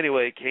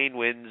 anyway, Kane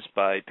wins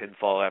by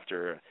pinfall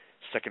after a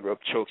second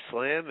rope choke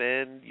slam,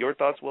 and your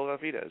thoughts, Will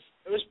Alvides?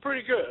 It was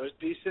pretty good. It was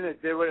decent.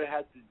 It did what it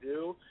had to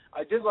do.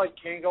 I did like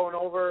Kane going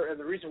over, and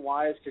the reason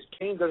why is because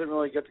Kane doesn't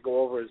really get to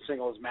go over in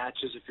singles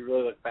matches if you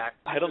really look back.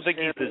 I don't think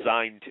he's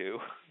designed to.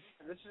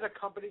 This is a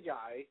company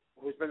guy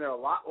who's been there a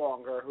lot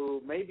longer,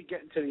 who may be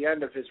getting to the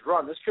end of his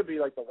run. This could be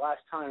like the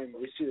last time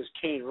we see this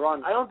Kane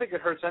run. I don't think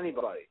it hurts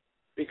anybody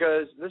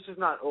because this is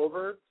not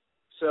over.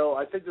 So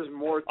I think there's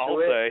more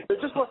to it.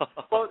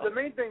 Well, the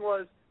main thing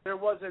was there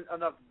wasn't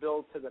enough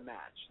build to the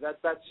match. That's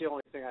the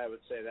only thing I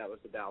would say that was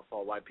the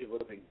downfall, why people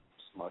didn't think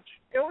so much.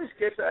 It always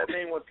gets at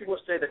me when people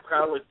say the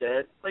crowd was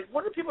dead. Like,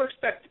 what do people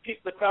expect?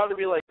 The crowd to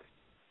be like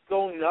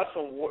going nuts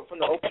from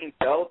the opening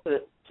bell to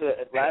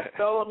last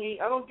bell? I mean,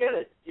 I don't get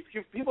it. If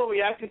people are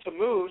reacting to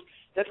moves,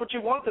 that's what you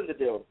want them to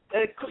do.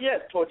 And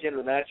towards the end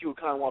of the match, you would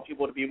kind of want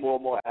people to be more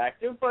and more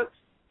active, but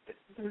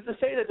to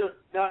say that they're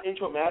not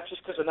into a match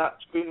just because they're not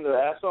screaming their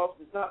ass off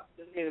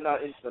doesn't mean they're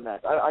not into the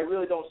match. I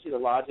really don't see the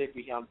logic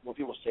behind when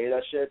people say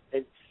that shit.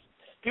 And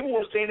people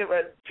were saying it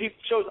at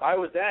shows I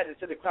was at and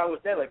said the crowd was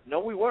dead. Like, no,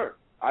 we weren't.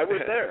 I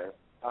was there.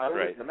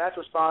 Right. The match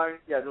was fine.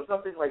 Yeah, there was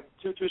nothing like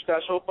too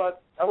special,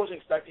 but I wasn't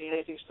expecting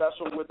anything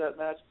special with that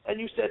match. And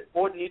you said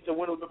Orton needs to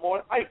win a little bit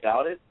more. I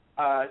doubt it.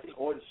 I think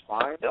Orton's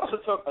fine. They also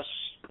took a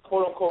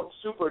quote-unquote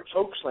super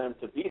choke slam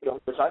to beat him,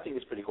 which I think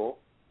is pretty cool.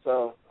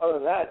 So other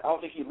than that, I don't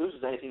think he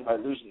loses anything by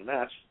losing the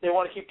match. They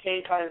want to keep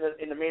Kane kind of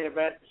in the main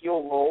event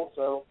heel role,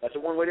 so that's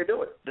one way to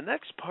do it. The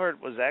next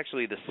part was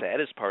actually the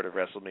saddest part of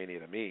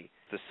WrestleMania to me.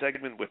 The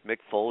segment with Mick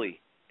Foley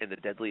and the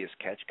Deadliest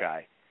Catch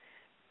guy.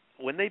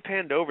 When they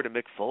panned over to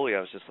Mick Foley, I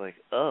was just like,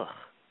 ugh,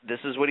 this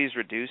is what he's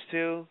reduced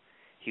to?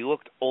 He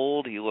looked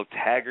old, he looked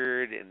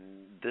haggard, and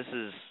this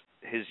is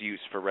his use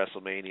for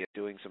WrestleMania,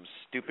 doing some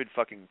stupid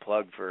fucking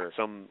plug for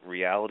some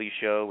reality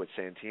show with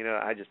Santino.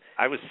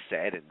 I was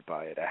saddened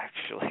by it,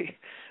 actually.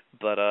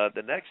 But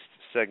the next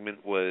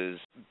segment was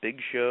Big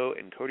Show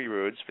and Cody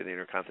Rhodes for the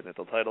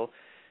Intercontinental title.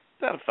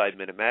 About a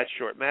 5-minute match,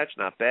 short match,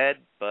 not bad,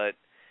 but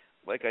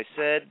like I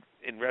said,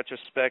 in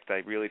retrospect,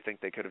 I really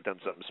think they could have done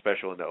something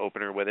special in the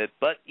opener with it.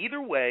 But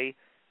either way,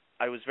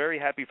 I was very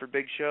happy for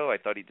Big Show. I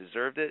thought he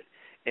deserved it.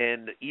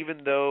 And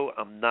even though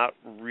I'm not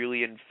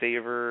really in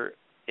favor,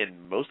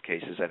 in most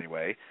cases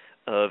anyway,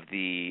 of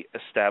the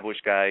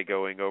established guy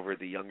going over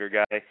the younger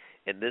guy,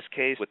 in this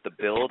case, with the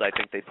build, I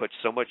think they put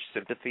so much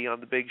sympathy on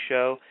the Big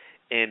Show,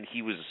 and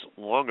he was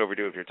long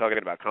overdue if you're talking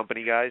about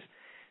company guys.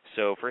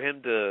 So for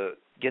him to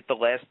get the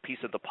last piece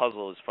of the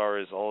puzzle as far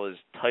as all his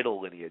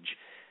title lineage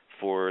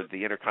for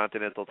the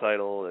Intercontinental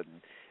title and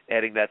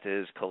adding that to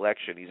his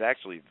collection, he's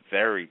actually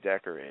very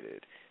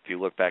decorated if you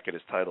look back at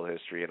his title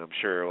history, and I'm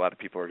sure a lot of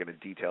people are going to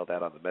detail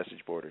that on the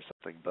message board or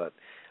something, but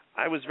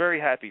I was very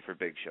happy for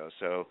Big Show,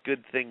 so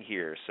good thing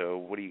here. So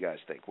what do you guys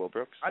think, Will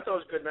Brooks? I thought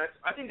it was good, man.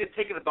 I think they're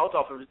taking the belt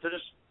off him. They're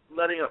just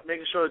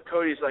making sure that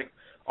Cody's like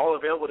all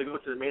available to go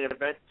to the main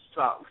event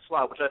slot,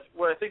 which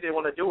I think they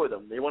want to do with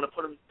him. They want to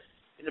put him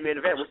in the main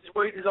event, which is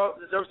where he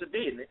deserves to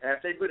be. And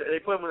if they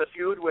put him in a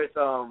feud with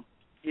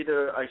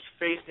either a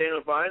face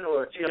Daniel Bryan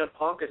or CM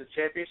Punk as a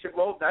championship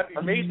role, that'd be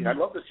amazing. I'd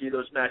love to see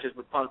those matches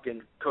with Punk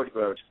and Cody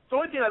Rhodes. The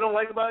only thing I don't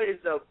like about it is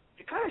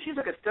it kind of seems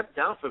like a step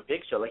down for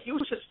Big Show. Like, he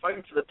was just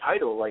fighting for the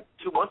title like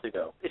 2 months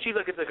ago. It seems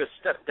like it's like a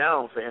step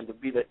down for him to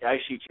be the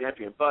IC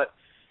champion. But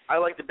I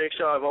like the Big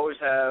Show. I've always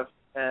have.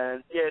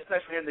 And, yeah, it's nice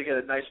for him to get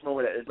a nice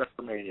moment at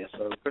WrestleMania,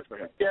 so good for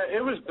him. Yeah,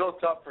 it was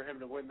built up for him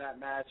to win that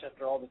match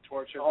after all the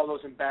torture, all those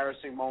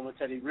embarrassing moments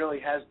that he really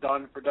has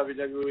done for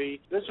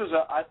WWE. This was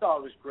I thought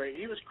it was great.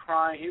 He was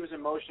crying. He was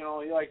emotional.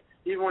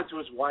 He even went to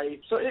his wife.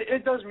 So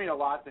it does mean a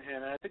lot to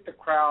him, and I think the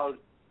crowd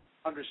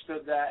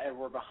understood that and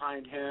were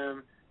behind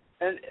him.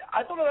 And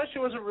I thought it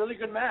actually was a really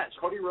good match.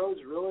 Cody Rhodes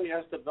really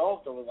has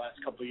developed over the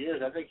last couple of years.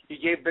 I think he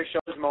gave Big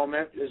Show his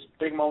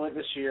big moment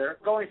this year.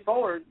 Going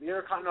forward, the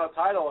Intercontinental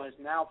title has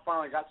now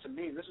finally got some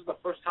meaning. This is the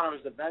first time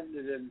it was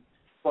defended in,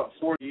 4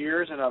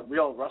 years in a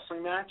real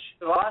wrestling match?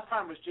 The last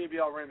time was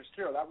JBL Rey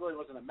Mysterio. That really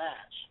wasn't a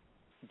match.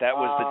 That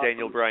was the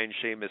Daniel Bryan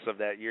Sheamus of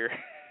that year.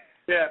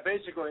 Yeah,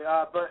 basically.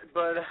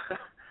 But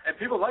and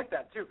people like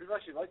that, too. People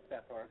actually like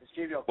that part. It's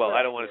JBL. Well,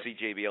 I don't want to see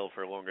JBL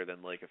for longer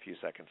than, a few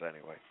seconds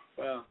anyway.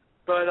 Well.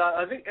 But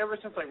I think ever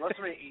since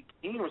WrestleMania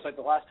 18 was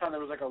the last time there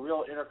was a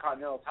real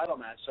Intercontinental title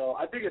match. So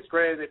I think it's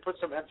great. They put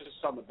some emphasis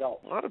on the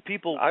belt. A lot of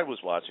people I was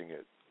watching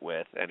it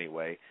with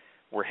anyway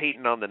were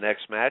hating on the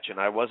next match,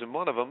 and I wasn't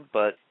one of them.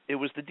 But it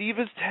was the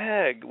Divas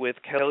tag with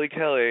Kelly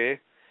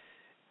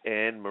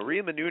and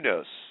Maria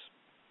Menounos,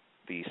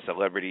 the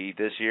celebrity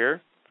this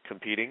year,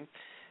 competing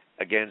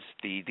against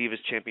the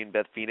Divas champion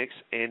Beth Phoenix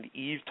and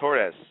Eve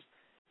Torres.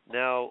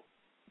 Now,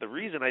 the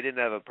reason I didn't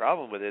have a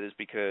problem with it is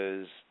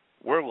because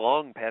we're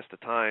long past the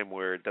time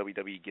where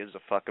WWE gives a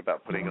fuck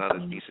about putting on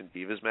a decent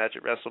Divas match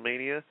at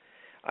WrestleMania.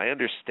 I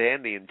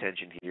understand the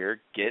intention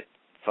here. Get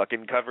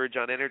fucking coverage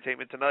on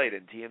Entertainment Tonight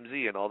and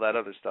TMZ and all that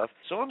other stuff.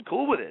 So I'm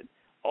cool with it.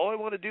 All I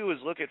want to do is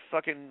look at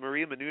fucking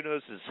Maria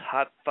Menounos'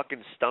 hot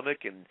fucking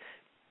stomach and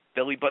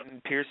belly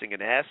button piercing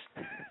and ass.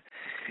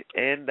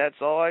 And that's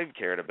all I've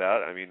cared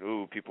about. I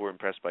mean, people were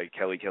impressed by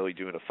Kelly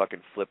doing a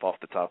fucking flip off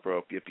the top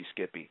rope, yippee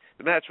skippy.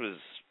 The match was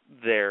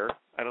there.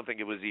 I don't think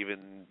it was even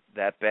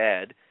that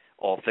bad,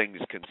 all things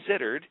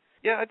considered.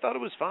 Yeah, I thought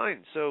it was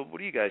fine. So what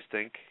do you guys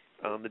think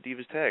on the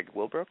Divas tag?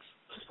 Will Brooks?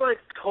 Just like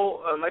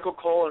Michael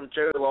Cole and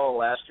Jerry Lawler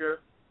last year,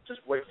 just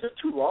wait. It's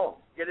too long.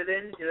 Get it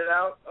in, get it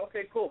out.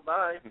 Okay, cool,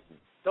 bye.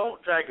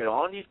 Don't drag it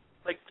on.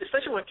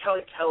 Especially when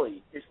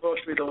Kelly is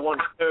supposed to be the one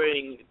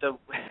carrying the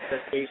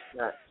face in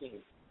that team.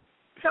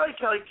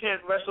 Kelly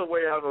can't wrestle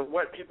way out of a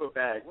wet paper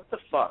bag. What the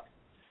fuck?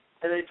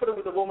 And they put it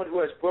with a woman who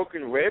has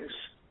broken ribs?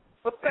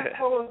 What the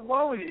hell is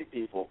wrong with you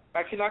people?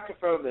 I cannot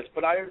confirm this,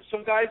 but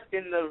some guys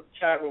in the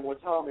chat room were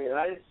telling me, and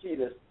I didn't see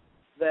this,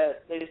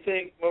 that they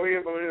think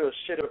Maria Menounos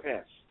shit her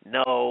pants.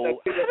 No.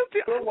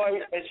 Her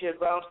white, and she had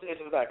brown stains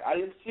in the back. I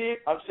didn't see it.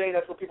 I'm saying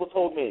that's what people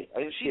told me. I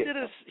didn't see it.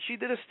 She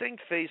did a stink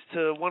face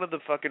to one of the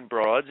fucking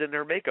broads, and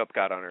her makeup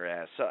got on her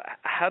ass. So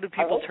how do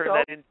people turn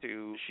that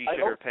into she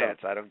shit her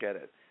pants? I don't get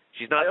it.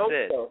 She's not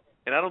Sid. So.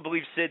 And I don't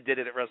believe Sid did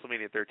it at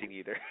WrestleMania 13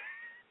 either.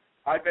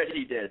 I bet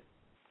he did.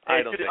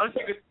 I don't think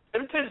so.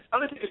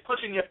 Undertaker's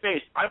punching your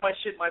face. I might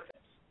shit my pants.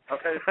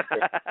 Okay?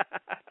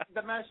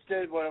 The match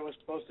did what it was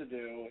supposed to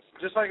do.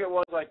 Just like it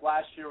was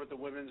last year with the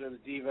women's or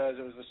the Divas.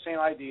 It was the same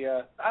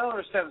idea. I don't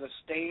understand the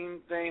stain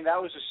thing. That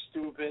was just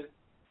stupid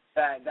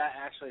that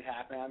actually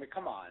happened. I mean,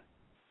 come on.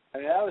 I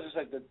mean, that was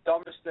just the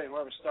dumbest thing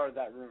whoever started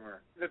that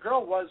rumor. The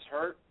girl was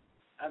hurt.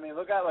 I mean,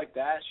 look at it like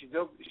that. She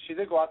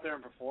did go out there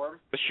and perform.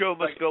 The show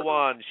must go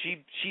on.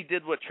 She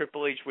did what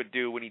Triple H would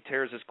do when he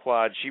tears his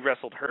quad. She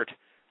wrestled hurt.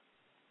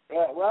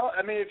 Yeah, well,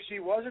 I mean, if she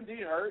was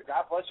indeed hurt,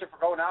 God bless her for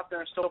going out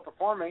there and still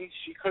performing.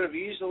 She could have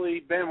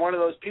easily been one of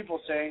those people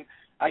saying,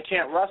 I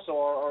can't wrestle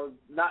or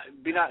not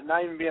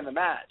even be in the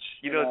match.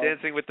 You know,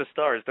 Dancing with the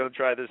Stars, don't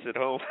try this at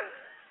home.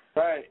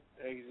 Right,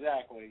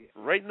 exactly.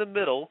 Right in the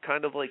middle,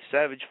 kind of like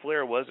Savage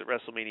Flair was at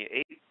WrestleMania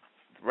 8,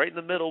 right in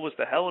the middle was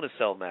the Hell in a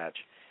Cell match.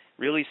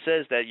 Really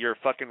says that you're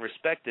fucking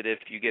respected if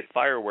you get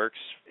fireworks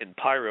and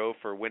pyro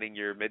for winning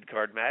your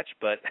mid-card match,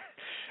 but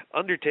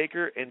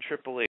Undertaker and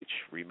Triple H,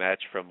 rematch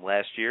from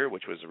last year,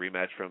 which was a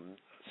rematch from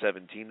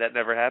 17. That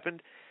never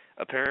happened,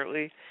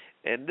 apparently.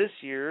 And this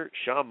year,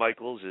 Shawn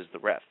Michaels is the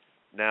ref.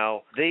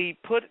 Now, they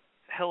put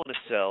Hell in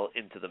a Cell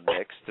into the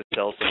mix to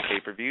sell some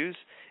pay-per-views,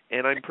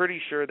 and I'm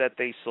pretty sure that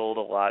they sold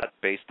a lot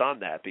based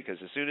on that, because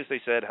as soon as they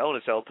said Hell in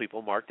a Cell,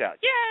 people marked out,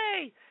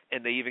 yay!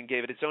 And they even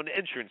gave it its own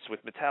entrance with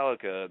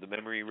Metallica, The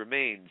Memory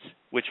Remains,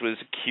 which was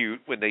cute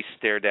when they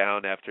stare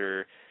down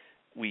after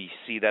we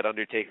see that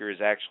Undertaker is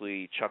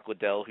actually Chuck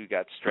Liddell, who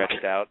got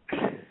stretched out.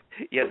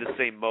 He had the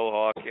same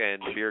mohawk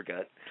and beer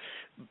gut.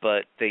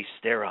 But they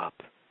stare up,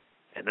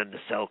 and then the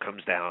cell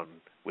comes down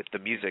with the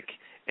music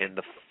and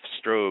the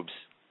strobes.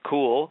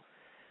 Cool.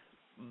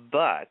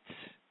 But,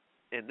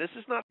 and this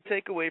is not to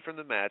take away from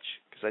the match,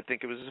 because I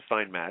think it was a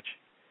fine match,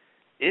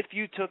 if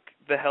you took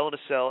the Hell in a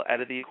Cell out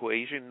of the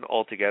equation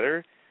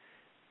altogether,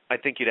 I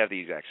think you'd have the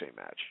exact same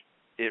match.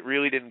 It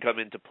really didn't come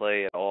into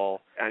play at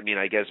all. I mean,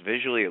 I guess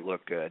visually it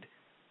looked good,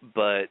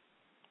 but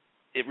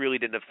it really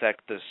didn't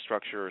affect the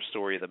structure or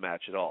story of the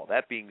match at all.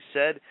 That being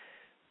said,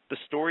 the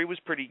story was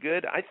pretty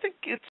good. I think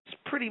it's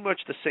pretty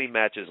much the same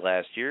match as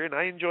last year, and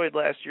I enjoyed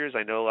last year's.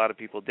 I know a lot of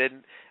people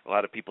didn't. A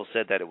lot of people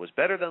said that it was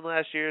better than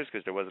last year's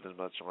because there wasn't as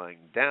much lying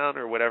down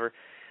or whatever.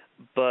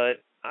 But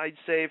I'd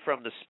say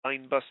from the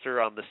spine buster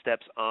on the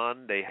steps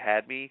on, they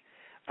had me.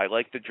 I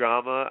like the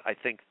drama. I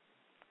think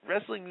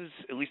wrestling's,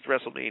 at least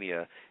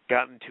WrestleMania,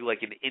 gotten to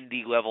like an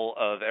indie level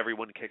of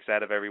everyone kicks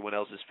out of everyone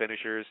else's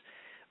finishers.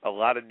 A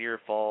lot of near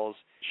falls.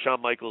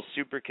 Shawn Michaels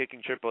super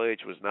kicking Triple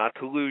H was not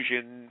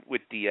collusion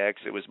with DX.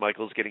 It was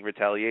Michaels getting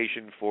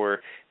retaliation for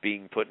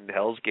being put in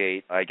Hell's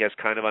Gate. I guess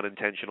kind of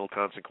unintentional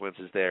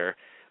consequences there.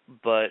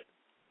 But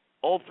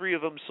all three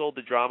of them sold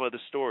the drama of the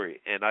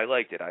story, and I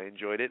liked it. I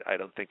enjoyed it. I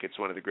don't think it's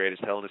one of the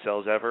greatest Hell in a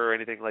Cells ever or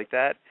anything like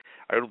that.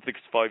 I don't think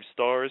it's 5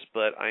 stars,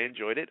 but I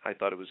enjoyed it. I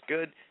thought it was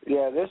good.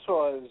 Yeah, this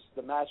was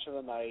the match of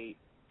the night.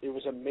 It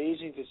was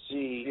amazing to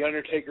see The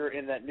Undertaker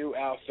in that new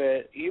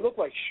outfit. He looked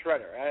like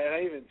Shredder, and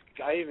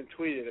I even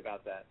tweeted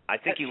about that. I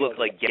think he looked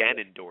like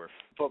Ganondorf.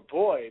 But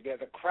boy, man,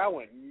 the crowd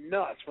went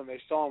nuts when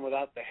they saw him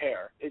without the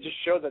hair. It just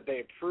showed that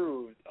they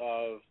approved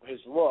of his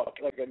look,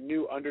 like a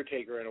new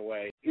Undertaker in a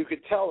way. You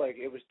could tell like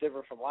it was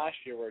different from last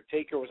year, where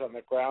Taker was on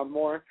the ground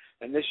more,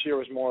 and this year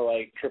was more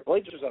like Triple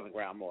H was on the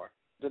ground more.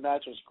 The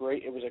match was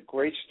great. It was a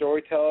great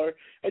storyteller.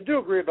 I do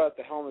agree about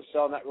the Hell in a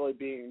Cell not really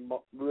being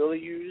really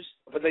used,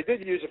 but they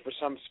did use it for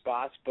some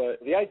spots. But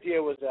the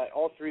idea was that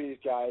all three of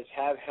these guys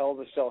have Hell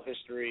in a Cell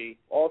history.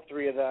 All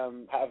three of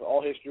them have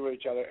all history with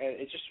each other, and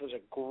it just was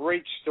a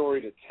great story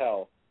to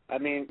tell. I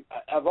mean,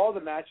 of all the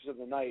matches of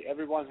the night,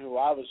 everyone who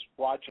I was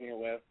watching it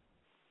with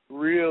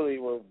really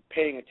were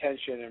paying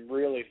attention and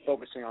really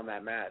focusing on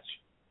that match.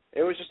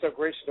 It was just a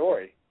great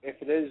story. If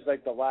it is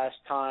like the last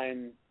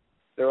time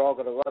they're all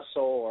going to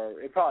wrestle, or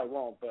it probably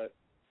won't, but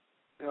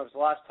you know, it's the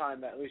last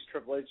time that at least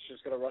Triple H is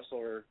going to wrestle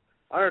or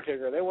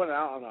Undertaker. They went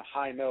out on a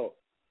high note,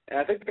 and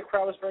I think the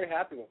crowd was very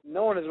happy with it.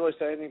 No one has really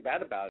said anything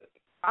bad about it.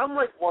 I'm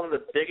like one of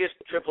the biggest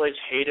Triple H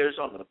haters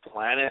on the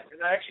planet,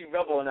 and I actually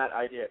revel in that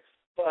idea.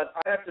 But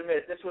I have to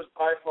admit, this was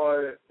by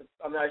far,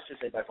 I mean, I should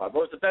say by far, but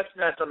it was the best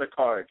match on the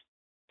card,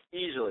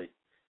 easily.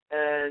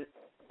 And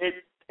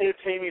it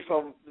entertained me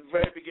from the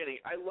very beginning.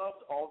 I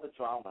loved all the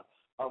drama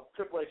of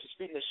Triple H just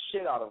beating the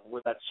shit out of him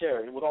with that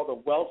chair and with all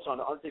the welts on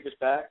the Undertaker's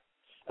back.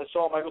 And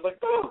Shawn Michaels like,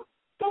 no,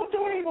 don't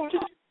do it anymore,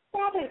 just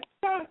stop it.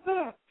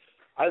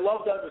 I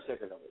loved the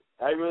Undertaker of it.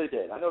 I really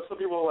did. I know some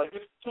people were like,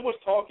 it's too much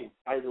talking.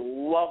 I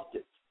loved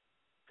it.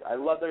 I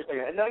loved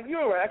everything. And now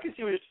you're right, I can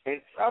see what you're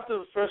saying. After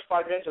the first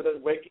 5 minutes of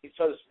them waking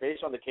each other's face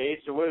on the cage,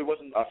 it really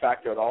wasn't a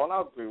factor at all, and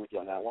I'll agree with you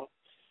on that one.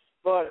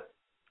 But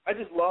I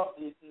just loved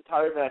the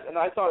entire match, and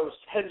I thought it was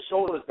head and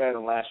shoulders better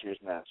than last year's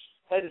match.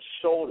 Head and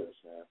shoulders,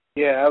 man.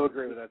 Yeah, I would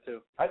agree with that,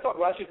 too. I thought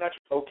last year's match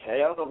was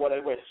okay. I don't know what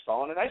everybody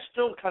saw, and I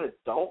still kind of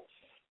don't.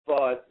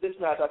 But this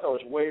match I thought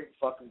was way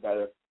fucking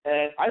better.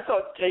 And I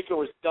thought Taker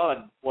was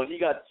done when he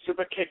got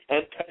super kicked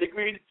and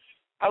pedigreed.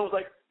 I was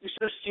like, you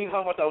should have seen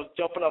how much I was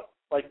jumping up.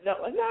 Like, no.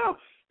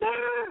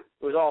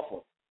 It was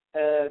awful.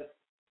 And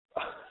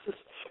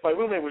my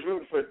roommate was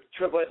rooting for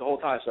Triple H the whole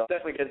time, so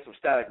definitely getting some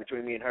static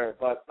between me and her.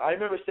 But I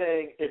remember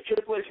saying, if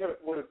Triple H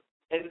would have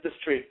ended the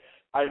streak,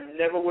 I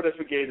never would have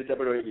forgave the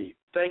WWE.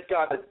 Thank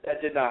God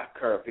that did not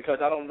occur, because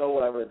I don't know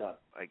what I would have done.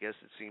 I guess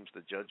it seems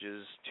the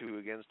judges 2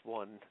 against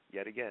 1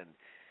 yet again.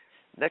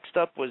 Next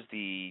up was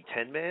the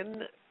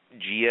 10-man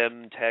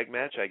GM tag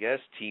match, I guess.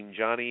 Team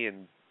Johnny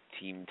and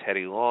Team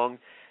Teddy Long.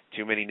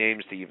 Too many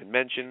names to even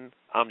mention.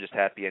 I'm just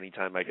happy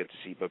anytime I get to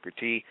see Booker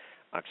T.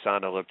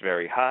 Oksana looked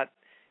very hot.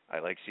 I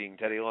like seeing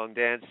Teddy Long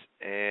dance,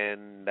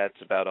 and that's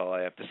about all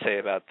I have to say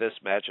about this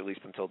match, at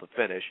least until the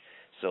finish.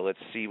 So let's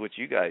see what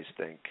you guys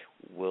think.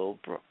 Will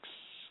Brooks.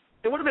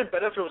 It would have been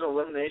better if it was an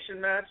elimination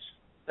match.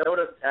 That would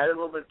have added a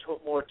little bit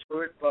more to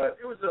it, but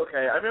it was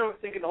okay. I remember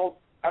thinking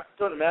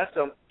after the match,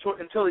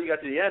 until you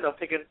got to the end, I'm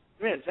thinking,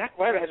 man, Zack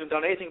Ryder hasn't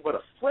done anything but a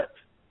flip.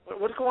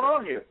 What's going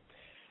on here?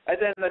 And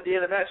then at the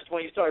end of the match is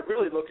when you started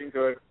really looking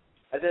good.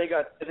 And then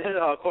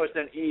of course,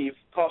 Eve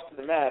tossed in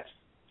the match.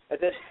 And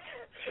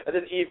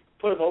then Eve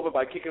put him over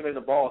by kicking him in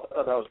the balls. I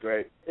thought that was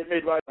great. It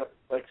made Ryder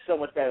like so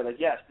much better. Like,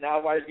 yes,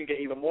 now Ryder's going to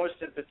get even more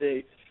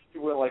sympathy.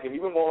 People will like him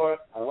even more.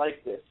 I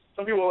like this.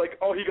 Some people were like,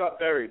 oh, he got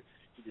buried.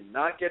 He did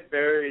not get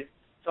buried.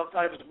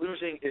 Sometimes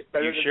losing is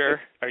better than winning.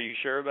 Are you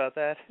sure about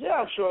that? Yeah,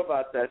 I'm sure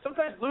about that.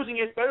 Sometimes losing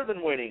is better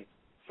than winning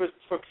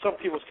for some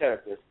people's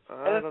characters.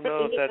 I don't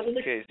know if that's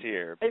the case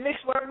here. It makes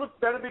Ryder look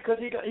better because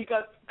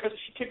because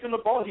she kicked him the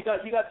ball. He got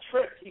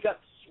tricked. He got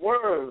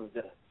swerved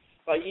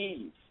by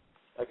Eve.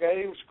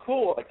 Okay, it was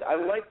cool. I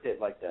liked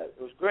it like that.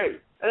 It was great.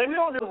 And then we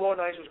all knew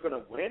Laurinaitis was going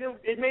to win.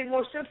 It made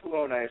more sense for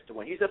Laurinaitis to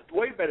win. He's a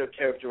way better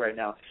character right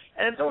now.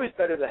 And it's always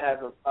better to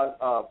have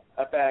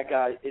a bad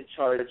guy in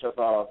charge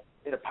of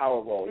in a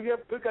power role. If you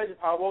have good guys in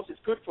power roles, it's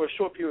good for a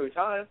short period of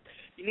time.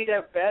 You need to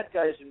have bad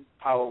guys in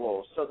power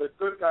roles, so the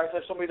good guys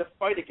have somebody to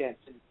fight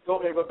against and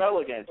rebel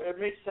against. It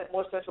makes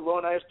more sense for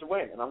Laurinaitis to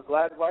win, and I'm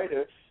glad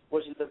Ryder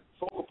was the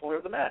focal point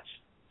of the match.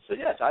 So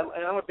yes, I'm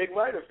a big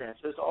Ryder fan.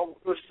 So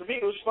for me,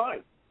 it was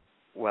fine.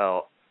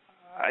 Well,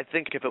 I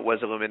think if it was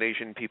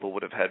elimination, people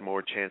would have had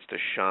more chance to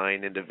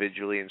shine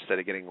individually instead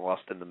of getting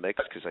lost in the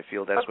mix, because I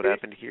feel that's what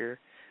happened here.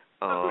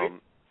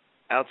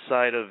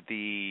 Outside of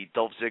the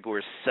Dolph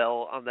Ziggler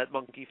sell on that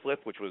monkey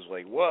flip, which was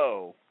like,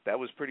 whoa, that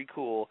was pretty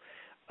cool.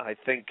 I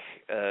think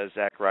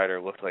Zack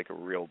Ryder looked like a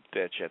real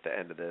bitch at the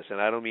end of this, and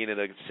I don't mean in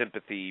a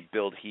sympathy,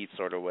 build heat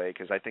sort of way,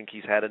 because I think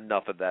he's had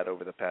enough of that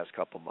over the past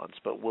couple months.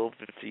 But Will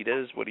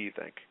Vitas, what do you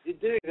think?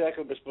 It did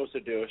exactly what it's supposed to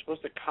do. It's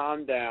supposed to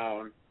calm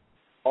down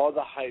all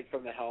the hype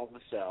from the Hell in a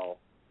Cell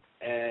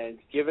and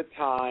give it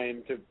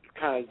time to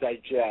kind of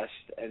digest.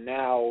 And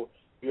now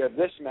you have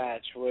this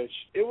match, which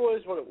it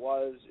was what it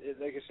was.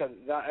 Like I said,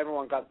 not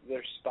everyone got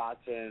their spots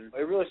in.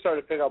 It really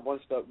started to pick up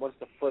once the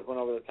foot went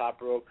over the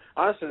top rope.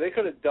 Honestly, they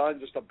could have done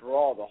just a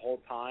brawl the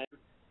whole time,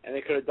 and they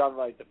could have done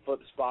like the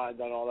foot spot and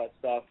done all that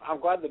stuff. I'm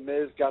glad the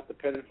Miz got the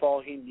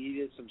pinfall. He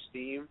needed some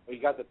steam. He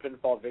got the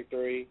pinfall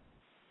victory.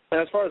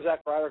 And as far as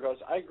Zack Ryder goes,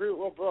 I agree with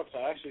Will Brooks.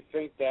 I actually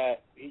think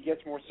that he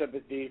gets more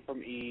sympathy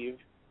from Eve,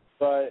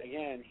 but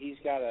again, he's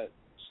got to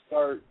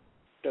start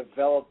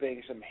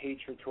developing some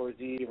hatred towards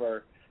Eve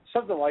or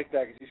something like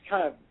that,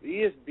 because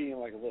he is being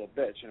like a little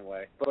bitch in a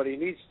way, but he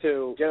needs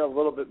to get a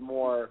little bit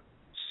more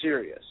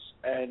serious,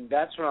 and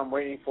that's what I'm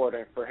waiting for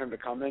him to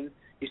come in.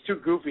 He's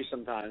too goofy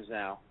sometimes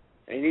now,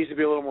 and he needs to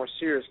be a little more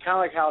serious, kind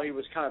of like how he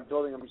was kind of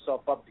building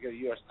himself up to get a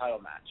U.S. title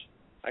match.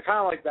 I kind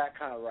of like that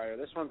kind of writer.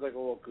 This one's like a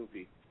little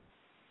goofy.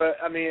 But,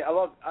 I mean, I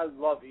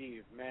love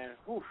Eve, man.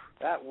 Whew,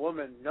 that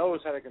woman knows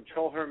how to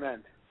control her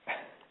men.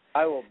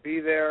 I will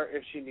be there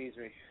if she needs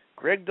me.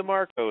 Greg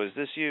DeMarco, is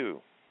this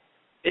you?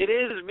 It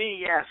is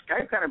me, yeah.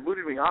 Skype kind of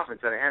booted me off and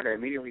said I had to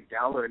immediately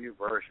download a new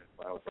version.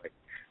 So I was like,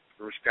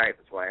 through Skype,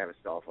 that's why I have a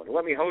cell phone. It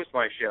let me host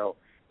my show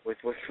with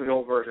the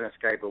old version of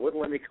Skype, but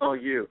wouldn't let me call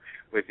you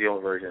with the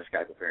old version of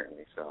Skype,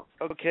 apparently. So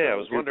okay, I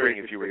was wondering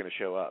if you were going to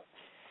show up.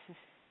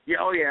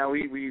 Yeah,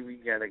 we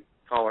got a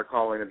caller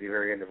call in at the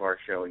very end of our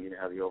show, and you know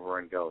how the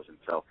overrun goes. And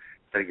so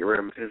tried to get rid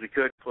of him as soon as we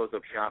could, close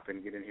up shop,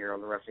 and get in here on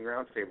the Wrestling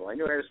Roundtable. I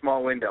knew I had a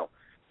small window.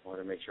 I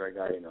wanted to make sure I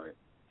got in on it.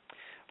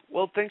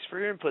 Well, thanks for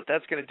your input.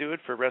 That's going to do it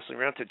for Wrestling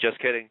Roundtable. Just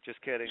kidding.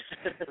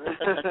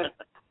 I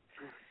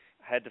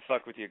had to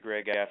fuck with you,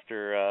 Greg,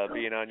 after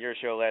being on your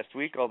show last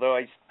week, although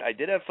I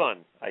did have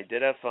fun.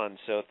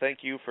 So thank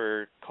you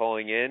for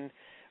calling in.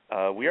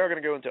 We are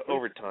going to go into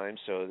overtime,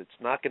 so it's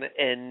not going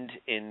to end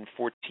in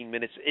 14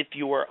 minutes if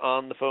you are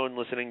on the phone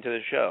listening to the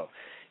show.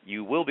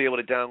 You will be able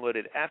to download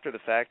it after the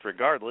fact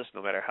regardless,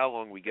 no matter how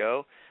long we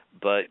go.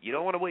 But you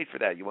don't want to wait for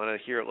that. You want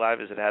to hear it live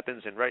as it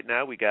happens. And right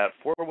now we got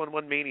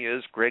 411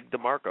 Mania's Greg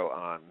DeMarco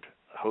on,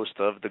 host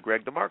of The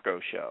Greg DeMarco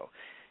Show.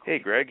 Hey,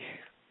 Greg.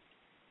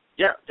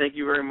 Yeah, thank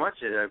you very much.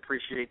 I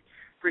appreciate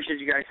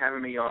you guys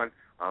having me on.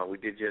 We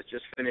did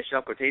just finish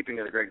up a taping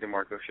of The Greg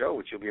DeMarco Show,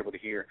 which you'll be able to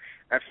hear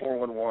at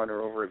 411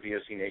 or over at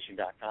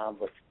VOCNation.com.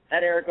 But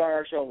had Eric on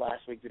our show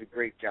last week, did a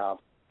great job.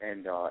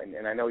 And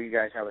I know you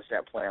guys have a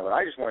set plan, but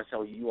I just want to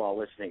tell you all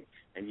listening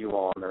and you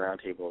all on the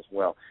roundtable as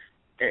well.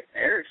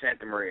 Eric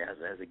Santamaria has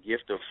a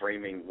gift of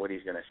framing what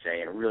he's going to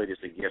say, and really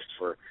just a gift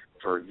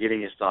for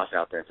getting his thoughts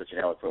out there in such an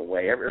eloquent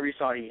way. Every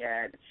thought he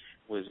had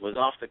was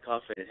off the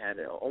cuff, and it had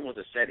almost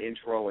a set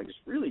intro, and just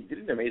really did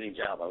an amazing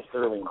job. I was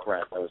thoroughly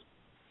impressed. I was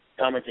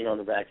commenting on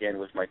the back end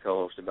with my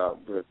co-host about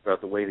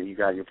the way that you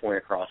got your point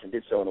across, and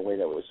did so in a way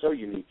that was so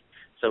unique,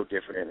 so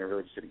different, and it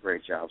really just did a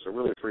great job. So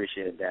really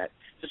appreciated that.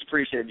 Just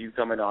appreciated you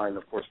coming on, and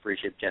of course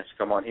appreciate the chance to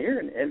come on here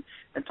and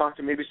talk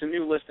to maybe some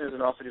new listeners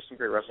and also just some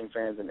great wrestling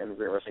fans and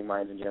great wrestling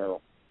minds in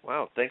general.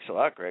 Wow, thanks a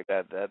lot, Greg.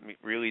 That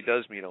really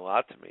does mean a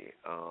lot to me.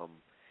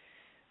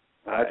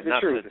 That's the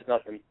truth. It's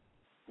nothing.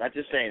 Not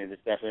just saying it.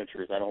 It's definitely the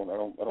truth. I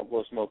don't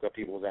blow smoke up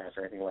people's ass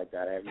or anything like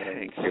that. I have no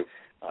need to.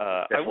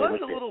 I was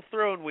a little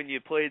thrown when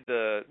you played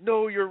the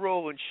 "Know Your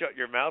Role and Shut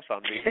Your Mouth"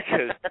 on me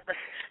because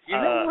you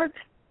know what?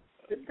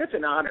 That's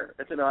an honor.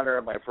 That's an honor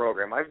of my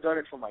program. I've done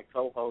it for my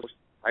co-host.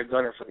 I've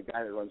done it for the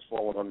guy that runs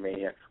 411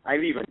 Mania.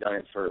 I've even done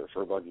it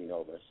for Buggy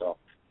Nova. So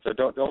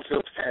don't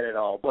feel bad at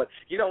all. But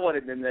you know what?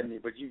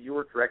 But you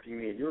were correcting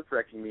me, and you were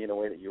correcting me in a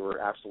way that you were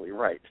absolutely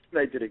right. And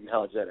I did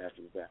acknowledge that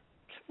after the fact.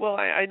 Well,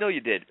 I know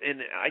you did,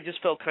 and I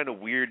just felt kind of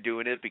weird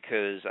doing it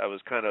because I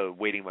was kind of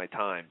waiting my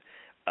time.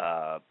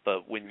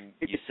 But when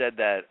you said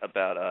that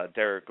about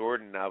Derek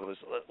Gordon, I was,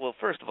 well,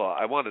 first of all,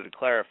 I wanted to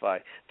clarify,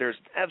 there's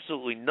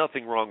absolutely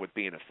nothing wrong with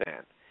being a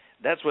fan.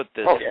 That's what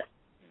this,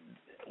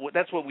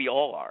 that's what we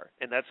all are.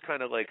 And that's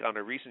kind of like on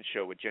a recent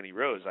show with Jenny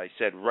Rose, I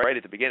said right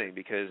at the beginning,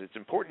 because it's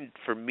important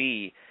for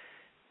me,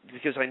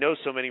 because I know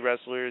so many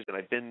wrestlers, and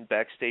I've been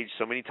backstage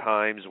so many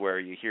times where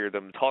you hear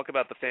them talk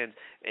about the fans,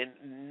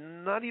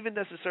 and not even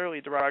necessarily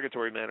a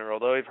derogatory manner,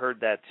 although I've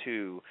heard that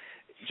too,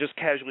 just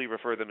casually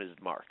refer them as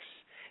marks.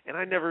 And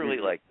I never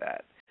really liked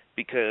that,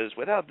 because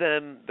without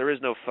them, there is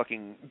no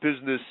fucking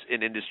business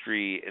in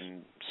industry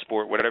and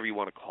sport, whatever you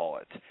want to call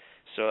it.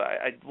 So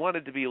I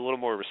wanted to be a little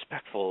more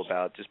respectful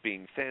about just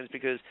being fans,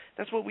 because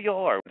that's what we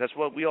all are. That's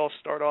what we all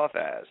start off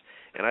as.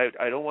 And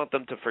I don't want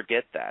them to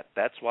forget that.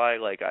 That's why,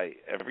 like,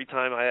 every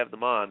time I have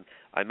them on,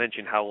 I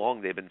mention how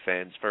long they've been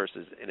fans first,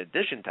 in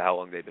addition to how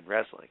long they've been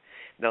wrestling.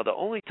 Now, the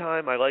only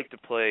time I like to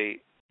play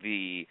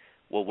the,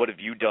 well, what have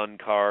you done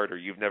card, or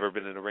you've never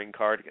been in a ring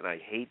card, and I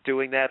hate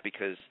doing that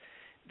because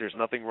there's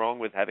nothing wrong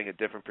with having a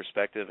different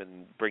perspective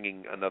and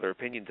bringing another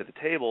opinion to the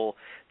table.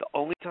 The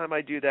only time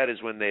I do that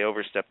is when they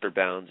overstep their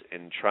bounds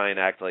and try and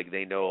act like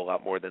they know a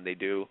lot more than they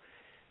do.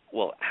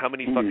 Well, how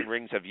many fucking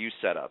rings have you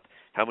set up?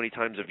 How many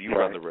times have you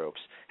run the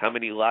ropes? How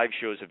many live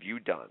shows have you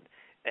done?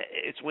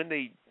 It's when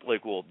they,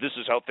 like, well, this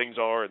is how things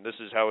are and this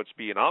is how it's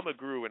being. I'm a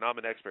guru and I'm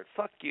an expert.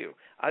 Fuck you.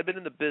 I've been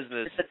in the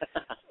business,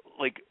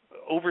 like,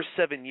 over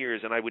 7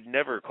 years, and I would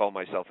never call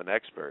myself an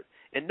expert.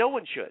 And no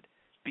one should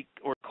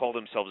or call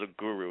themselves a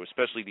guru,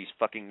 especially these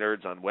fucking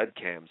nerds on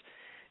webcams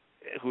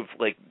who've,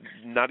 like,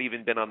 not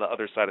even been on the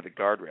other side of the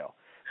guardrail.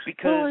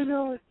 Because I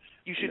know it.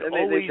 You should and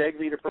always... they beg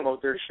me to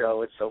promote their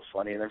show. It's so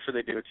funny, and I'm sure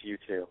they do it to you,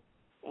 too.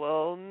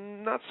 Well,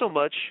 not so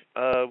much.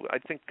 I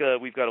think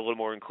we've got a little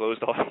more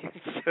enclosed audience.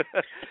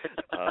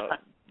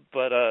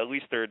 But at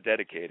least they're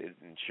dedicated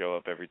and show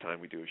up every time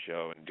we do a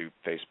show and do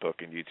Facebook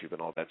and YouTube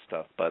and all that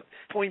stuff. But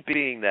point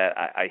being that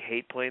I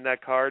hate playing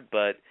that card,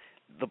 but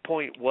the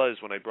point was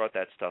when I brought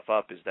that stuff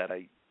up is that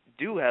I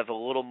do have a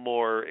little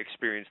more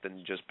experience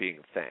than just being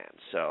a fan.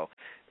 So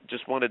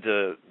just wanted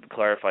to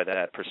clarify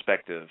that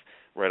perspective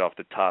right off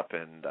the top,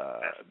 and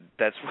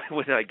that's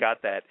when I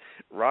got that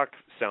Rock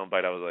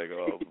soundbite. I was like,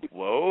 oh,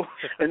 whoa.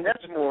 And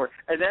that's more,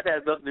 and that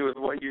has nothing to do with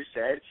what you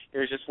said. It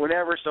was just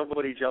whenever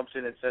somebody jumps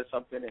in and says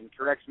something and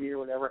corrects me or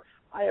whatever,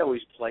 I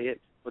always play it.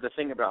 But the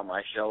thing about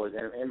my show is,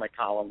 and my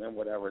column and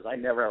whatever, is I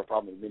never have a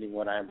problem admitting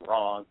when I'm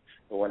wrong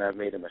or when I've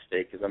made a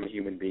mistake, because I'm a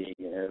human being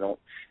and I don't,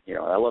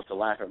 I love to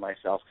laugh at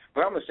myself.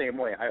 But I'm the same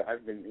way.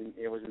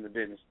 It was in the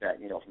business that,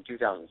 from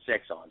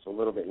 2006 on, so a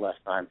little bit less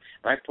time.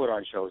 And I put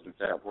on shows and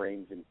set up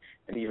rings, and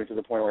even to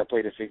the point where I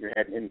played a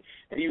figurehead, and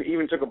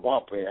even took a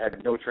bump. I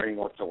had no training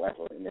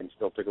whatsoever, and then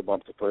still took a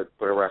bump to put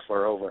a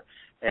wrestler over.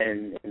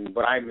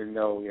 But I'm in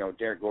no,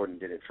 Derek Gordon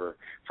did it for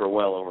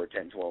well over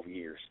 10, 12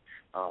 years.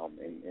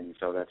 And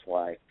so that's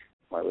why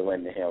we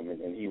went to him,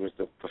 and he was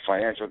the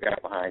financial guy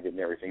behind it and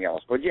everything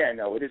else. But yeah,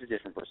 no, it is a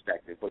different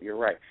perspective. But you're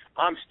right.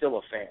 I'm still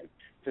a fan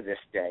to this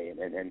day,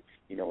 and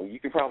you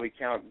can probably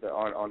count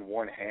on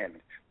one hand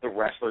the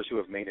wrestlers who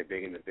have made it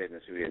big in the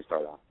business who didn't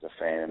start off as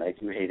a fan. And I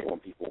do hate it when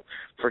people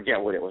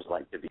forget what it was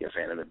like to be a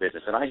fan of the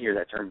business. And I hear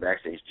that term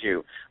backstage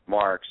too,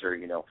 marks or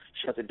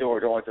shut the door,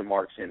 don't let the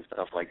marks in,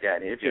 stuff like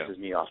that. And it pisses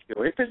me off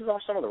too. It pisses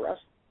off some of the wrestlers.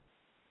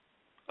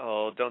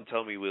 Oh, don't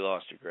tell me we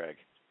lost you, Greg.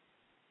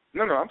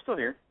 No, I'm still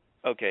here.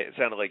 Okay, it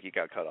sounded like you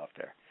got cut off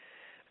there.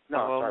 No,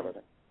 sorry about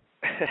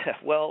that.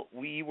 Well,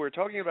 we were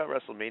talking about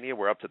WrestleMania.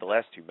 We're up to the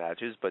last two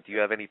matches, but do you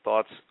have any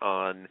thoughts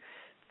on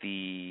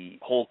the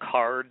whole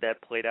card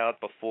that played out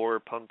before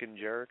Punk and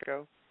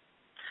Jericho?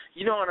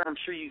 And I'm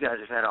sure you guys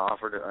have had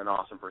offered an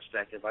awesome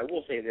perspective. I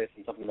will say this,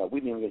 and something that we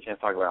didn't even get a chance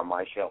to talk about on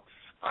my show.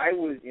 I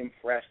was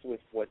impressed with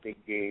what they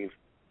gave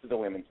to the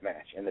women's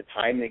match and the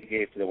time they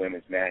gave to the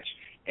women's match,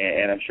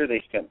 and I'm sure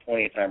they spent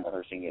plenty of time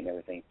rehearsing it and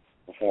everything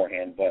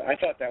beforehand, but I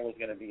thought that was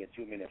going to be a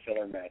 2-minute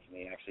filler match, and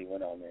they actually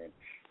went on there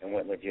and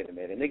went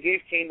legitimate. And they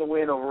gave Kane the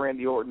win over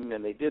Randy Orton,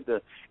 and they did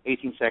the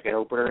 18-second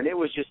opener, and it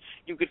was just,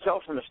 you could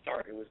tell from the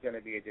start it was going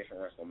to be a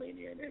different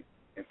WrestleMania,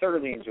 and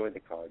thoroughly enjoyed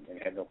the card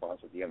and had no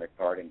problems with the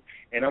undercard.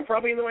 And I'm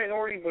probably in the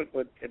minority,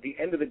 but at the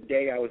end of the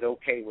day, I was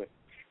okay with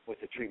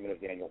the treatment of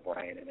Daniel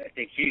Bryan, and I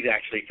think he's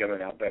actually coming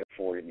out better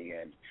for it in the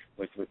end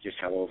with just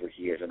how over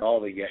he is, and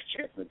all the yes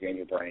chants and the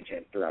Daniel Bryan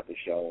chants throughout the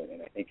show,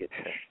 and I think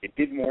it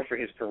did more for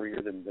his career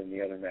than the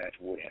other match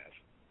would have.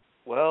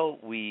 Well,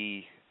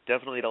 we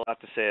definitely had a lot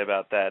to say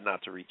about that,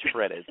 not to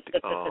retread it,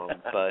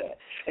 but...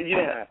 And you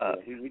don't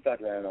have to. We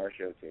talked about it on our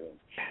show, too,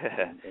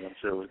 and I'm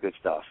sure it was good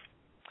stuff.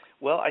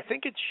 Well, I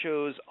think it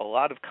shows a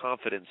lot of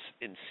confidence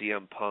in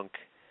CM Punk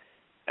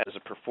as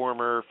a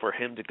performer, for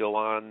him to go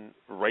on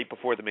right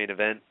before the main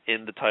event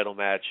in the title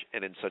match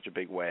and in such a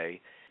big way,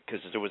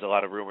 because there was a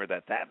lot of rumor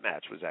that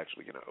match was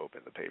actually going to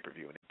open the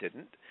pay-per-view, and it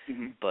didn't.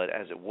 Mm-hmm. But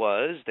as it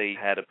was, they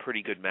had a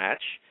pretty good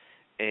match.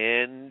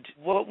 And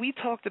what we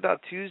talked about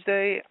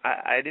Tuesday,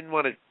 I didn't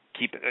want to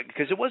keep it,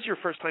 because it was your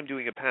first time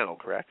doing a panel,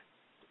 correct?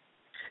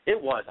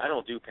 It was. I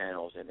don't do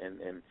panels,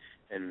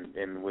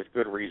 and with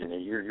good reason.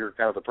 You're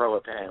kind of the pro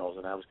at panels,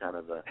 and I was kind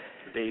of the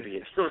baby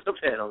at the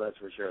panel, that's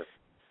for sure.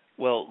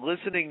 Well,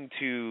 listening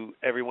to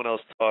everyone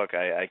else talk,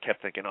 I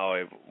kept thinking,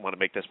 I want to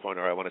make this point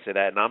or I want to say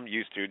that, and I'm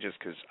used to, just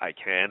because I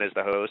can as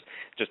the host,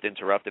 just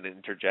interrupt and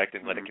interject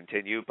and let it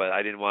continue, but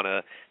I didn't want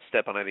to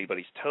step on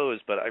anybody's toes.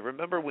 But I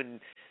remember when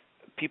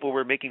people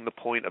were making the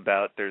point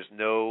about there's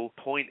no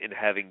point in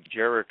having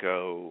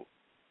Jericho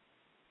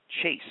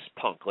chase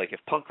Punk. Like, if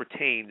Punk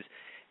retains,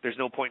 there's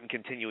no point in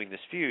continuing this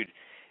feud.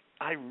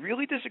 I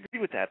really disagree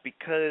with that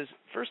because,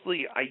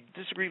 firstly, I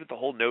disagree with the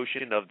whole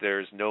notion of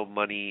there's no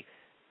money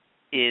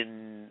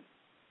in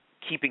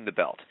keeping the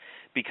belt,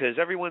 because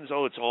everyone's,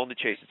 it's all in the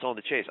chase, it's all in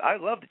the chase. I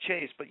love the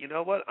chase, but you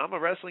know what? I'm a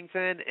wrestling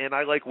fan, and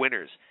I like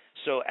winners.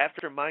 So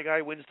after my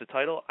guy wins the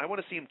title, I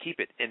want to see him keep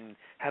it and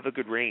have a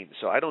good reign.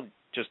 So I don't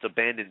just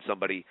abandon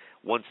somebody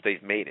once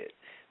they've made it.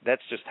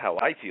 That's just how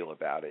I feel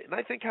about it, and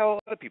I think how a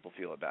lot of people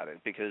feel about it,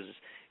 because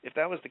if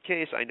that was the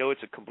case, I know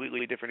it's a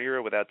completely different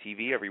era without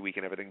TV every week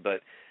and everything, but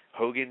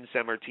Hogan,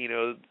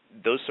 Sammartino,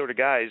 those sort of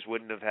guys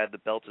wouldn't have had the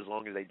belts as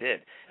long as they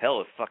did.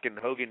 Hell, if fucking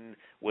Hogan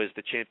was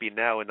the champion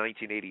now in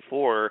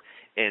 1984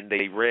 and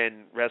they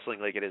ran wrestling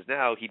like it is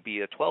now, he'd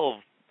be a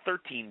 12,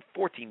 13,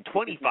 14,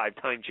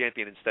 25-time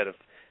champion instead of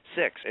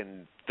 6,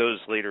 and those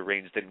later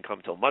reigns didn't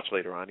come till much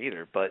later on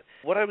either. But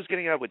what I was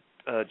getting at with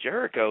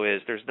Jericho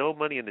is there's no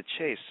money in the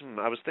chase.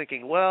 I was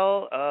thinking,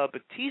 well,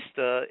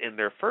 Batista in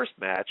their first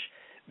match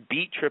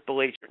beat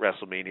Triple H at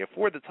WrestleMania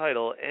for the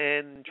title,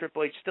 and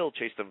Triple H still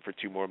chased them for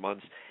 2 more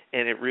months,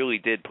 and it really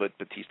did put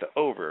Batista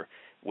over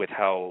with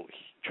how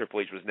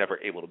Triple H was never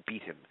able to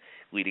beat him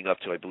leading up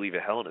to, I believe, a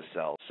Hell in a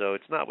Cell. So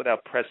it's not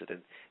without precedent,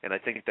 and I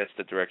think that's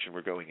the direction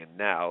we're going in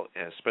now,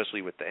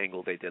 especially with the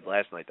angle they did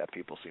last night that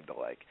people seem to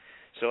like.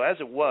 So as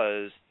it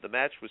was, the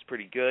match was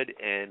pretty good,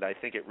 and I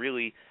think it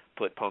really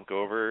put Punk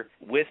over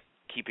with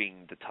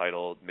keeping the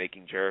title,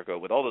 making Jericho,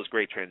 with all those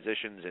great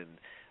transitions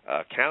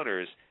and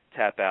counters,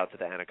 tap out to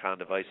the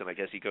Anaconda Vice, and I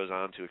guess he goes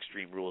on to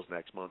Extreme Rules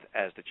next month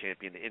as the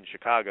champion in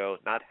Chicago,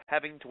 not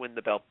having to win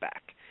the belt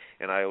back.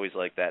 And I always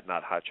like that,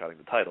 not hot-shotting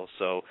the title.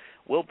 So,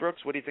 Will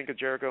Brooks, what do you think of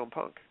Jericho and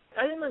Punk?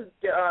 I didn't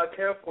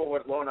careful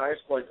with Lone Ice,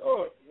 like,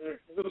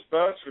 this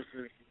match is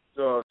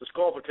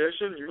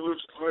disqualification, you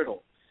lose the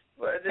title.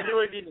 But they didn't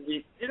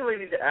really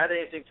need to add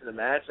anything to the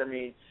match. I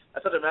mean, I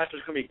thought the match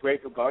was going to be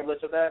great regardless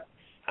of that.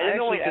 I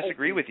actually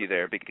disagree with you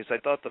there, because I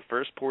thought the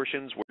first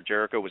portions where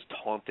Jericho was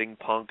taunting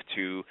Punk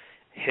to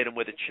hit him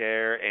with a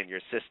chair and your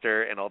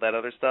sister and all that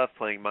other stuff,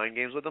 playing mind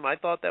games with him, I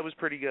thought that was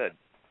pretty good.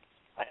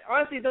 I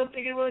honestly don't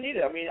think it really needed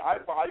it. I mean, I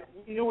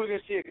knew we were going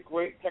to see a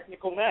great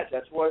technical match.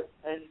 That's what,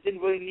 and it didn't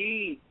really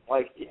need,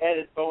 like, the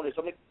added bonus.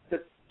 I mean,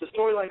 the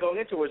storyline going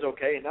into it was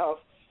okay enough.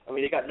 I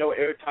mean, they got no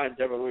airtime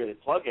to ever really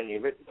plug any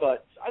of it,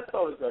 but I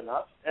thought it was good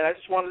enough, and I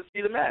just wanted to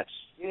see the match.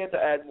 You didn't have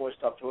to add more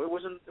stuff to it. It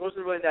wasn't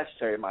really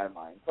necessary in my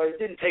mind, but it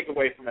didn't take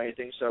away from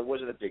anything, so it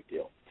wasn't a big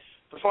deal.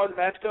 As far as the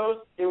match goes,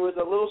 it was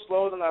a little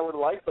slower than I would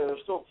like, but it was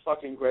still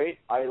fucking great.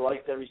 I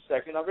liked every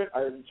second of it.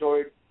 I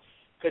enjoyed,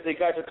 because the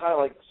guys are kind of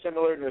like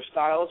similar in their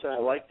styles, and I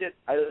liked it.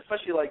 I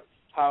especially liked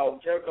how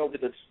Jericho did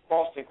the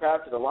Boston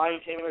Crab to the Lion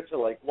came into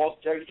like Walter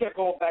Jericho. He kept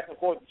going back and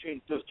forth between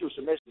those 2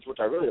 submissions, which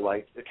I really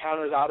liked. The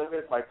counters out of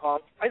it by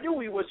Punk. I knew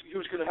he was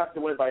going to have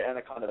to win by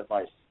Anaconda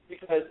Vice,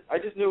 because I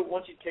just knew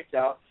once he kicked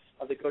out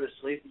of the go to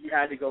sleep, you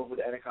had to go with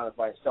Anaconda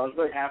Vice. So I was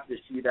really happy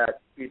to see that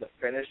be the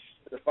finish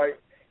of the fight.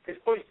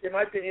 Because, in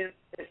my opinion,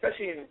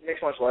 especially in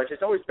mixed martial arts,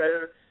 it's always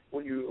better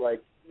when you,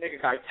 like, make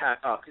a guy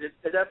tap out. Because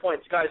at that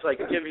point, the guy's, like,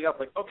 giving up,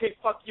 like, okay,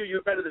 fuck you,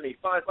 you're better than me.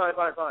 Fine.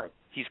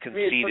 He's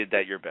conceded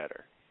that you're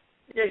better.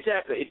 Yeah,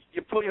 exactly.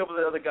 You're putting over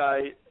the other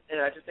guy,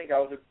 and I just think that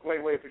was a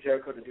great way for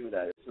Jericho to do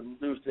that, to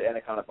lose to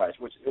Anaconda Vice,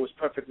 which it was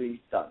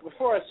perfectly done.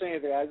 Before I say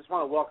anything, I just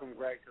want to welcome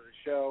Greg to the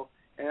show.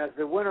 And as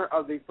the winner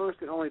of the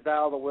first and only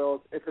Battle of the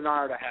Wills, it's an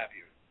honor to have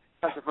you.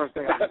 That's the first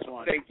thing I just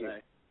wanted to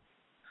say.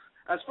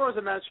 As far as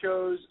the match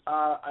goes,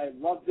 I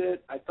loved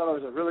it. I thought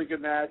it was a really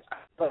good match.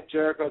 I like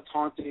Jericho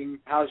taunting,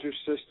 how's your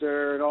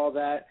sister, and all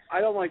that.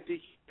 I don't like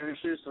DQ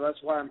finishes, so that's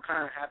why I'm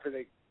kind of happy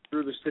they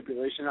threw the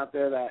stipulation out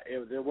there that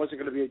there wasn't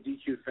going to be a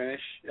DQ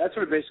finish. That's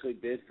what it basically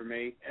did for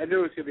me. I knew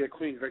it was going to be a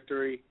clean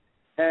victory,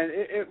 and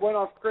it went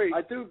off great.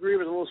 I do agree it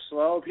was a little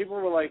slow. People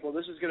were like, well,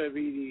 this is going to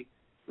be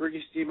the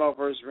Ricky Steamboat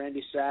versus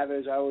Randy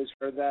Savage. I always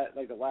heard that,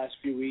 like, the last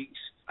few weeks.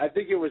 I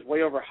think it was way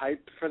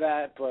overhyped for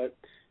that, but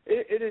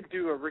it didn't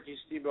do a Ricky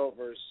Steamboat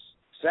versus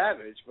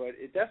Savage, but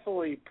it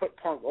definitely put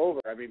Punk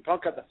over. I mean,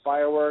 Punk got the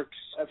fireworks.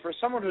 For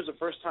someone who's a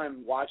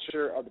first-time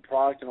watcher of the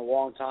product in a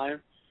long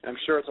time, and I'm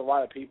sure it's a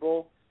lot of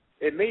people,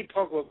 it made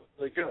Punk look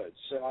really good.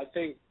 So I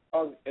think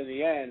Punk, in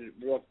the end,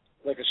 looked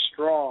like a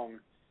strong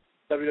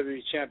WWE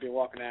champion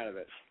walking out of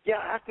it. Yeah,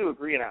 I have to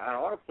agree, and I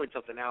want to point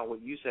something out,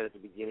 what you said at the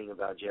beginning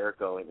about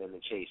Jericho and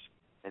the chase,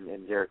 and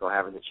Jericho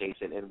having the chase,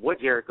 and what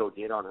Jericho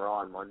did on Raw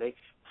on Monday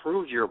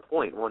proves your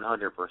point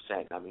 100%.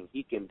 I mean,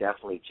 he can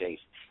definitely chase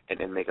and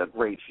then make a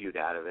great feud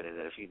out of it, and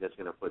a feud that's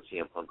going to put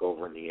CM Punk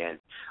over in the end.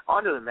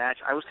 On to the match,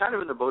 I was kind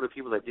of in the boat of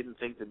people that didn't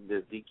think that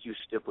the DQ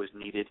stip was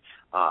needed,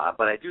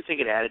 but I do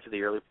think it added to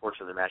the early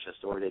portion of the match, the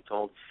story they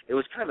told. It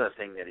was kind of a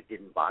thing that it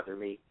didn't bother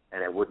me,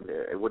 and it wouldn't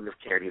have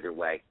cared either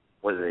way,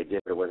 whether they did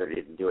it or whether they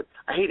didn't do it.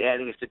 I hate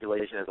adding a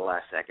stipulation at the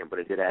last second, but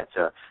it did add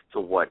to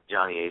what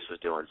Johnny Ace was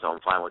doing, so I'm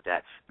fine with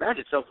that. Match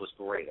itself was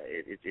great.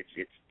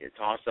 It's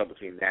toss-up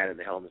between that and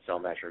the Hell in a Cell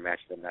match for match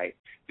of the night.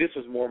 This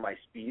was more my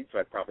speed, so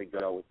I'd probably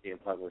go with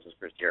CM Punk versus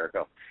Chris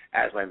Jericho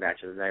as my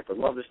match of the night, but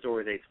love the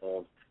story they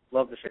told.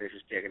 Love the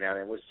finishes taken out,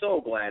 and was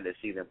so glad to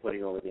see them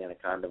putting over the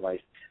Anaconda Vice,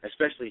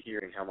 especially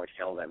hearing how much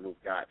hell that move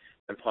got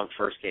when Punk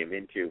first came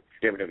into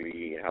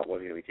WWE and how it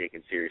wasn't going to be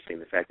taken seriously,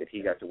 and the fact that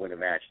he got to win a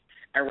match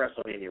at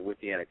WrestleMania with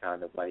the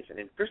Anaconda Vice.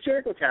 And Chris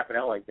Jericho tapping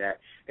out like that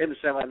in the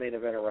semi-main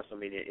event of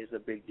WrestleMania is a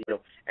big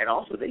deal. And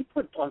also, they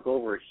put Punk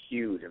over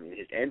huge. I mean,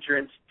 his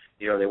entrance,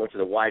 they went to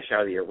the wide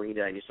shot of the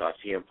arena, and you saw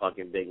CM Punk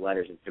in big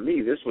letters. And to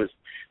me, this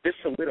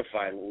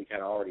solidified what we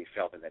kind of already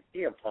felt, and that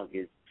CM Punk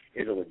is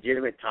is a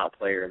legitimate top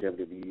player in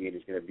WWE and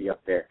is going to be up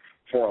there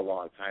for a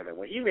long time. And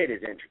when he made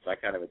his entrance, I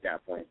kind of at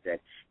that point said,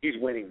 he's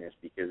winning this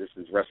because this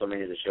is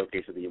WrestleMania, the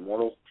showcase of the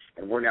Immortals,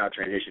 and we're now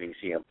transitioning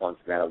CM Punk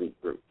to that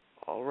elite group.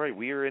 All right,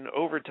 we are in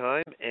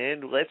overtime,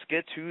 and let's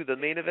get to the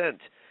main event,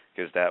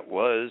 because that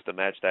was the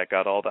match that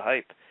got all the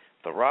hype.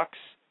 The Rock's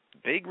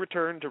big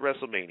return to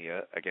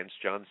WrestleMania against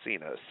John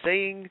Cena,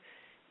 saying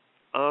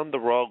on the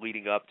Raw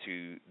leading up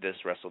to this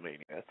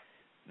WrestleMania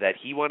that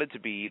he wanted to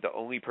be the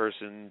only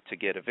person to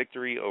get a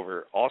victory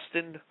over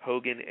Austin,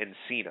 Hogan, and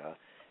Cena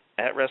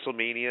at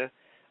WrestleMania,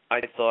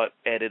 I thought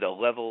added a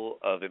level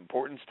of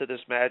importance to this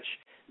match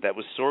that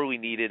was sorely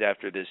needed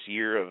after this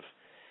year of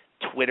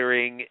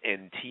Twittering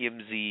and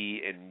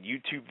TMZ and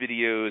YouTube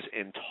videos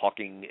and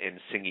talking and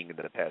singing in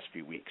the past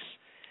few weeks.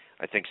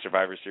 I think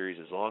Survivor Series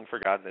is long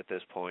forgotten at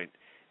this point,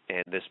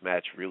 and this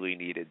match really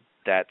needed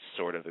that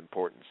sort of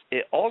importance.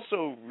 It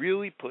also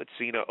really put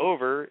Cena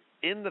over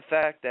in the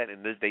fact that,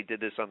 and they did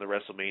this on the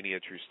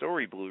WrestleMania True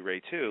Story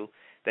Blu-ray too,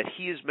 that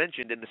he is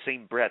mentioned in the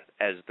same breath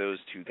as those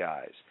two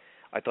guys.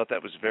 I thought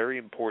that was very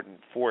important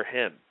for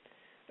him,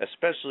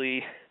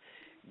 especially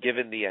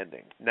given the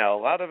ending. Now, a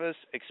lot of us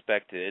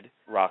expected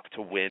Rock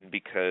to win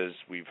because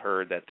we've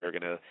heard that they're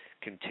going to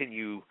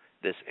continue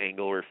this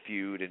angle or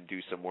feud and do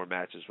some more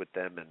matches with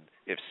them. And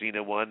if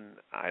Cena won,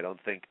 I don't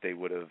think they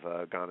would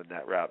have gone in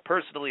that route.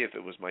 Personally, if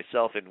it was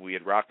myself and we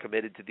had Rock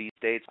committed to these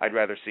dates, I'd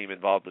rather see him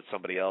involved with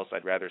somebody else.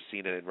 I'd rather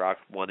Cena and Rock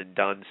one and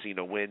done.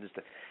 Cena wins.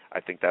 I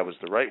think that was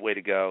the right way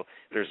to go.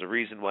 There's a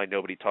reason why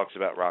nobody talks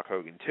about Rock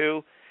Hogan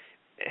 2.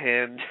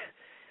 And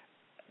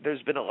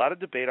there's been a lot of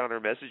debate on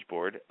our message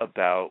board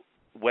about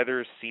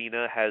whether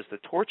Cena has the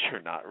torch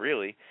or not,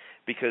 really,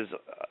 because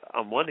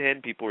on one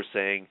hand, people are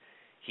saying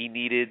he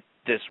needed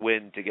this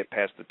win to get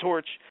past the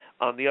torch.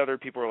 On the other,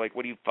 people are like,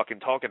 what are you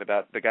fucking talking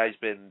about? The guy's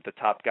been the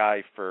top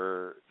guy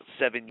for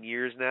 7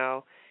 years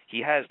now.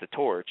 He has the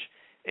torch,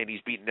 and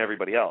he's beaten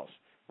everybody else.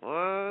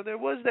 Well, there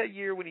was that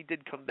year when he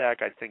did come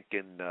back, I think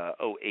in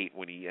 2008,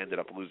 when he ended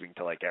up losing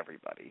to, like,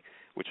 everybody,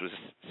 which was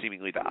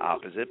seemingly the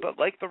opposite. But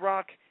like The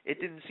Rock,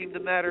 it didn't seem to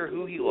matter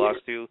who he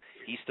lost to.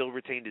 He still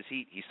retained his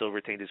heat. He still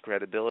retained his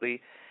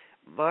credibility.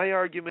 My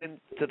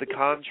argument to the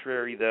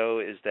contrary, though,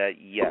 is that,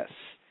 yes,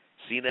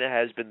 Cena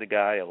has been the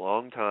guy a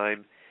long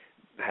time,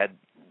 had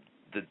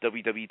the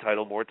WWE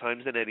title more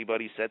times than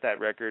anybody, set that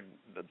record,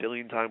 a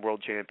billion-time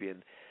world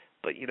champion.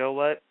 But you know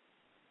what?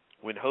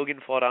 When Hogan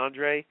fought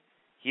Andre,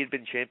 he had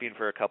been champion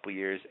for a couple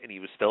years, and he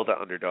was still the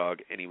underdog,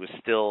 and he was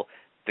still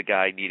the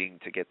guy needing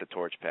to get the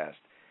torch passed.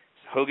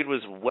 Hogan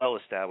was well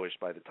established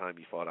by the time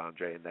he fought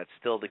Andre, and that's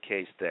still the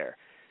case there.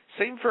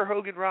 Same for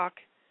Hogan Rock.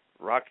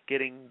 Rock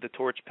getting the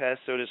torch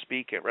passed, so to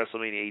speak, at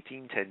WrestleMania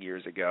 18 10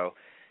 years ago.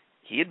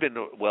 He had been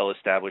well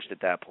established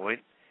at that point,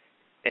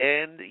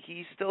 and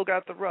he still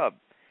got the rub.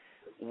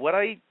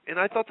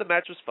 I thought the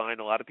match was fine.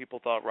 A lot of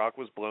people thought Rock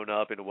was blown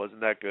up and it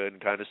wasn't that good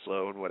and kind of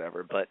slow and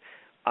whatever, but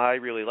I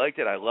really liked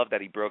it. I love that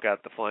he broke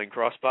out the flying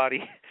crossbody,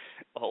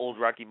 old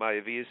Rocky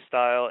Maivia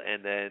style,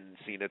 and then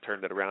Cena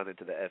turned it around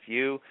into the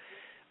FU.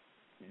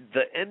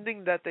 The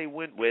ending that they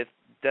went with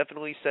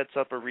definitely sets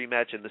up a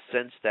rematch in the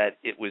sense that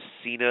it was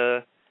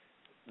Cena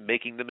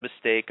making the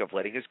mistake of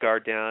letting his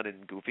guard down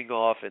and goofing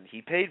off, and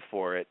he paid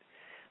for it.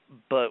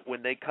 But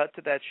when they cut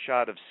to that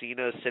shot of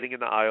Cena sitting in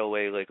the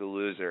aisleway like a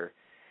loser,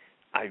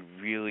 I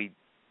really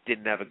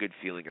didn't have a good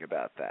feeling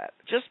about that.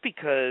 Just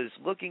because,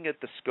 looking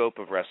at the scope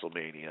of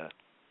WrestleMania,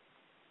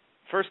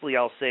 firstly,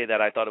 I'll say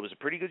that I thought it was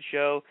a pretty good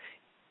show.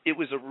 It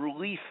was a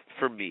relief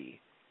for me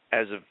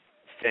as a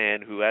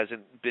fan who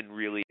hasn't been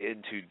really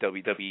into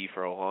WWE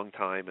for a long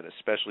time, and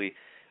especially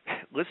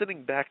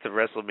listening back to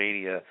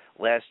WrestleMania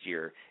last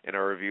year in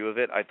our review of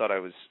it, I thought I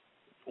was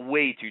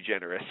way too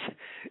generous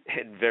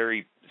and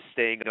very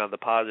staying on the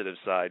positive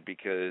side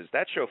because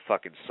that show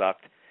fucking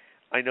sucked.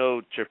 I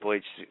know Triple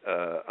H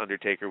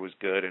Undertaker was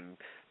good and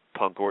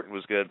Punk Orton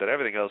was good, but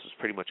everything else was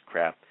pretty much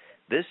crap.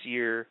 This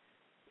year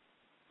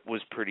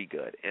was pretty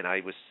good, and I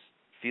was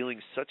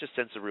feeling such a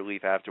sense of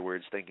relief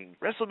afterwards, thinking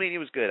WrestleMania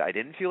was good. I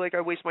didn't feel like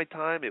I wasted my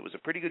time. It was a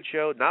pretty good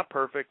show, not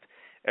perfect.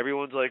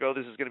 Everyone's like, oh,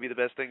 this is going to be the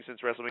best thing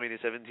since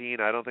WrestleMania 17.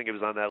 I don't think it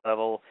was on that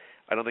level.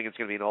 I don't think it's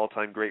going to be an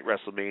all-time great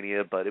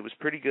WrestleMania, but it was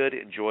pretty good,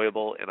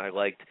 enjoyable, and I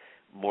liked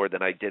more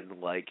than I didn't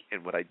like,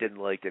 and what I didn't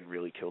like didn't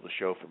really kill the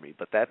show for me.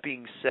 But that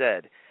being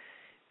said,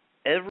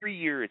 every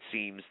year it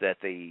seems that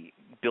they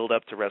build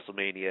up to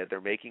WrestleMania.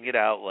 They're making it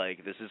out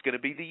like this is going to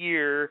be the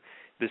year.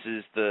 This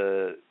is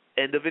the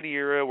end of an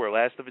era. We're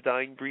last of a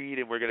dying breed,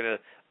 and we're going to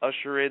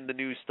usher in the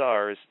new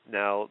stars.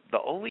 Now,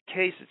 the only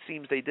case it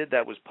seems they did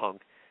that was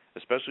Punk,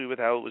 especially with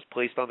how it was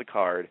placed on the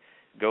card,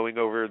 going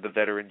over the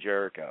veteran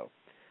Jericho.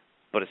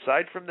 But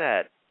aside from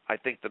that, I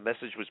think the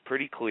message was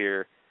pretty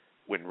clear.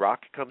 When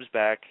Rock comes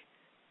back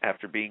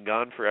after being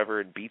gone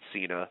forever and beats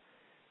Cena,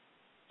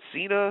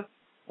 Cena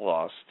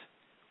lost,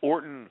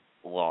 Orton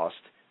lost,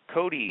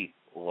 Cody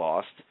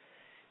lost.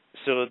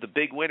 So the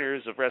big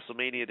winners of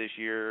WrestleMania this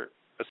year,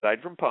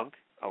 aside from Punk,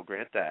 I'll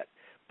grant that,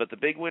 but the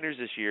big winners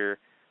this year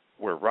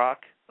were Rock,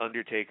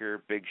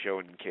 Undertaker, Big Show,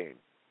 and Kane.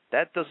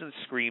 That doesn't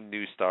scream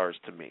new stars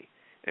to me.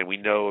 And we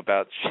know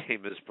about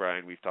Sheamus,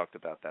 Brian. We've talked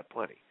about that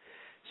plenty.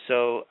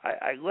 So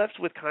I left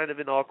with kind of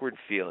an awkward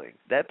feeling.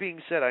 That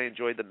being said, I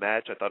enjoyed the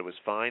match. I thought it was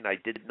fine. I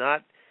did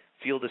not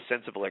feel the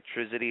sense of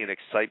electricity and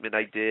excitement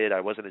I did.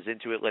 I wasn't as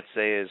into it, let's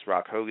say, as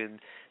Rock Hogan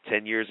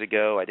 10 years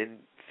ago. I didn't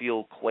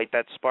feel quite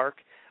that spark.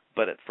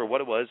 But for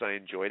what it was, I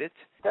enjoyed it.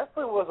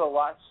 Definitely was a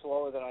lot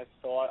slower than I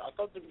thought. I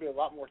thought there would be a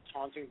lot more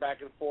taunting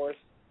back and forth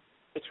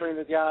between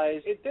the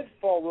guys. It did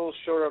fall a little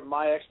short of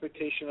my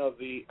expectation of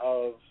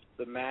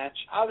the match.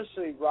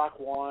 Obviously, Rock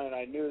won, and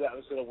I knew that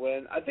was going to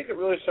win. I think it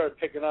really started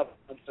picking up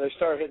once they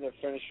started hitting their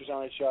finishers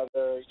on each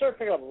other. It started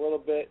picking up a little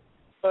bit.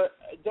 But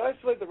did I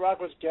feel like The Rock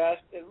was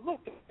gassed? It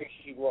looked like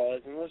he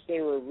was, unless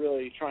they were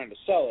really trying to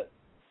sell it.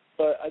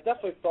 But I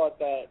definitely thought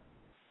that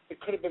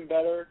it could have been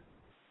better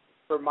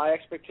for my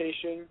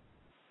expectation.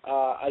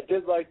 I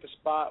did like the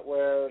spot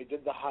where he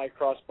did the high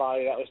cross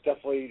body. That was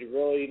definitely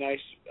really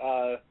nice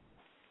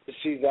to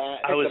see that.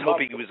 I was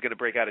hoping he was going to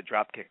break out a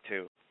drop kick,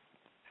 too.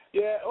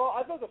 Yeah, well,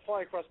 I thought the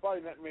flying cross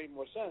body made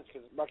more sense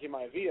because Rocky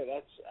Maivia,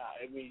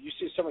 you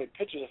see so many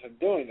pictures of him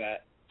doing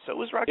that. So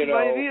was Rocky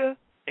Maivia.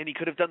 And he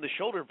could have done the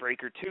shoulder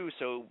breaker, too,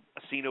 so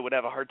Cena would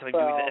have a hard time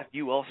doing the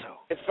FU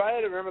also. If I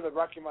had to remember the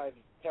Rocky Maivia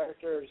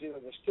character, it was either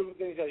the stupid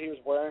things that he was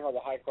wearing or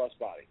the high cross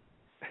body.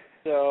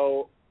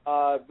 So,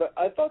 but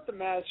I thought the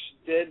match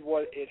did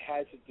what it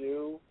had to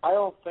do. I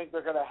don't think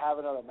they're going to have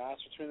another match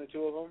between the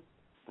two of them.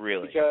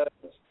 Really? Because,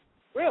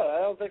 really, I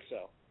don't think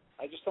so.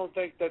 I just don't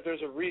think that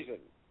there's a reason.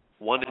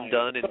 One and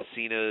done, and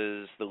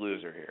Cena's the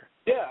loser here.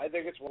 Yeah, I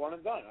think it's one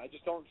and done. I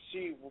just don't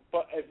see.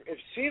 But if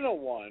Cena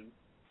won,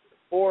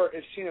 or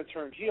if Cena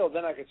turned heel,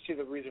 then I could see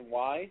the reason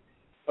why.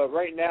 But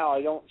right now,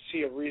 I don't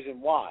see a reason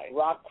why.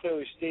 Rock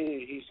clearly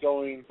stated he's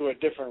going to a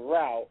different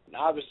route. And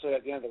obviously,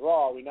 at the end of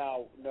Raw, we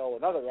now know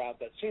another route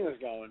that Cena's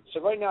going.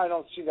 So right now, I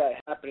don't see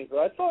that happening. But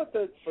I thought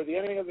that for the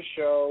ending of the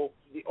show,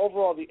 the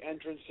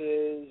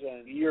entrances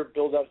and the year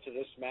build-up to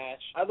this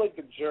match, I like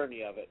the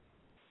journey of it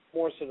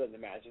more so than the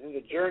match. I think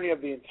the journey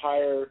of the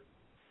entire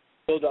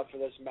build-up for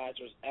this match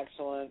was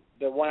excellent.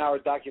 The 1-hour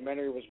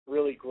documentary was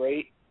really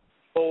great.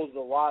 Told a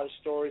lot of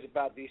stories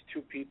about these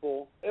two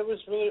people. It was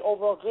really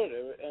overall good,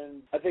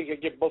 and I think I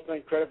give both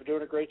men credit for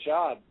doing a great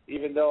job.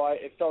 Even though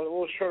it fell a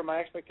little short of my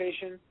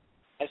expectation,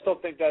 I still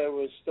think that it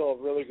was still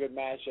a really good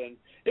match, and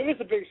it was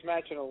the biggest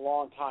match in a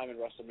long time in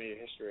WrestleMania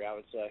history, I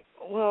would say.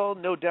 Well,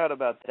 no doubt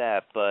about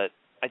that, but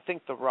I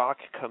think The Rock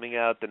coming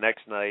out the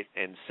next night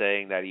and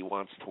saying that he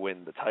wants to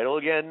win the title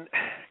again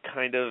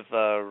kind of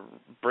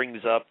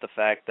brings up the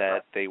fact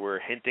that they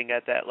were hinting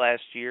at that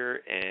last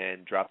year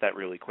and dropped that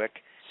really quick.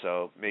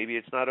 So maybe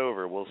it's not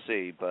over. We'll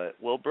see. But,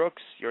 Will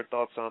Brooks, your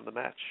thoughts on the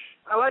match?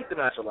 I liked the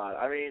match a lot.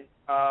 I mean,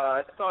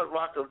 I thought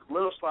Rock was a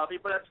little sloppy,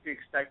 but that's to be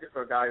expected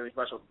for a guy who's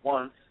wrestled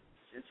once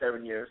in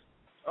 7 years.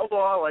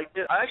 Overall, I liked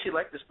it. I actually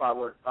liked the spot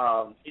where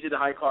he did the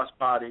high cross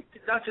body,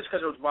 not just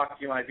because it was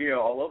Rocky Maivia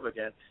all over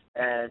again,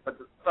 but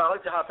I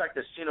liked the fact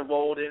that Cena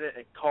rolled in it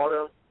and caught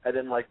him and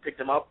then picked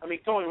him up. I mean,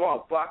 don't get me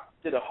wrong, Brock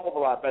did a whole of a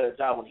lot better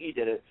job when he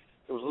did it.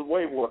 It was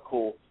way more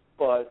cool,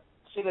 but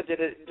Cena did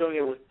it, and doing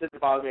it didn't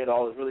bother me at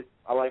all.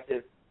 I liked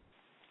it.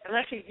 And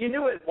actually, you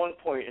knew at one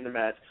point in the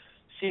match,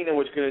 Cena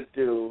was going to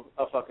do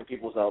a fucking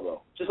people's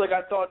elbow. Just like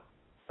I thought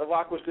The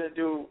Rock was going to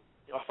do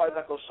a fight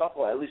knuckle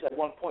shuffle at least at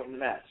one point in the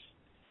match.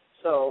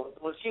 So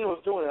when Cena was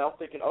doing it, I'm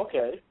thinking,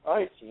 okay, all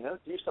right, Cena,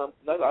 do something.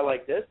 I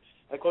like this.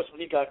 And, of course, when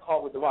he got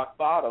caught with the Rock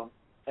bottom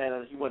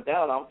and he went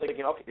down, I'm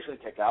thinking, okay, he's going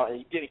to kick out. And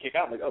he didn't kick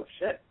out. I'm like, oh,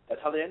 shit,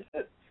 that's how they ended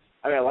it.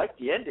 I mean, I liked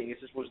the ending. It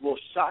just was a little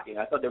shocking.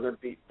 I thought they were going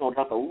to be going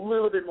up a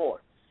little bit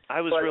more. I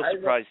was real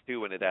surprised,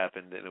 too, when it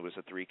happened, and it was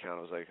a 3 count.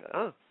 I was like,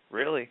 oh,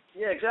 really?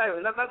 Yeah, exactly.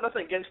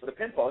 Nothing against for the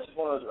pinfall. It's just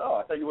one of those,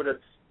 I thought you would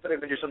have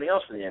been do something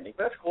else for the ending.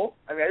 But that's cool.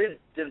 I mean,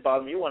 it didn't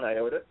bother me one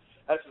iota.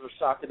 I was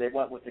shocked that they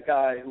went with the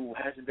guy who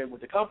hasn't been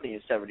with the company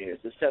in 7 years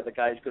instead of the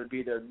guy who's going to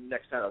be there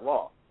next time at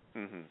Raw.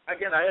 Mm-hmm.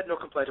 Again, I had no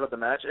complaints about the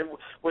match. It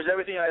was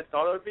everything I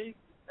thought it would be?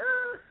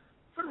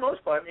 For the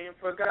most part. I mean,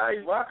 for a guy,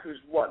 Rock, who's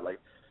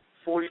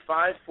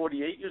 45,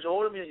 48 years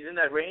old. I mean, he's in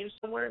that range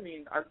somewhere. I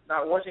mean,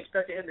 I wasn't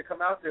expecting him to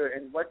come out there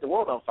and light the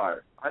world on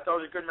fire. I thought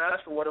it was a good match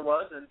for what it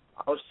was, and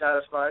I was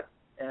satisfied.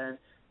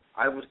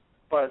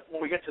 But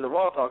when we get to the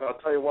Raw talk, I'll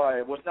tell you why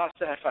I was not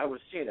satisfied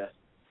with Cena.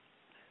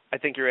 I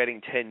think you're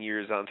adding 10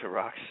 years onto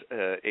Rock's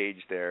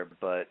age there,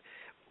 but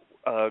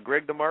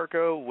Greg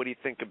DeMarco, what do you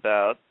think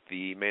about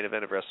the main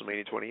event of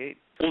WrestleMania 28?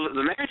 Well,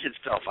 the match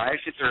itself, I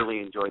actually thoroughly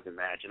enjoyed the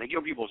match. And I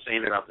hear people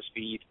saying about the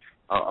speed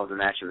of the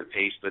match and the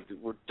pace, but the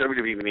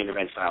WWE main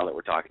event style that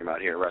we're talking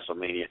about here at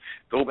WrestleMania,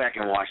 go back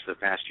and watch the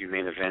past few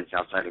main events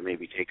outside of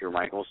maybe Taker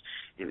Michaels,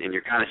 and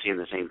you're kind of seeing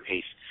the same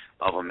pace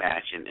of a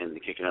match and the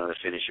kicking out of the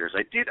finishers.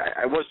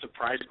 I was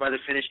surprised by the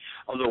finish,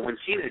 although when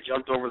Cena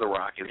jumped over the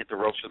Rock and hit the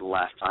ropes for the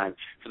last time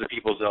for the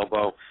People's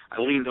Elbow,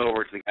 I leaned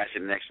over to the guy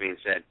sitting next to me and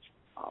said,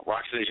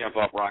 Rock's going to jump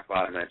up, Rock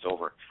bottom, and it's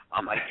over.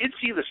 I did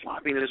see the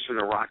sloppiness from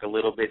the Rock a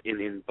little bit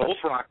in both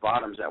Rock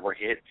bottoms that were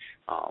hit.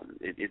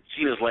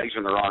 Cena's legs were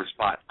in the wrong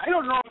spot. I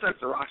don't know if that's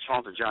the Rock's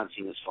fault or John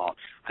Cena's fault.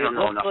 I don't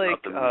know enough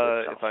about the move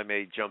itself. If I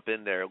may jump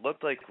in there, it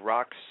looked like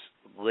Rock's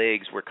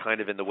legs were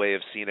kind of in the way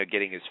of Cena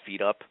getting his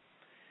feet up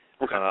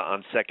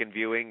on second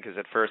viewing, because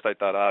at first I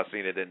thought,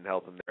 Cena didn't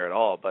help him there at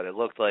all, but it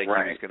looked like he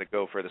was going to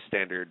go for the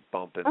standard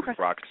bump, and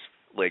Rock's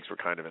legs were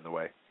kind of in the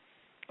way.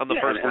 On the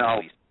first one, at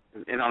least.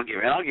 And I'll give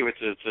it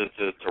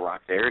to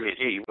Rock there. And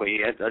he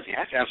has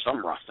to have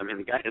some rust. I mean,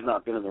 the guy has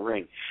not been in the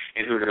ring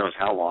in who knows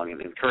how long.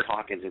 And Kurt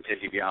Hawkins and Ted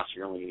DiBiase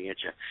are only going to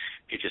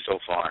get you so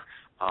far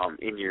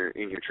in your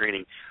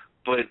training.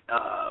 But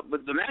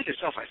the match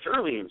itself, I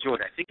thoroughly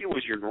enjoyed. I think it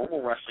was your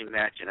normal wrestling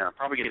match, and I'm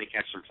probably going to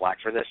catch some flack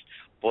for this,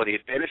 but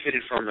it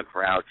benefited from the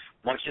crowd,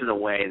 much in the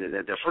way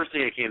that the first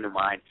thing that came to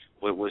mind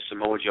was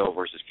Samoa Joe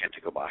versus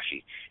Kenta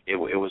Kobashi. It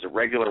was a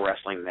regular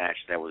wrestling match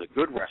that was a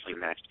good wrestling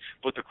match,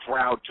 but the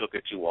crowd took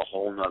it to a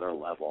whole nother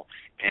level.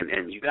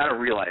 And you got to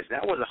realize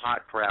that was a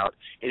hot crowd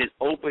in an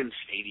open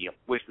stadium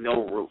with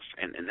no roof,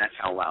 and that's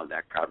how loud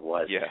that crowd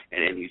was. Yeah.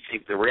 And you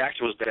think the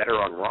reaction was better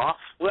on Raw?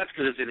 Well, that's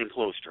because it's an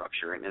enclosed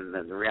structure, and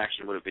then the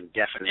reaction would have been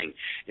deafening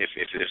if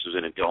this was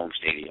in a dome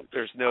stadium.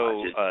 There's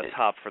no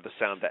top for the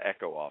sound to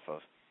echo off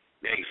of.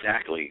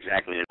 Exactly.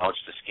 And it all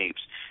just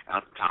escapes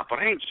out the top. But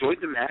I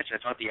enjoyed the match.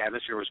 I thought the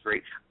atmosphere was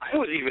great. I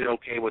was even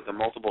okay with the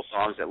multiple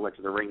songs that led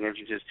to the ring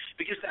entrances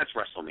because that's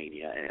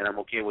WrestleMania, and I'm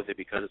okay with it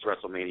because it's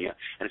WrestleMania,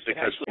 and it's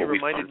because it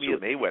reminded me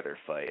of the Mayweather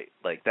fight.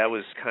 Like, that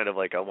was kind of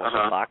like almost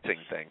a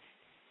boxing thing.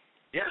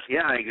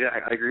 Yeah, I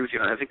agree with you.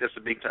 I think that's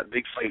the big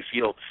fight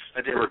feel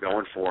that they were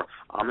going for.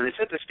 And they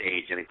set the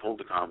stage and they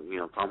pulled calm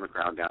the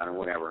crowd down and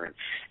whatever.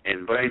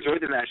 But I enjoyed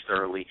the match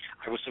thoroughly.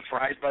 I was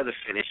surprised by the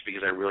finish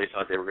because I really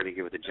thought they were going to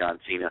give it to John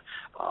Cena.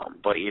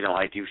 But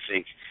I do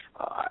think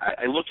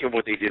I look at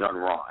what they did on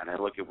Raw, and I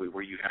look at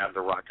where you have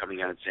The Rock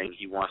coming out and saying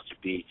he wants to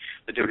be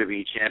the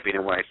WWE champion.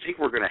 And what I think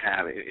we're going to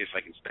have, if I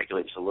can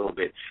speculate just a little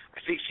bit,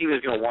 I think Cena's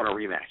going to want a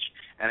rematch.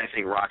 And I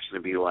think Rock's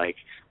going to be like,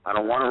 I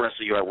don't want to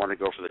wrestle you, I want to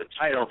go for the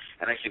title.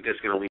 And I think that's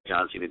going to lead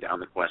John Cena down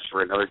the quest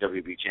for another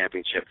WWE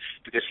championship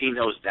because he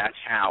knows that's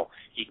how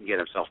he can get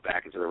himself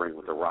back into the ring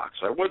with The Rock.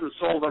 So I wasn't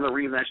sold on a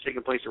rematch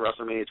taking place at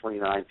WrestleMania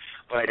 29,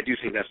 but I do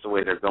think that's the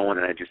way they're going,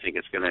 and I do think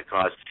it's going to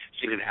cause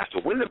Cena to have to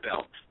win the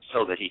belt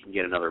so that he can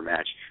get another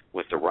match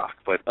with The Rock.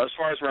 But as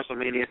far as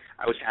WrestleMania,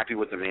 I was happy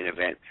with the main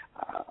event.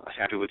 I was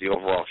happy with the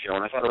overall show,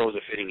 and I thought it was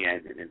a fitting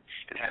end and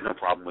had no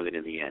problem with it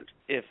in the end.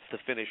 If the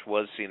finish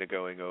was Cena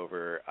going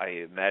over,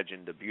 I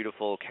imagined a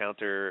beautiful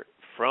counter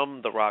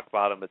from the rock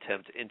bottom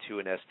attempt into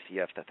an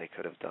STF that they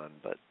could have done,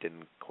 but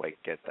didn't quite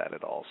get that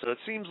at all. So it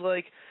seems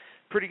like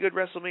pretty good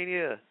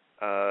WrestleMania.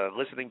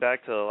 Listening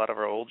back to a lot of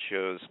our old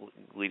shows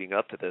leading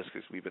up to this,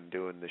 because we've been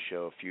doing the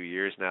show a few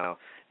years now,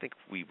 I think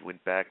we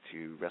went back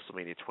to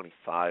WrestleMania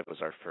 25 was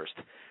our first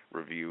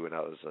review, and I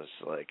was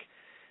just like,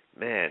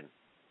 man,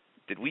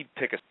 did we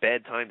pick a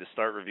bad time to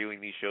start reviewing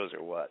these shows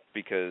or what?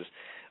 Because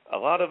a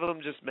lot of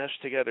them just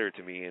meshed together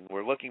to me, and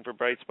we're looking for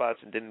bright spots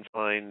and didn't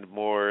find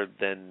more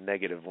than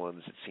negative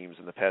ones, it seems,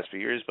 in the past few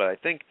years. But I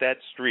think that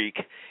streak,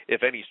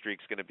 if any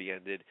streak's going to be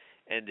ended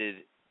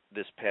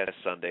this past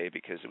Sunday,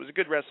 because it was a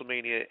good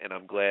WrestleMania, and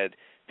I'm glad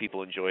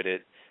people enjoyed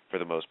it for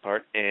the most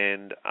part.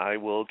 And I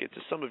will get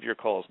to some of your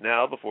calls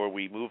now before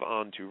we move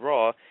on to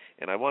Raw.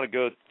 And I want to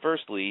go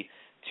firstly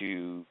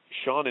to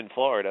Sean in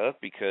Florida,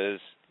 because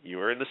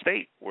you're in the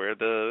state where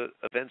the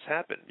events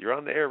happen. You're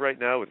on the air right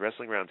now with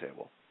Wrestling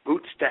Roundtable.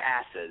 Boots to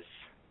asses.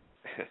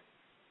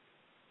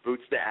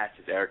 Boots to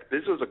asses, Eric.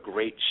 This was a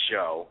great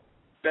show.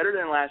 Better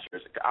than last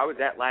year's. I was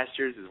at last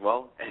year's as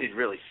well, and it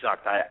really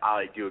sucked.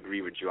 I do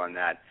agree with you on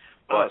that.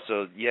 But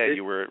so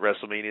you were at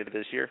WrestleMania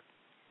this year?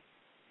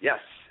 Yes.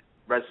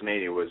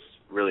 WrestleMania was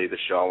really the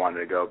show I wanted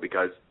to go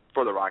because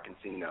for The Rock and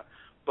Cena.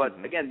 But,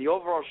 again, the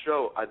overall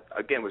show,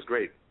 was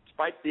great.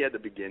 Despite the at the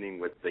beginning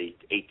with the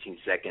 18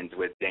 seconds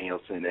with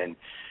Danielson and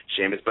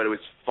Sheamus, but it was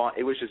fun.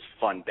 It was just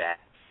fun back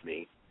for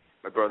me.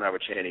 My brother and I were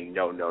chanting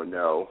no, no,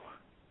 no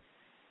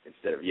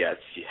instead of yes,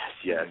 yes,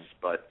 yes.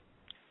 But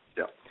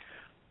still,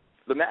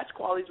 the match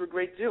qualities were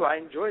great too. I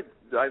enjoyed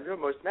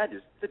most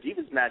matches. The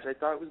Divas match I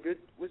thought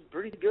was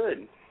pretty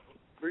good.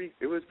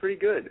 It was pretty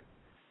good.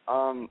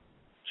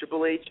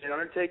 Triple H and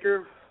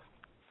Undertaker,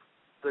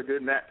 a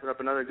good match. Put up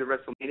another good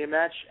WrestleMania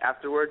match.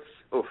 Afterwards,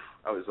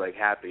 I was like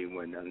happy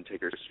when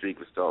Undertaker's streak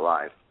was still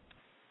alive.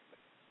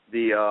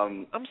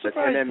 I'm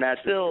surprised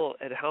still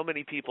at how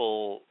many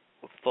people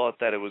thought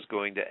that it was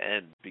going to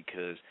end,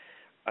 because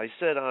I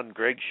said on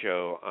Greg's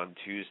show on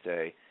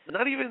Tuesday,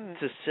 not even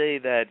to say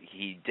that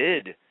he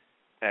did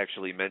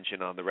actually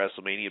mention on the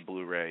WrestleMania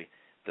Blu-ray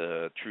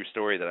the true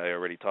story that I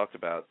already talked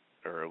about,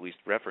 or at least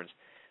referenced.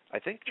 I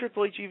think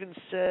Triple H even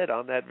said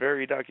on that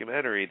very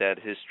documentary that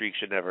his streak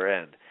should never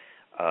end.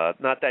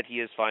 Not that he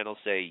has final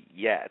say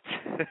yet,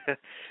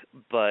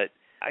 but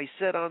I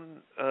said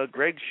on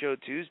Greg's show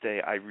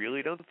Tuesday, I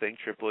really don't think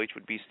Triple H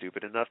would be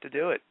stupid enough to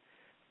do it,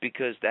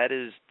 because that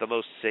is the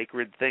most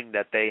sacred thing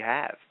that they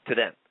have to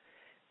them.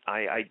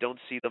 I don't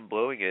see them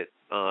blowing it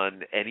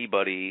on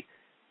anybody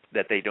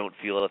that they don't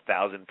feel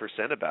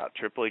 1,000% about.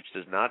 Triple H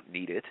does not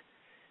need it,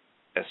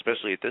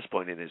 especially at this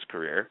point in his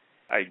career.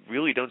 I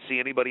really don't see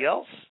anybody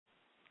else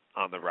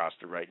on the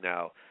roster right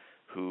now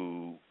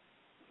who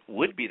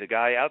would be the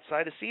guy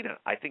outside of Cena.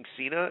 I think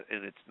Cena,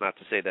 and it's not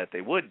to say that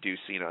they would do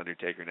Cena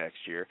Undertaker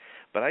next year,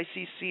 but I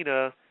see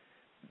Cena,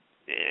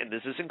 and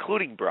this is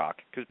including Brock,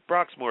 because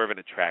Brock's more of an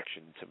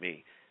attraction to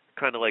me,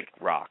 kind of like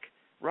Rock.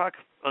 Rock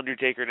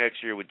Undertaker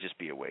next year would just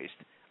be a waste.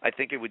 I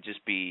think it would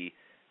just be,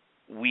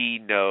 we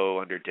know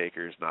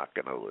Undertaker's not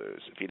going to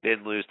lose. If he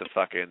didn't lose to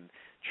fucking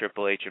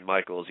Triple H and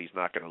Michaels, he's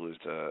not going to lose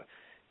to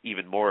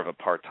even more of a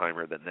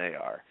part-timer than they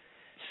are.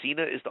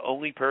 Cena is the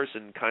only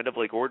person, kind of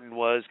like Orton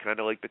was, kind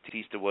of like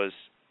Batista was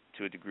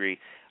to a degree.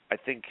 I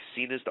think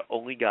Cena's the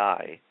only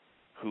guy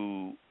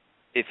who,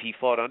 if he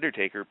fought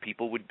Undertaker,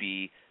 people would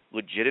be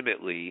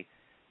legitimately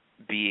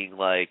being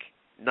like,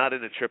 not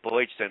in a Triple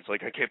H sense,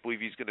 like, I can't believe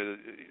he's going to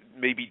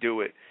maybe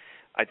do it.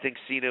 I think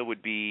Cena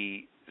would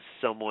be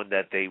someone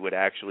that they would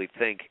actually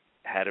think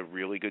had a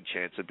really good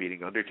chance of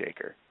beating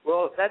Undertaker.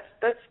 Well, that's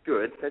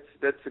good.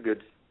 That's a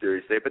good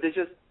theory to say, but it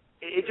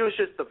was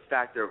just the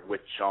factor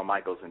with Shawn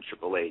Michaels and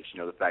Triple H. You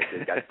know, the fact that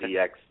they got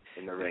DX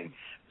in the ring.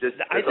 Just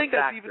I think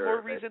that's even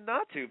more reason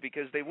not to,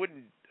 because they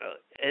wouldn't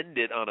end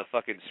it on a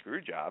fucking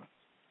screw job.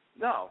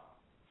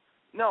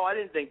 No, I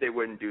didn't think they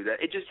wouldn't do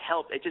that. It just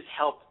helped. It just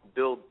helped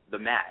build the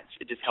match.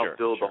 It just helped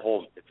build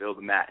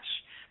the match.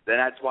 Then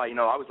that's why, I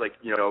was like,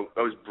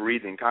 I was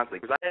breathing constantly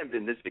because I hadn't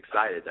been this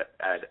excited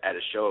at a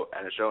show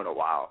in a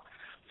while.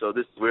 So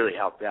this really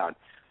helped out.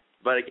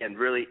 But again,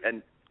 really,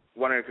 and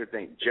one other good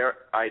thing,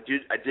 I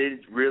did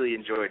really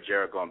enjoy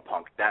Jericho and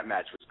Punk. That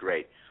match was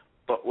great.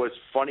 But what's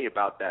funny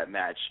about that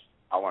match,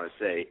 I want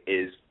to say,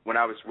 is where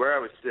I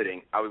was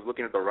sitting, I was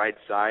looking at the right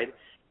side,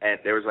 and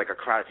there was like a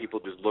crowd of people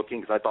just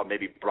looking because I thought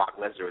maybe Brock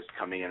Lesnar was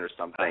coming in or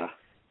something.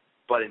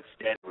 But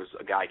instead, it was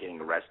a guy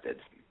getting arrested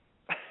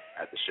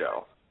at the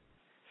show.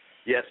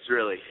 Yes,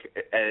 really.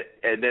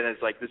 And then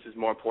it's like, this is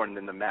more important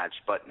than the match.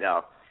 But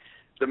no,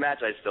 the match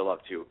I still love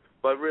too.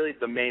 But really,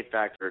 the main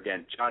factor,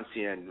 again, John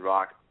Cena and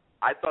Rock,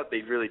 I thought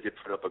they really did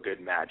put up a good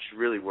match,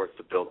 really worth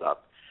the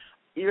build-up.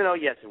 Even though,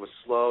 yes, it was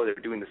slow, they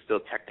were doing the still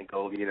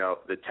technical,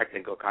 the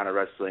technical kind of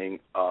wrestling,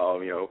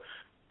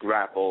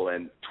 grapple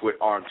and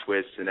arm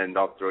twists, and then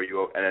they'll throw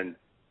you and then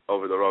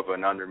over the rope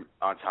and under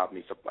on top of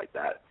me, stuff like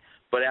that.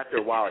 But after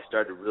a while, I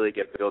started to really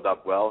get built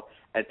up well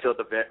until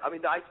the very. I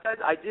mean,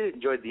 I did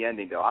enjoy the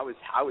ending though. I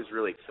was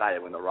really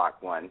excited when The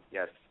Rock won.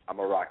 Yes, I'm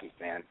a Rocky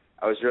fan.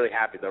 I was really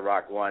happy The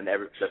Rock won.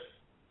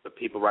 The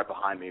people right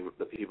behind me,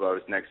 the people I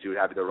was next to, were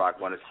happy The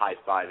Rock won. I was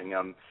high-fiving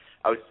them.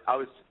 I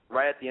was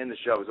right at the end of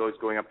the show. I was always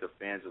going up to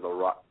fans of The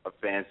Rock,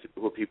 people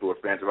who were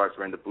fans of Rock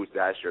wearing the Boots to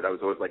Ass shirt. I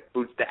was always like,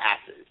 Boots to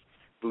Asses.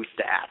 Boots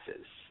to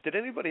Asses. Did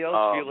anybody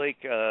else feel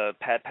like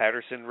Pat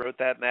Patterson wrote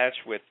that match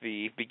with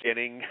the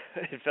beginning?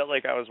 It felt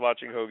like I was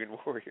watching Hogan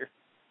Warrior.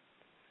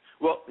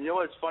 Well, you know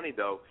what's funny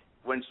though?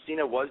 When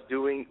Cena was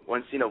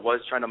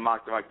trying to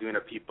mock The Rock doing the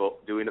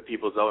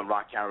People's Own and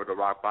Rock countered the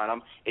Rock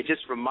bottom, it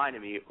just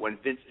reminded me when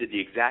Vince did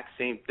the exact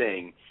same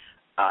thing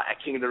at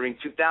King of the Ring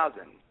 2000.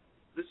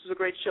 This was a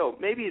great show.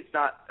 Maybe it's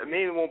not.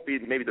 Maybe it won't be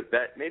the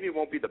best. Maybe it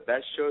won't be the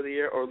best show of the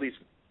year, or at least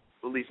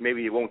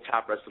maybe it won't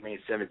top WrestleMania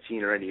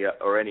 17 or any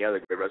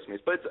other great WrestleManias,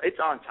 but it's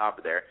on top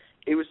of there.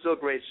 It was still a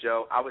great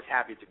show. I was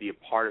happy to be a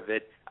part of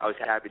it. I was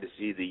happy to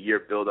see the year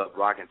build-up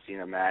Rock and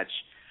Cena match.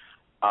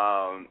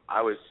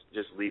 I was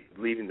just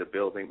leaving the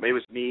building. It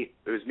was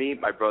me,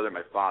 my brother,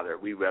 my father.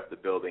 We left the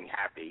building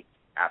happy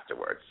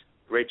afterwards.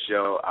 Great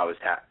show. I was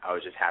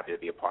just happy to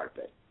be a part of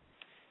it.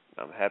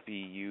 I'm happy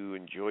you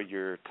enjoyed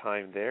your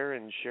time there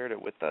and shared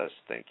it with us.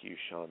 Thank you,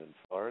 Sean in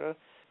Florida.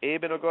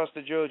 Abe and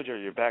Augusta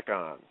Jojo, you're back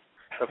on.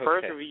 The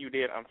first review you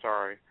did,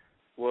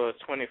 was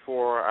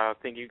 24. I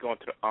think you go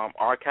into the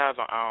archives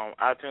on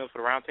iTunes for the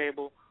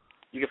Roundtable.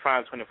 You can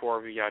find the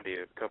 24 review I did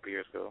a couple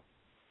years ago.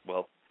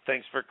 Well,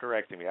 thanks for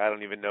correcting me. I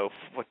don't even know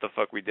what the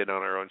fuck we did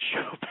on our own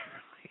show.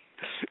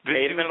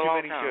 It's been a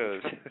long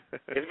time.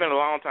 It's been a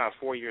long time.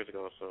 4 years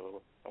ago,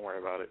 so don't worry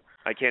about it.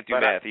 I can't do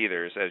math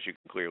either, as you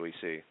can clearly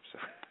see. So.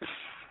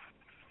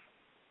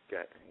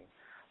 Got it.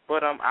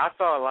 But I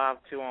saw it live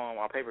too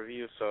on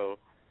pay-per-view, so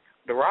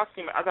the Rock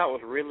team I thought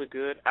was really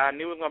good. I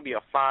knew it was going to be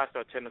a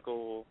 5-star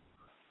technical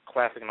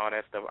classic and all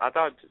that stuff. I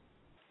thought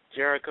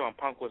Jericho and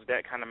Punk was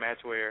that kind of match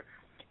where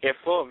it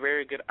flowed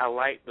very good. I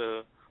liked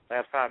the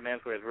last 5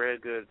 minutes where it's very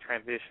good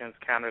transitions,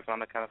 counters, all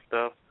that kind of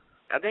stuff.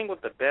 I think it was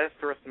the best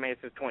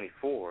WrestleMania since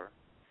 24.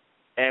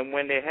 And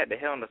when they had the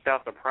Hell in the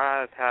Cell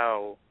surprise,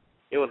 how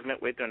it was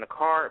meant with during the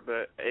card,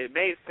 but it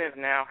made sense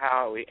now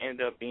how it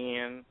ended up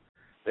being.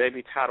 The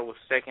AB title was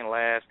second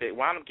last. It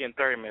wound up getting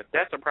 30 minutes.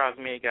 That surprised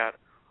me. It got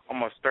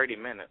almost 30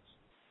 minutes.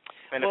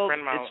 And well,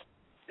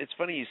 it's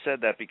funny you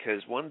said that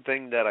because one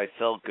thing that I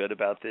felt good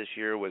about this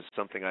year was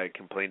something I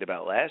complained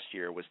about last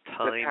year was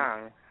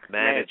time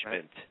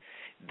management.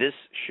 This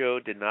show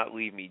did not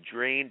leave me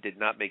drained, did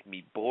not make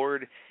me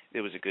bored.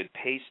 There was a good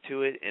pace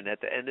to it, and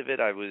at the end of it,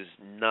 I was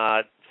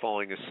not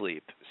falling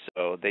asleep.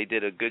 So they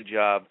did a good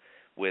job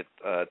with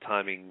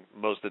timing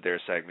most of their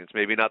segments.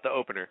 Maybe not the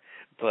opener,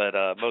 but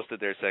most of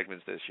their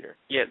segments this year.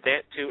 Yeah,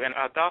 that too. And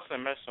I thought the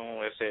message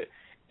was that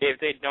if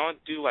they don't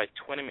do like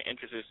 20-minute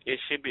entrances, it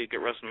should be a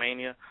good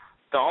WrestleMania.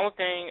 The only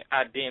thing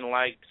I didn't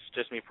like,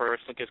 just me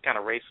personally, is kind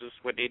of racist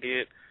what they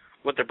did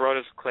with the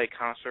Brodus Clay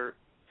concert.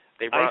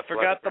 They brought I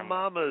forgot the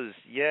mamas.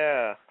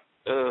 Yeah.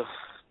 Ugh,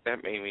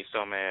 that made me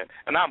so mad.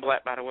 And I'm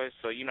black, by the way,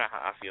 so you know how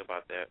I feel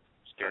about that.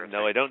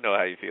 No, I don't know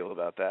how you feel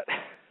about that.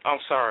 I'm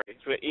sorry.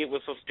 It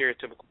was so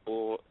stereotypical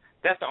bull.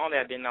 That's the only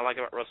I did not like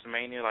about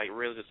WrestleMania. Like,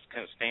 really just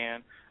couldn't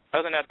stand.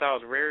 Other than that, I thought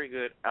it was very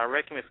good. I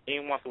recommend if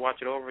anyone wants to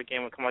watch it over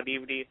again when it comes on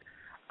DVD,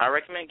 I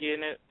recommend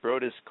getting it.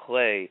 Brodus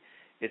Clay,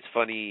 it's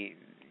funny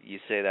you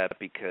say that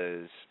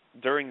because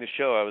during the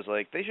show I was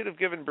like, they should have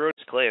given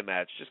Brodus Clay a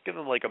match. Just give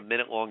him like a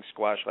minute-long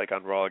squash like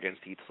on Raw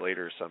against Heath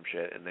Slater or some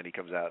shit, and then he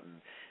comes out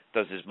and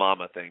does his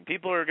mama thing.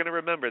 People are going to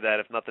remember that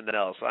if nothing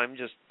else. I'm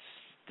just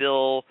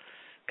still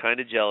kind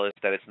of jealous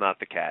that it's not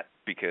the Cat,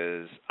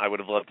 because I would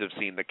have loved to have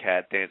seen the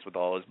Cat dance with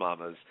all his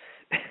mamas.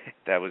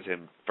 That was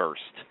him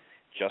first.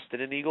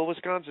 Justin in Eagle,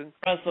 Wisconsin.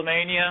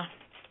 WrestleMania.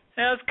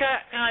 I was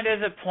kind of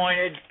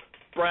disappointed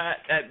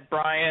that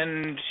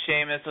Brian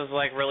Sheamus was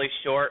like really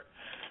short.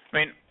 I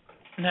mean,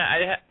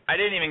 I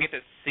didn't even get to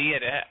see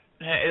it.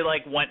 It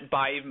like went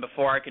by even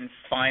before I can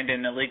find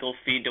an illegal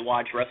feed to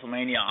watch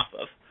WrestleMania off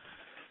of.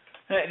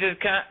 It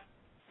just kind of,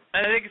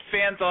 I think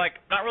fans are like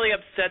not really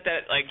upset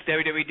that like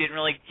WWE didn't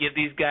really give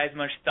these guys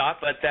much thought,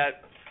 but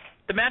that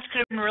the match could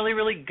have been really,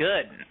 really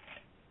good,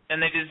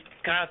 and they just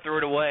kind of threw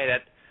it away.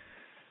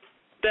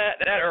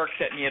 That irks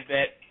at me a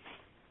bit.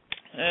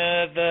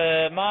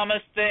 The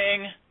Mamas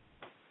thing,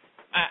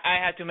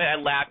 I have to admit I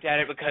laughed at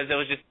it because it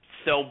was just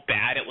so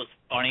bad it was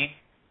funny.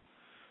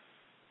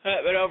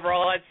 But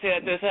overall, I'd say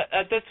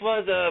that this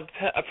was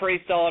a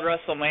pretty solid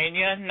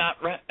WrestleMania. Not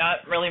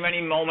really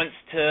many moments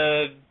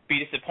to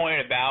be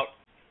disappointed about.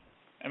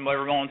 And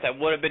whatever moments I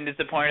would have been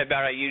disappointed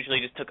about, I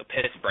usually just took a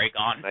piss break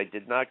on. I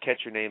did not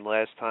catch your name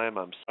last time.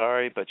 I'm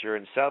sorry, but you're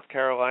in South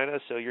Carolina,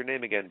 so your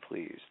name again,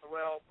 please.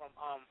 Well, from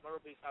Myrtle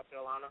Beach, South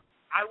Carolina.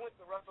 I went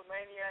to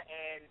WrestleMania,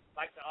 and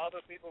like the other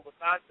people,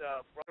 besides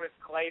the Brodus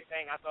Clay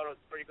thing, I thought it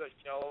was a pretty good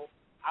show.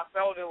 I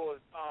felt it was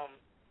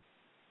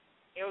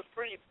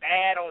pretty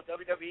bad on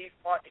WWE's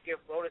part to give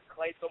Brodus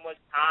Clay so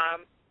much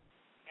time.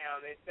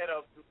 Instead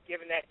of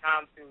giving that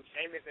time to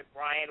Sheamus and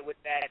Bryan with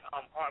that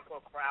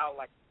hardcore crowd,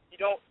 like you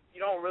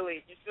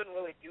shouldn't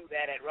really do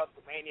that at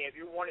WrestleMania. If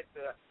you wanted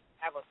to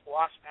have a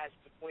squash match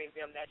between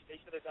them,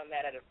 they should have done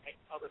that at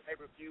other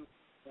pay-per-view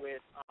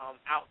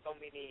without so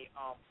many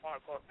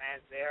hardcore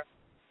fans there.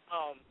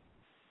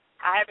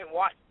 I haven't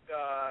watched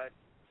the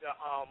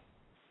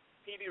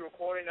TV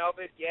recording of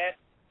it yet,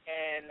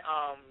 and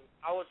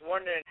I was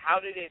wondering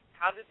how did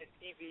the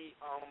TV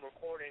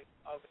recording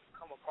of it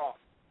come across?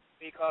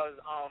 Because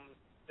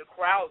the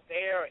crowd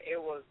there, it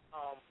was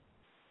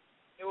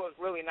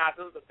really nice.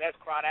 It was the best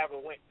crowd I ever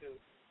went to.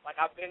 Like,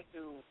 I've been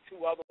to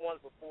two other ones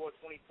before,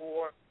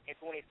 24 and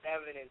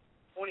 27, and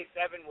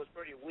 27 was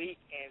pretty weak,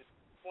 and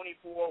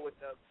 24 with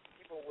the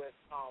people with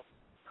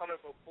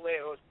coming from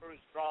Flair, it was pretty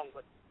strong.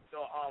 But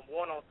the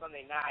one on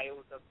Sunday night, it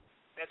was the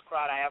best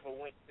crowd I ever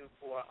went to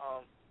for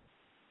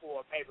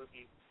a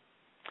pay-per-view.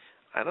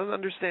 I don't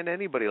understand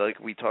anybody,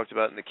 like we talked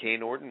about in the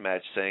Kane Orton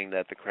match, saying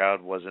that the crowd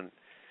wasn't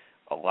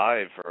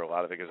alive for a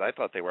lot of it, because I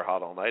thought they were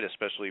hot all night,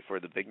 especially for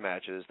the big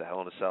matches, the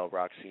Hell in a Cell,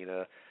 Rock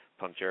Cena,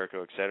 Punk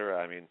Jericho,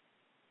 etc. I mean,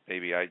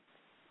 maybe I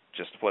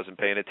just wasn't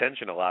paying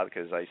attention a lot,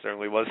 because I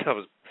certainly was. I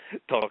was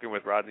talking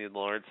with Rodney and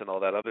Lawrence and all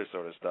that other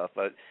sort of stuff,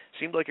 but it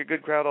seemed like a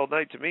good crowd all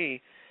night to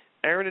me.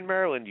 Aaron in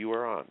Maryland, you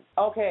were on.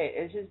 Okay,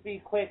 it's just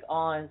be quick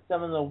on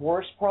some of the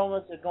worst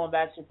promos, going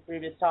back to the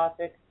previous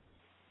topic.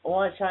 I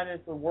want to chime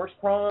in for worst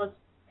promos.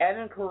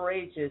 Evan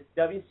Courageous,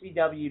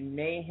 WCW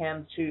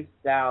Mayhem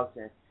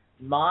 2000.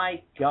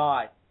 My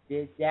God,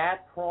 did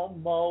that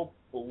promo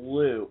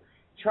blew.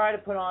 Try to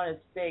put on his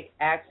fake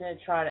accent,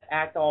 try to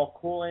act all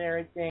cool and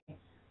everything.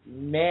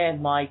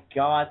 Man, my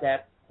God,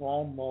 that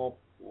promo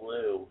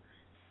blew.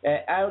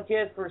 I'll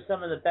give for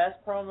some of the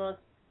best promos,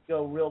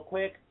 go real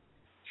quick.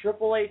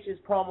 Triple H's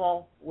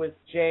promo with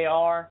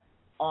JR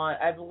on,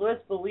 I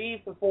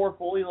believe, before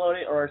Fully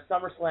Loaded or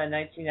SummerSlam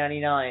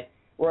 1999,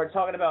 where we're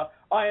talking about,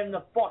 I am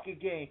the fucking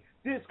game.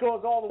 This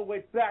goes all the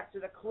way back to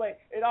the clay,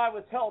 and I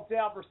was held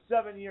down for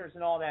 7 years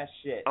and all that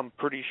shit. I'm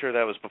pretty sure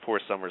that was before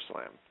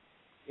SummerSlam.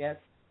 Yes.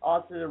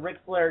 Also, the Ric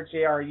Flair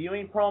J.R.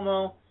 Ewing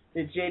promo,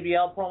 the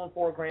JBL promo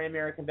for Grand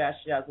American Bash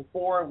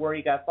 2004, where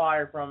he got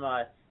fired from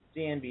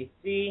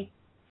CNBC,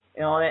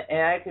 and all that.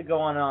 And I could go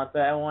on and on,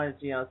 but I wanted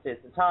to save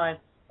some time.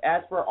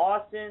 As for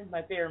Austin,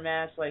 my favorite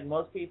match, like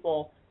most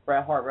people,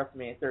 Bret Hart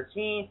WrestleMania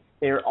 13,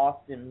 favorite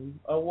Austin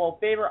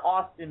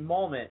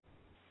moment.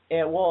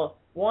 And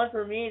one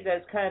for me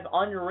that's kind of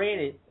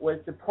underrated was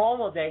the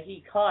promo that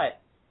he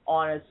cut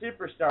on a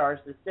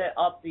Superstars to set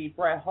up the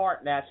Bret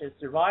Hart match at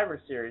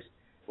Survivor Series,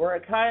 where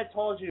it kind of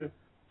told you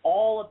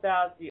all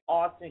about the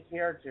Austin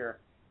character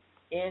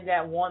in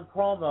that one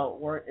promo,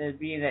 where it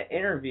being an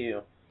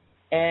interview.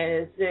 And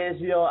it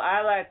says,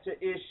 I like to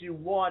issue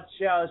one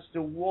challenge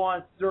to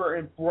one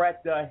certain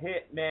Bret the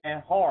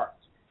Hitman Hart.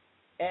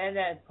 And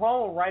that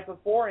promo right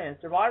beforehand,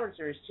 Survivor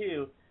Series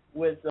 2,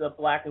 with the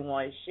black and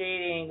white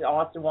shading,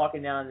 Austin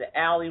walking down the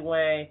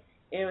alleyway,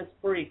 it was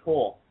pretty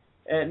cool.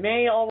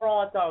 Mania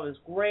overall, I thought it was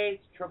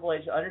great. Triple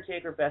H,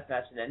 Undertaker, best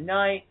match of the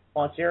night.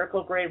 Von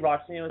Jericho, great.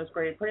 Roxanne was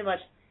great. Pretty much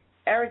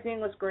everything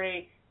was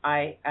great.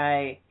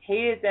 I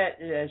hated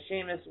that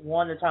Sheamus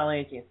won the title in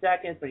 18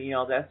 seconds, but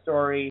that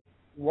story.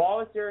 Raw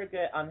was very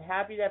good. I'm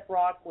happy that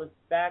Brock was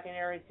back and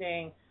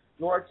everything.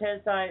 Lord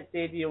Tenside's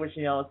debut, which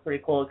is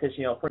pretty cool because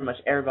pretty much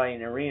everybody in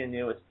the arena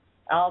knew it was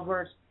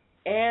Albert.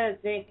 And I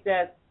think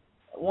that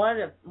one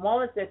of the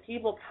moments that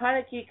people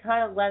keep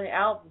letting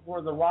out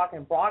for the Rock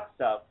and Brock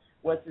stuff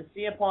was the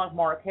CM Punk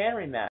Mark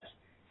Henry match,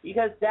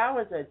 because that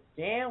was a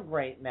damn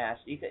great match.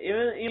 Even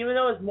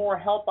though it was more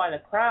helped by the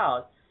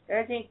crowd,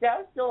 I think that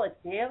was still a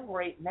damn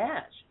great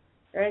match.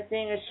 I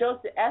think it shows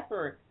the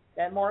effort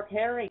that Mark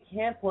Henry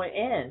can put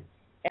in,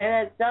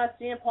 and it's not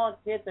CM Punk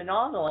did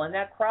phenomenal, and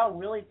that crowd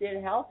really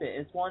did help it.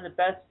 It's one of the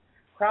best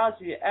crowds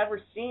you've ever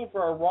seen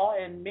for a Raw,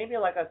 and maybe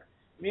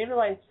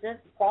since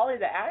probably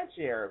the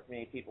Attitude Era,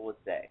 many people would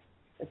say.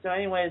 And so,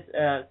 anyways,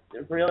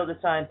 real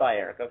design by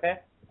Eric. Okay.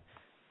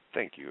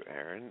 Thank you,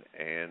 Aaron.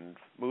 And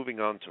moving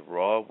on to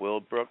Raw,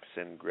 Will Brooks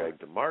and Greg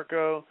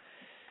DeMarco.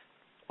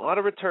 A lot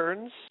of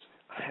returns,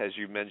 as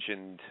you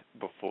mentioned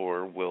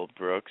before, Will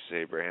Brooks,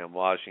 Abraham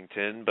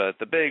Washington, but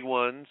the big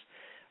ones,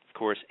 of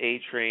course,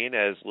 A-Train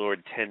as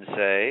Lord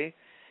Tensei,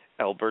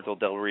 Alberto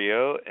Del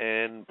Rio,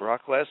 and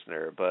Brock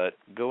Lesnar. But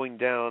going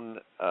down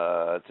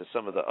to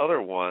some of the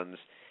other ones,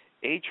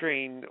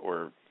 A-Train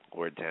or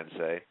Lord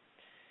Tensei,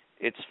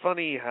 it's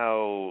funny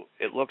how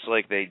it looks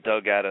like they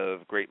dug out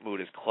of Great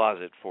Muta's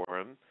closet for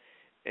him.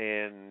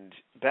 And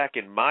back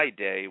in my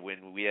day,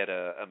 when we had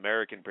an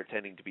American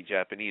pretending to be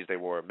Japanese, they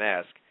wore a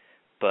mask.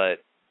 But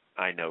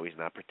I know he's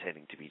not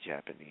pretending to be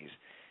Japanese.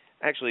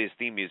 Actually, his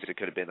theme music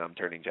could have been I'm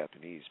Turning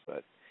Japanese.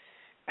 But,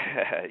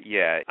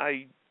 yeah,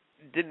 I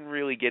didn't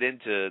really get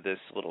into this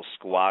little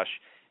squash.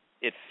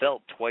 It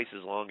felt twice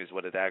as long as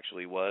what it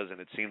actually was, and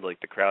it seemed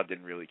like the crowd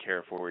didn't really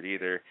care for it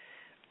either.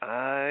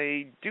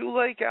 I do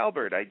like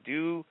Albert. I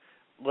do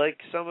like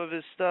some of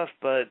his stuff,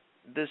 but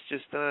this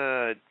just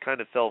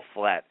kind of fell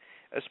flat,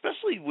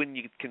 especially when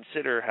you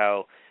consider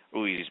how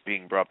he's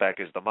being brought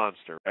back as the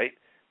monster, right?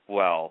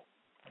 Well,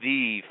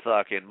 the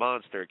fucking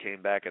monster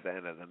came back at the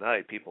end of the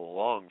night. People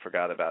long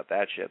forgot about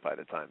that shit by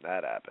the time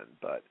that happened,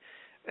 but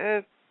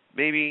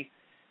maybe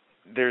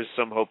there's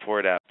some hope for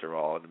it after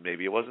all, and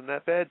maybe it wasn't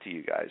that bad to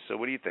you guys. So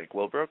what do you think?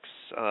 Will Brooks,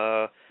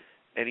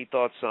 any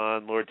thoughts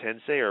on Lord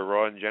Tensei or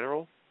Raw in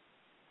general?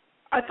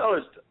 I thought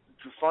it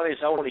was funny as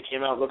hell when he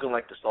came out looking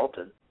like the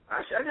Sultan.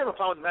 Actually, I didn't have a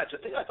problem with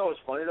the match. I thought it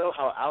was funny, though,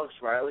 how Alex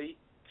Riley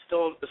is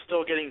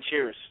still getting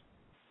cheers.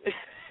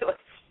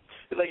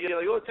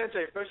 Lord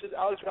Tensei versus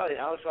Alex Riley,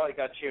 and Alex Riley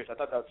got cheers. I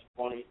thought that was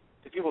funny.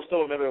 The people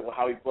still remember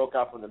how he broke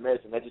out from the Miz,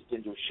 and they just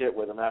didn't do shit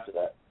with him after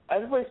that.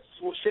 Everybody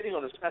was shitting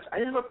on this match. I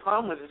didn't have a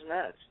problem with this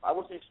match. I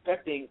wasn't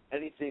expecting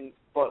anything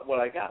but what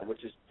I got,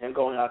 which is him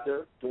going out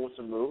there, doing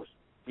some moves,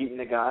 beating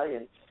the guy,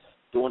 and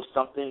doing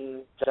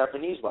something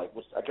Japanese-like,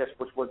 which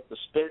was the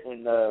spit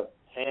in the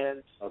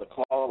hand or the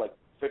claw, like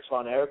Fritz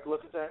von Erich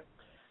look at that.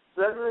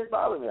 So that didn't really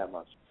bother me that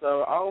much.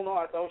 So I don't know.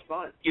 I thought it was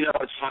fine.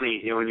 It's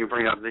funny when you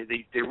bring up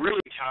they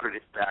really touted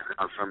his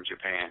background from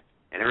Japan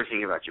and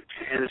everything about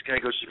Japan. This guy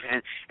goes to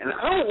Japan, and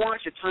I don't watch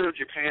a ton of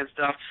Japan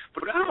stuff,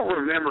 but I don't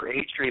remember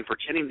A-Train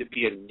pretending to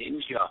be a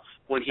ninja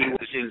when he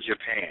was in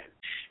Japan.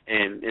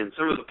 And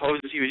some of the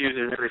poses he was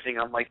using and everything,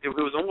 I'm like, it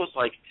was almost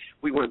like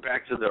we went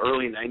back to the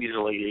early 90s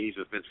or late 80s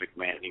with Vince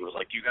McMahon. He was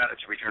like, you got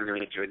to return to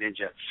a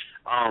ninja.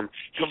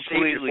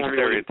 Completely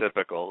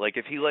stereotypical. Like,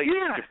 if he likes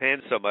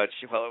Japan so much,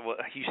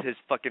 well, his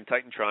fucking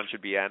Titantron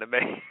should be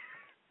anime.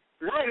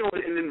 Right,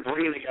 and then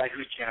bringing the guy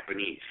who's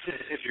Japanese,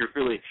 if you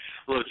really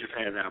love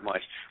Japan that much.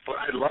 But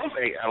I love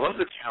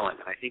the talent,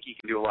 and I think he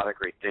can do a lot of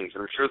great things,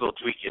 and I'm sure they'll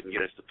tweak it and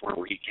get us to the point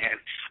where he can.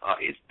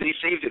 They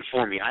saved it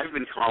for me. I've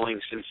been calling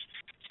since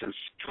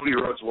Cody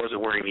Rhodes wasn't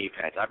wearing knee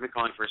pads. I've been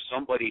calling for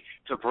somebody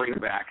to bring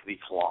back the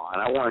claw,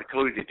 and I wanted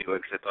Cody to do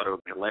it because I thought it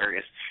would be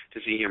hilarious to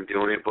see him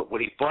doing it. But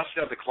when he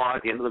busted out the claw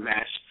at the end of the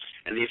match,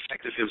 and the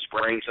effect of him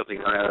spraying something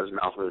right out of his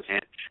mouth with his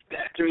hand,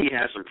 that to me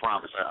has some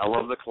promise. I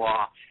love the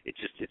claw. It's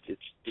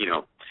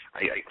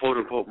I quote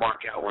unquote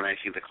mark out when I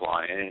see the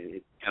claw, and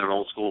it's kind of an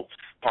old school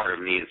part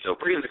of me. And so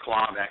bringing the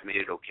claw back made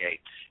it okay.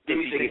 Do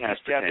you think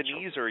he's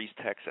Japanese or he's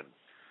Texan?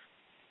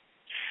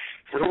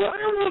 Well, I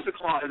don't know if the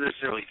claw is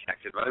necessarily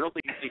Texan, but I don't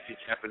think he thinks he's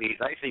Japanese.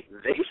 I think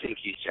they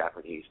think he's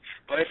Japanese.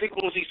 But I think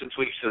we'll see some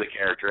tweaks to the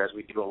character, as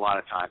we do a lot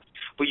of times.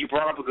 But you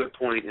brought up a good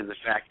point in the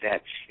fact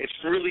that it's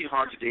really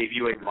hard to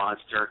debut a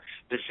monster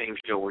the same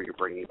show where you're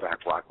bringing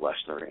back Brock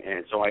Lesnar.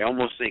 And so I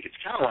almost think it's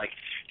kind of like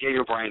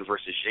Daniel Bryan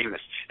versus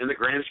Sheamus. In the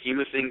grand scheme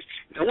of things,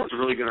 no one's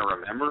really going to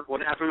remember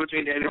what happened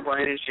between Daniel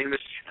Bryan and Sheamus.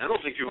 And I don't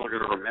think people are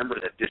going to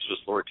remember that this was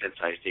Lord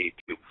Tensei's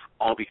debut,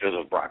 all because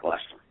of Brock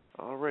Lesnar.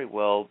 All right,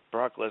 well,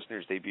 Brock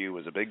Lesnar's debut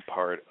was a big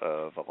part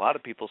of a lot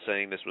of people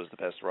saying this was the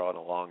best Raw in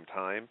a long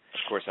time. Of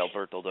course,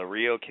 Alberto Del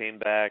Rio came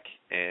back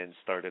and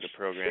started a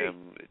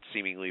program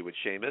seemingly with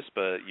Sheamus,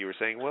 but you were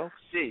saying, Will?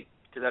 See,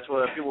 because that's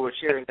what people were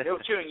cheering. They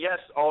were cheering yes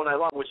all night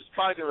long, which is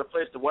probably going to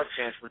replace the what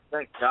chance, but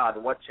thank God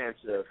the what chance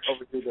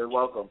overdid their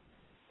welcome.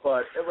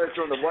 But everybody's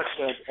doing the what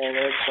chant, and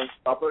then when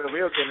Alberto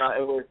Rio came out,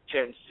 everybody was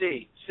chanting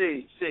C,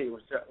 C, C. It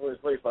was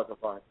really fucking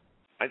fun.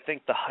 I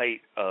think the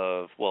height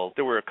of, well,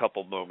 there were a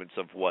couple moments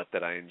of what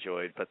that I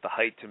enjoyed, but the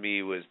height to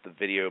me was the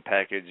video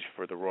package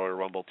for the Royal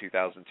Rumble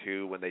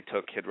 2002 when they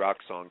took Kid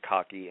Rock's song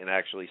Cocky and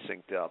actually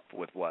synced up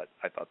with what.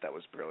 I thought that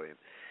was brilliant.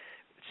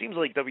 It seems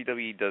like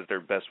WWE does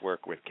their best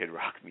work with Kid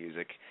Rock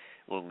music.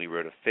 Lonely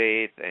Road of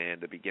Faith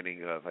and the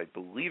beginning of, I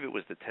believe it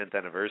was the 10th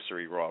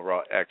anniversary Raw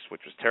X,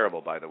 which was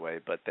terrible, by the way,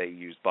 but they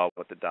used Bob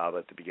with the Daba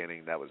at the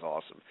beginning. That was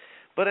awesome.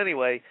 But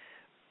anyway,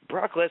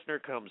 Brock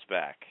Lesnar comes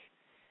back.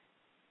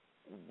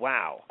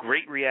 Wow.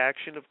 Great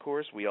reaction, of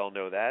course. We all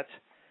know that.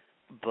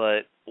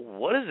 But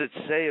what does it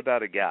say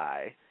about a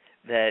guy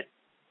that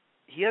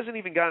he hasn't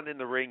even gotten in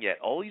the ring yet?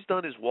 All he's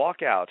done is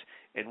walk out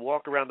and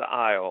walk around the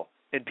aisle,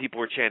 and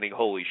people are chanting,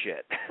 holy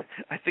shit.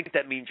 I think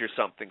that means you're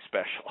something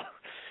special.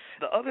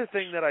 The other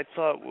thing that I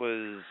thought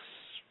was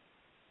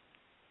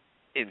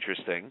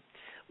interesting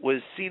was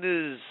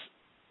Cena's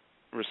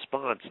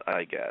response,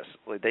 I guess.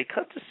 Like, they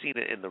cut to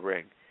Cena in the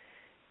ring,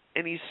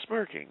 and he's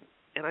smirking.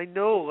 And I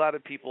know a lot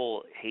of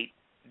people hate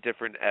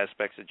different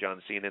aspects of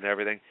John Cena and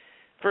everything.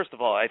 First of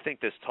all, I think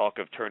this talk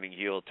of turning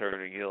heel,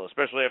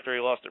 especially after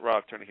he lost at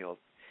Raw, turning heel,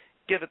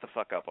 give it the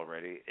fuck up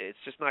already. It's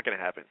just not going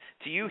to happen.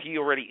 To you, he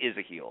already is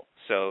a heel,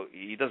 so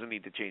he doesn't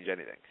need to change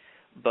anything.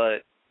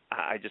 But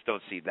I just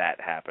don't see that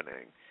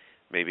happening.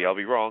 Maybe I'll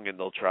be wrong, and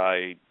they'll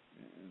try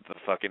the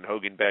fucking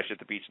Hogan Bash at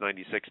the Beach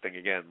 96 thing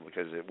again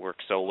because it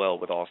worked so well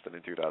with Austin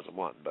in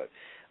 2001. But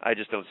I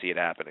just don't see it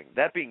happening.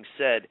 That being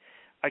said,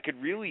 I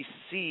could really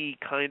see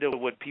kind of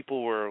what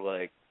people were,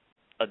 like,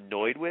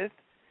 annoyed with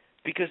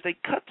because they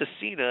cut to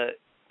Cena,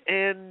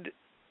 and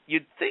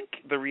you'd think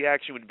the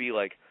reaction would be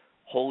like,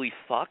 holy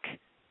fuck,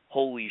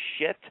 holy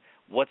shit,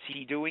 what's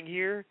he doing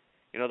here?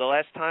 You know, the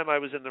last time I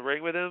was in the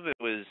ring with him, it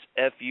was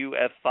FU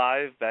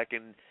F5 back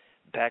in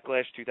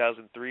Backlash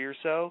 2003 or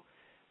so.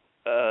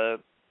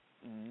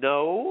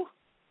 No,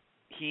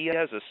 he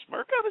has a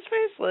smirk on his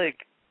face.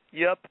 Like,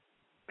 yep.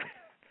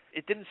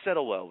 It didn't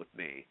settle well with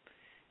me.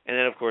 And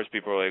then, of course,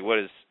 people are like, what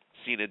is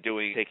Cena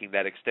doing, taking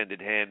that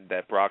extended hand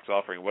that Brock's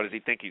offering? What does he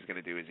think he's going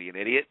to do? Is he an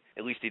idiot?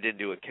 At least he didn't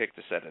do a kick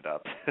to set it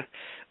up.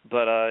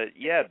 But,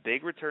 yeah,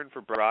 big return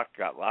for Brock.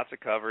 Got lots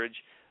of coverage.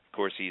 Of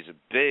course, he's a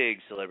big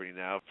celebrity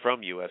now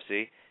from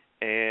UFC.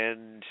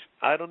 And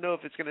I don't know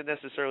if it's going to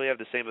necessarily have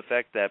the same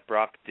effect that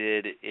Brock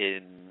did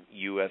in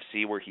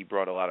UFC where he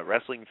brought a lot of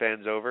wrestling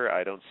fans over.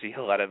 I don't see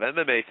a lot of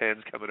MMA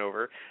fans coming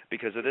over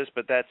because of this,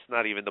 but that's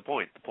not even the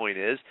point. The point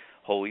is,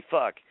 holy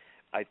fuck.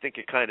 I think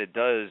it kind of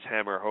does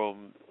hammer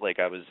home, like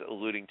I was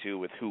alluding to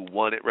with who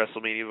won at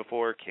WrestleMania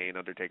before, Kane,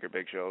 Undertaker,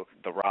 Big Show,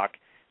 The Rock.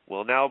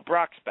 Well, now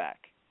Brock's back.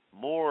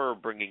 More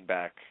bringing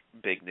back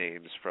big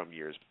names from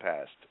years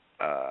past.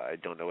 I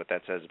don't know what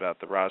that says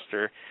about the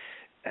roster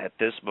at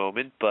this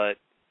moment, but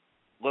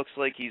looks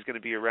like he's going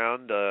to be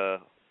around a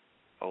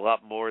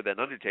lot more than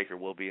Undertaker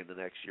will be in the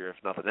next year, if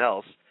nothing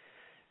else.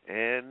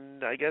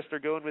 And I guess they're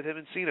going with him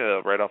and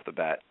Cena right off the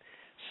bat.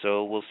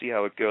 So we'll see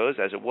how it goes.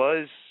 As it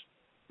was,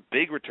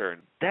 big return.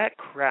 That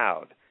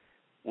crowd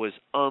was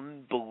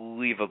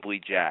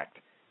unbelievably jacked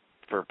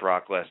for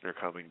Brock Lesnar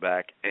coming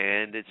back,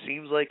 and it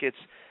seems like it's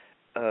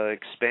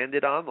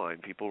expanded online.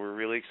 People were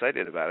really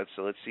excited about it,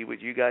 so let's see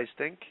what you guys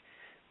think.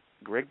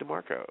 Greg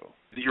DeMarco.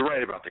 You're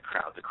right about the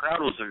crowd. The crowd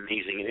was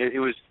amazing. It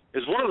was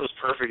one of those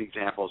perfect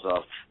examples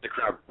of the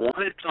crowd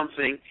wanted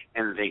something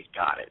and they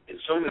got it. And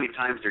so many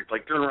times,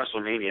 like during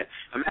WrestleMania,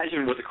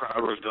 imagine what the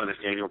crowd was doing if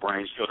Daniel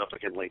Bryan showed up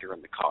again later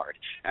in the card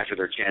after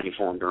they're chanting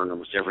for him during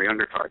almost every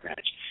undercard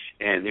match.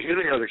 And they're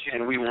going to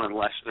chant, we want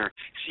Lesnar.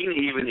 Cena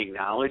even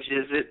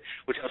acknowledges it,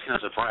 which I was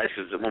kind of surprised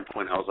because at one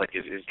point I was like,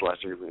 is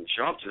Lesnar going to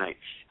show up tonight?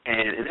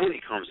 And then when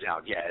he comes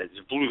out, yeah, it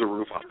blew the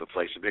roof off the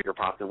place, a bigger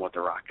pop than what The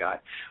Rock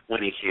got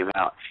when he came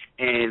out.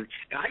 And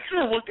I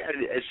kind of looked at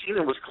it as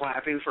Cena was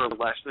clapping for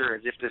Lesnar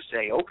as if to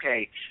say,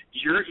 okay,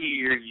 you're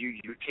here,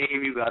 you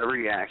came, you got a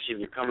reaction,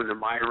 you're coming to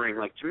my ring.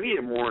 Like, to me,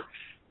 it more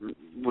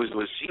was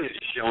Cena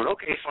just showing,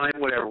 okay, fine,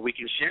 whatever, we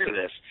can share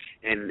this.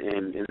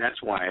 And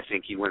that's why I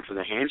think he went for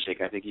the handshake.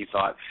 I think he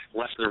thought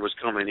Lesnar was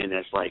coming in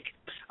as like,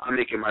 I'm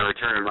making my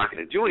return, I'm not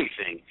going to do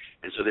anything.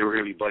 And so they were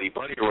going to be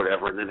buddy-buddy or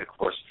whatever. And then, of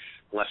course,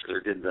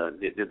 Lesnar did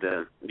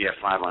the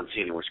F5 on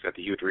Cena, which got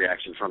the huge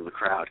reaction from the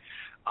crowd.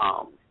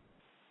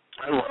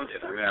 I loved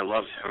it. I mean, I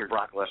loved having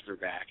Brock Lesnar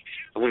back.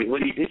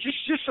 When he did,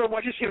 just so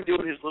much as him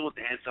doing his little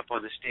dance up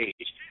on the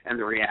stage and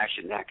the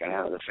reaction that got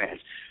out of the fans,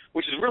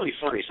 which is really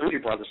funny. Somebody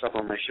brought this up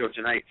on my show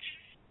tonight.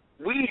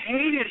 We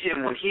hated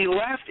him when he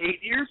left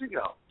 8 years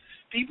ago.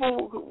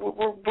 People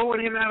were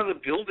booing him out of the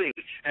building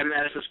at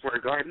Madison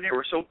Square Garden. They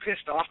were so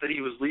pissed off that he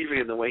was leaving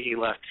and the way he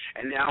left.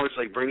 And now it's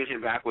like bringing him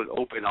back with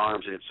open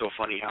arms, and it's so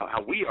funny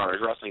how we are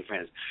as wrestling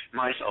fans,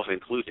 myself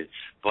included.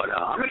 But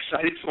I'm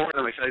excited for it.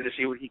 I'm excited to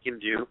see what he can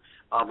do.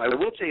 I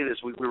will tell you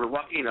this. We were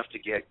lucky enough to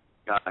get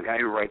a guy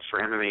who writes for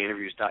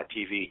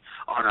MMAinterviews.tv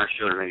on our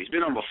show tonight. He's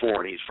been on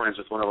before, and he's friends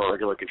with one of our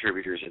regular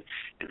contributors, and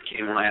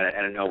came on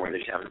out of nowhere. They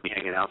just happened to be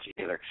hanging out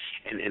together.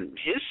 And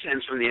his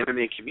sense from the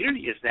MMA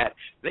community is that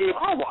they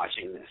are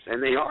watching this,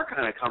 and they are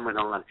kind of coming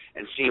on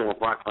and seeing what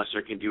Brock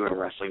Lesnar can do in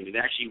wrestling. And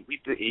actually,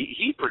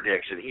 he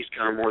predicts, and he's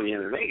kind of more the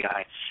MMA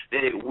guy,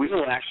 that it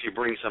will actually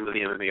bring some of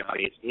the MMA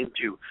audience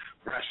into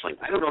wrestling.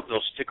 I don't know if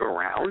they'll stick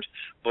around,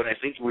 but I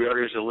think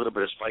there's a little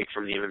bit of spike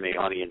from the MMA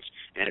audience,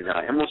 and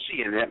we'll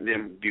see. And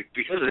then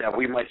because of that,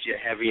 we might see a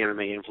heavy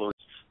MMA influence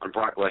on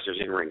Brock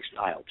Lesnar's in-ring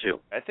style too.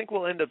 I think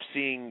we'll end up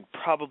seeing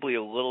probably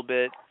a little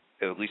bit,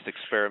 at least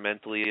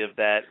experimentally, of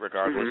that,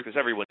 regardless, because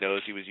everyone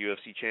knows he was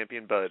UFC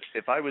champion. But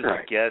if I was to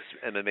guess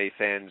MMA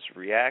fans'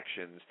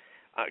 reactions,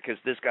 because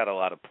this got a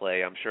lot of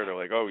play, I'm sure they're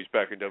like, "Oh, he's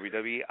back in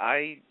WWE."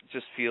 I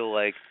just feel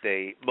like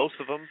most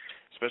of them,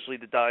 especially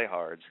the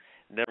diehards,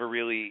 never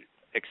really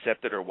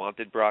accepted or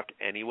wanted Brock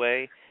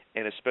anyway,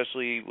 and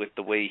especially with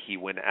the way he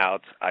went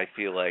out, I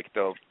feel like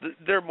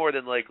they're more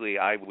than likely,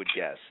 I would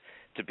guess,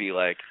 to be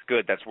like,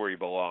 good, that's where he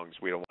belongs.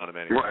 We don't want him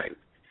anymore. Right.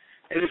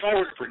 And if I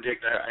were to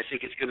predict, I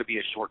think it's going to be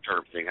a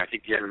short-term thing. I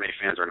think the MMA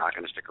fans are not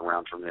going to stick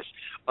around from this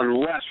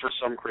unless for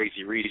some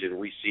crazy reason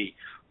we see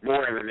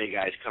more MMA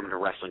guys coming to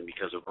wrestling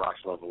because of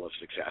Brock's level of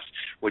success,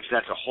 which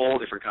that's a whole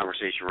different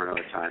conversation for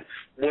another time.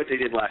 What they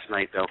did last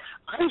night, though,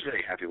 I was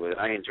very happy with it.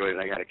 I enjoyed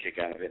it. I got a kick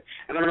out of it.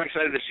 And I'm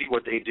excited to see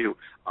what they do.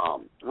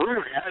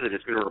 Rumor has it,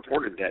 it's been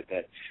reported that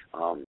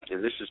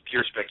and this is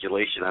pure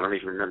speculation, I don't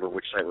even remember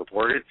which site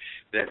reported,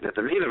 that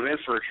the main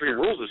event for Extreme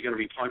Rules is going to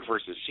be Punk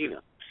versus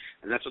Cena.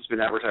 And that's what's been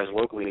advertised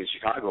locally in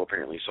Chicago,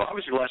 apparently. So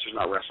obviously Lesnar's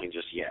not wrestling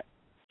just yet.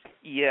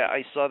 Yeah,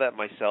 I saw that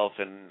myself,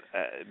 and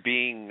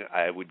being,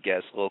 I would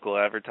guess, local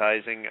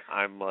advertising,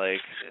 I'm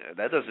like,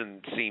 that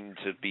doesn't seem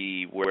to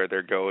be where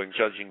they're going,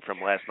 judging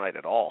from last night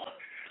at all.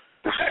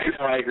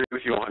 I agree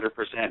with you 100%.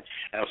 And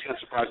I was kind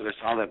of surprised when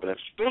I saw that, but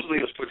supposedly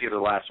it was put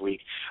together last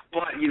week.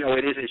 But,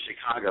 it is in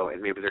Chicago,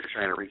 and maybe they're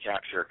trying to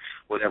recapture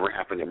whatever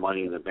happened to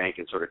Money in the Bank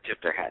and sort of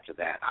tip their hat to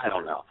that. I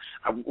don't know.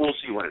 We'll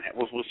see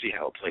we'll see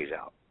how it plays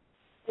out.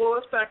 Well,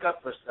 let's back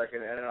up for a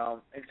second and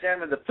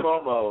examine the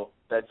promo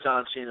that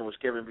John Cena was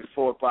giving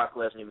before Brock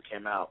Lesnar even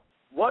came out.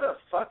 What a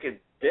fucking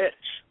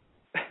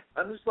bitch.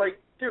 I'm just like,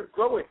 dude,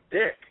 grow a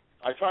dick.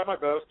 I tried my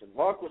best, and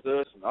Mark was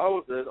this, and I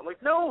was this. I'm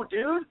like, no,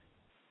 dude.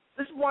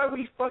 This is why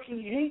we fucking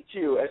hate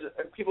you as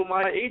people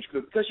my age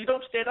group, because you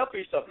don't stand up for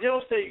yourself. You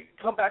don't say,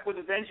 come back with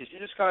a vengeance. You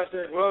just kind of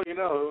say, well,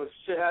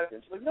 shit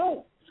happens. Like,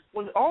 no.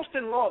 When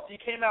Austin lost, he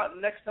came out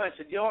the next night and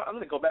said, you know what, I'm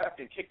going to go back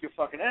and kick your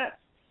fucking ass.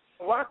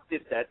 Rock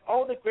did that.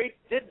 All the greats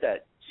did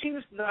that.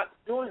 Cena's not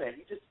doing that.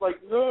 He's just like,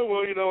 no,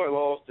 well, I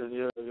lost, and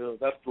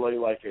that's the way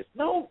life is.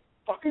 No,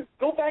 fucking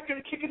go back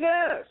and kick his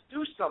ass.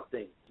 Do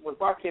something. When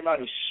Brock came out,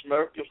 he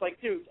smirked. It was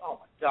like, dude, oh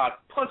my God,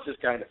 punch this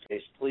guy in the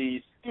face,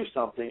 please. Do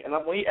something. And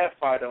when he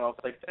F5'd him, I was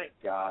like, thank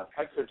God.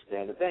 I couldn't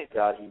stand it. Thank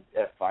God he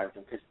F5'd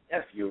him, because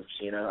F you,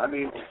 Cena. I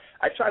mean,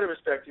 I try to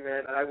respect you,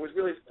 man, and I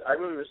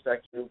really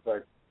respect you, but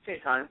at the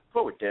same time,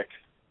 go with dick.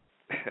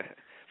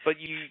 But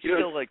you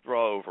still like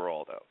Raw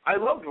overall, though. I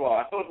loved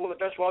Raw. I thought it was one of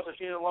the best Raws I've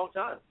seen in a long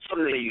time.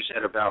 Something that you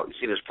said about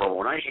Cena's promo,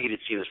 and I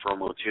hated Cena's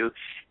promo too,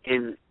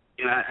 and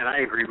I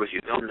agree with you.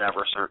 They'll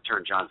never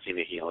turn John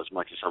Cena heel as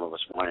much as some of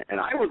us want it.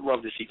 And I would love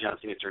to see John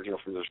Cena turn heel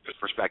from the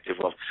perspective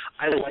of,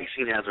 I like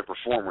Cena as a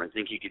performer and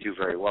think he could do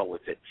very well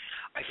with it.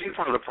 I think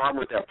part of the problem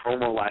with that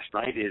promo last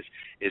night is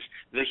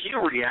the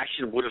heel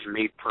reaction would have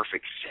made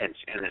perfect sense,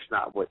 and it's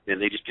not and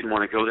they just didn't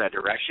want to go that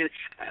direction.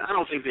 And I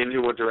don't think they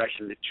knew what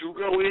direction to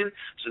go in,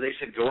 so they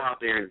said go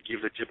out there and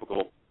give the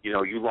typical,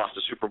 you lost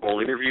a Super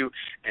Bowl interview,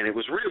 and it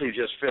was really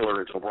just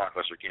filler until Brock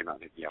Lesnar came out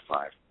and hit the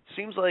F5.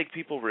 Seems like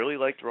people really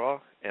liked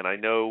Raw, and I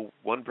know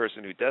one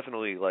person who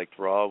definitely liked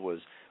Raw was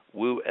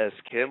Woo S.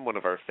 Kim, one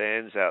of our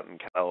fans out in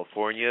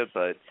California,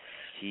 but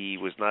he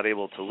was not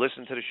able to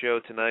listen to the show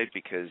tonight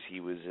because he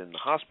was in the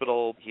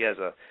hospital. He has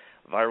a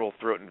viral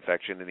throat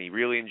infection, and he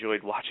really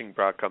enjoyed watching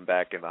Brock come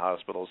back in the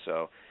hospital,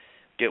 so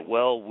get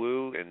well,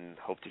 Woo, and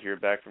hope to hear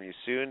back from you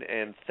soon.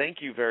 And thank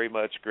you very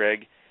much,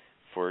 Greg,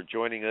 for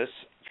joining us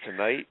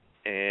tonight.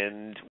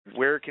 And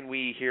where can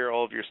we hear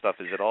all of your stuff?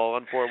 Is it all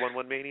on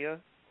 411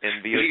 Mania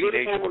and VOC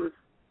Nation?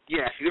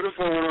 Yeah, if you go to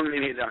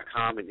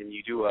 411mania.com and then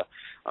you do a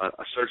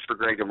search for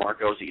Greg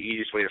DeMarco, it's the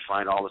easiest way to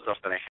find all the stuff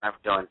that I have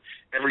done.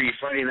 Every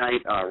Friday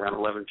night around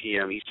 11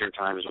 p.m. Eastern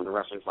Time is when the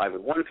Wrestling 5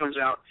 and 1 comes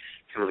out.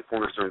 Kind of the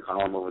cornerstone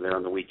column over there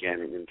on the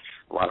weekend, and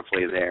a lot of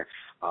play there.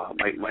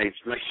 My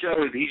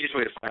show, the easiest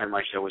way to find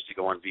my show is to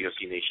go on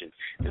VOC Nation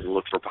and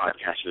look for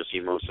podcasts. You'll see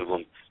most of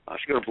them. If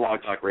you go to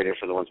Blog Talk Radio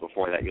for the ones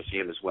before that, you'll see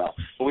them as well.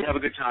 But we have a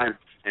good time,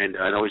 and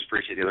I always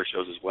appreciate the other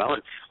shows as well.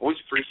 And always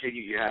appreciate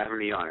you having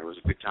me on. It was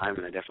a good time,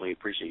 and I definitely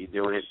appreciate you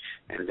doing it.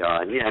 And,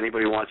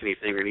 anybody who wants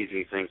anything or needs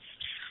anything,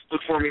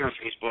 look for me on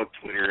Facebook,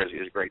 Twitter, as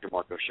Greg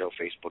DeMarco Show.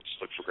 Facebook,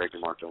 just look for Greg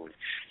DeMarco, and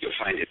you'll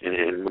find it.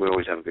 And we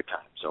always have a good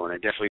time. So, and I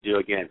definitely do,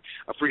 again,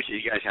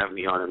 appreciate you guys having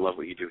me on and love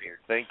what you do here.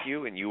 Thank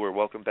you, and you are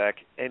welcome back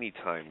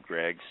anytime,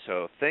 Greg.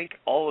 So thank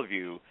all of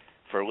you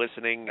for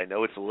listening. I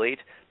know it's late,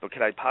 but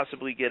could I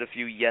possibly get a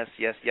few yes,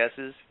 yes,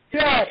 yeses?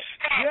 Yes!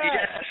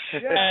 Yes!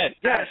 Yes!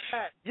 Yes!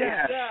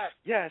 Yes!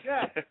 Yes!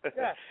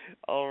 Yes!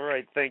 All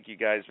right, thank you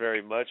guys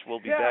very much.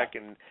 We'll be back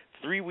in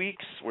 3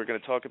 weeks. We're going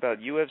to talk about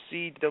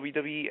UFC,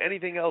 WWE,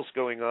 anything else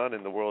going on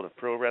in the world of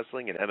pro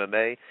wrestling and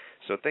MMA.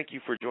 So thank you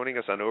for joining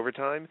us on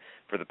Overtime.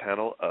 For the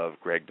panel of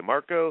Greg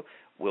DeMarco,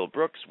 Will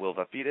Brooks, Will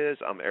Vafides,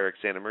 I'm Eric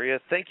Santamaria.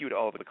 Thank you to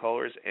all of the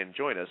callers, and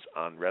join us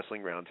on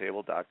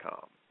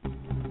WrestlingRoundtable.com.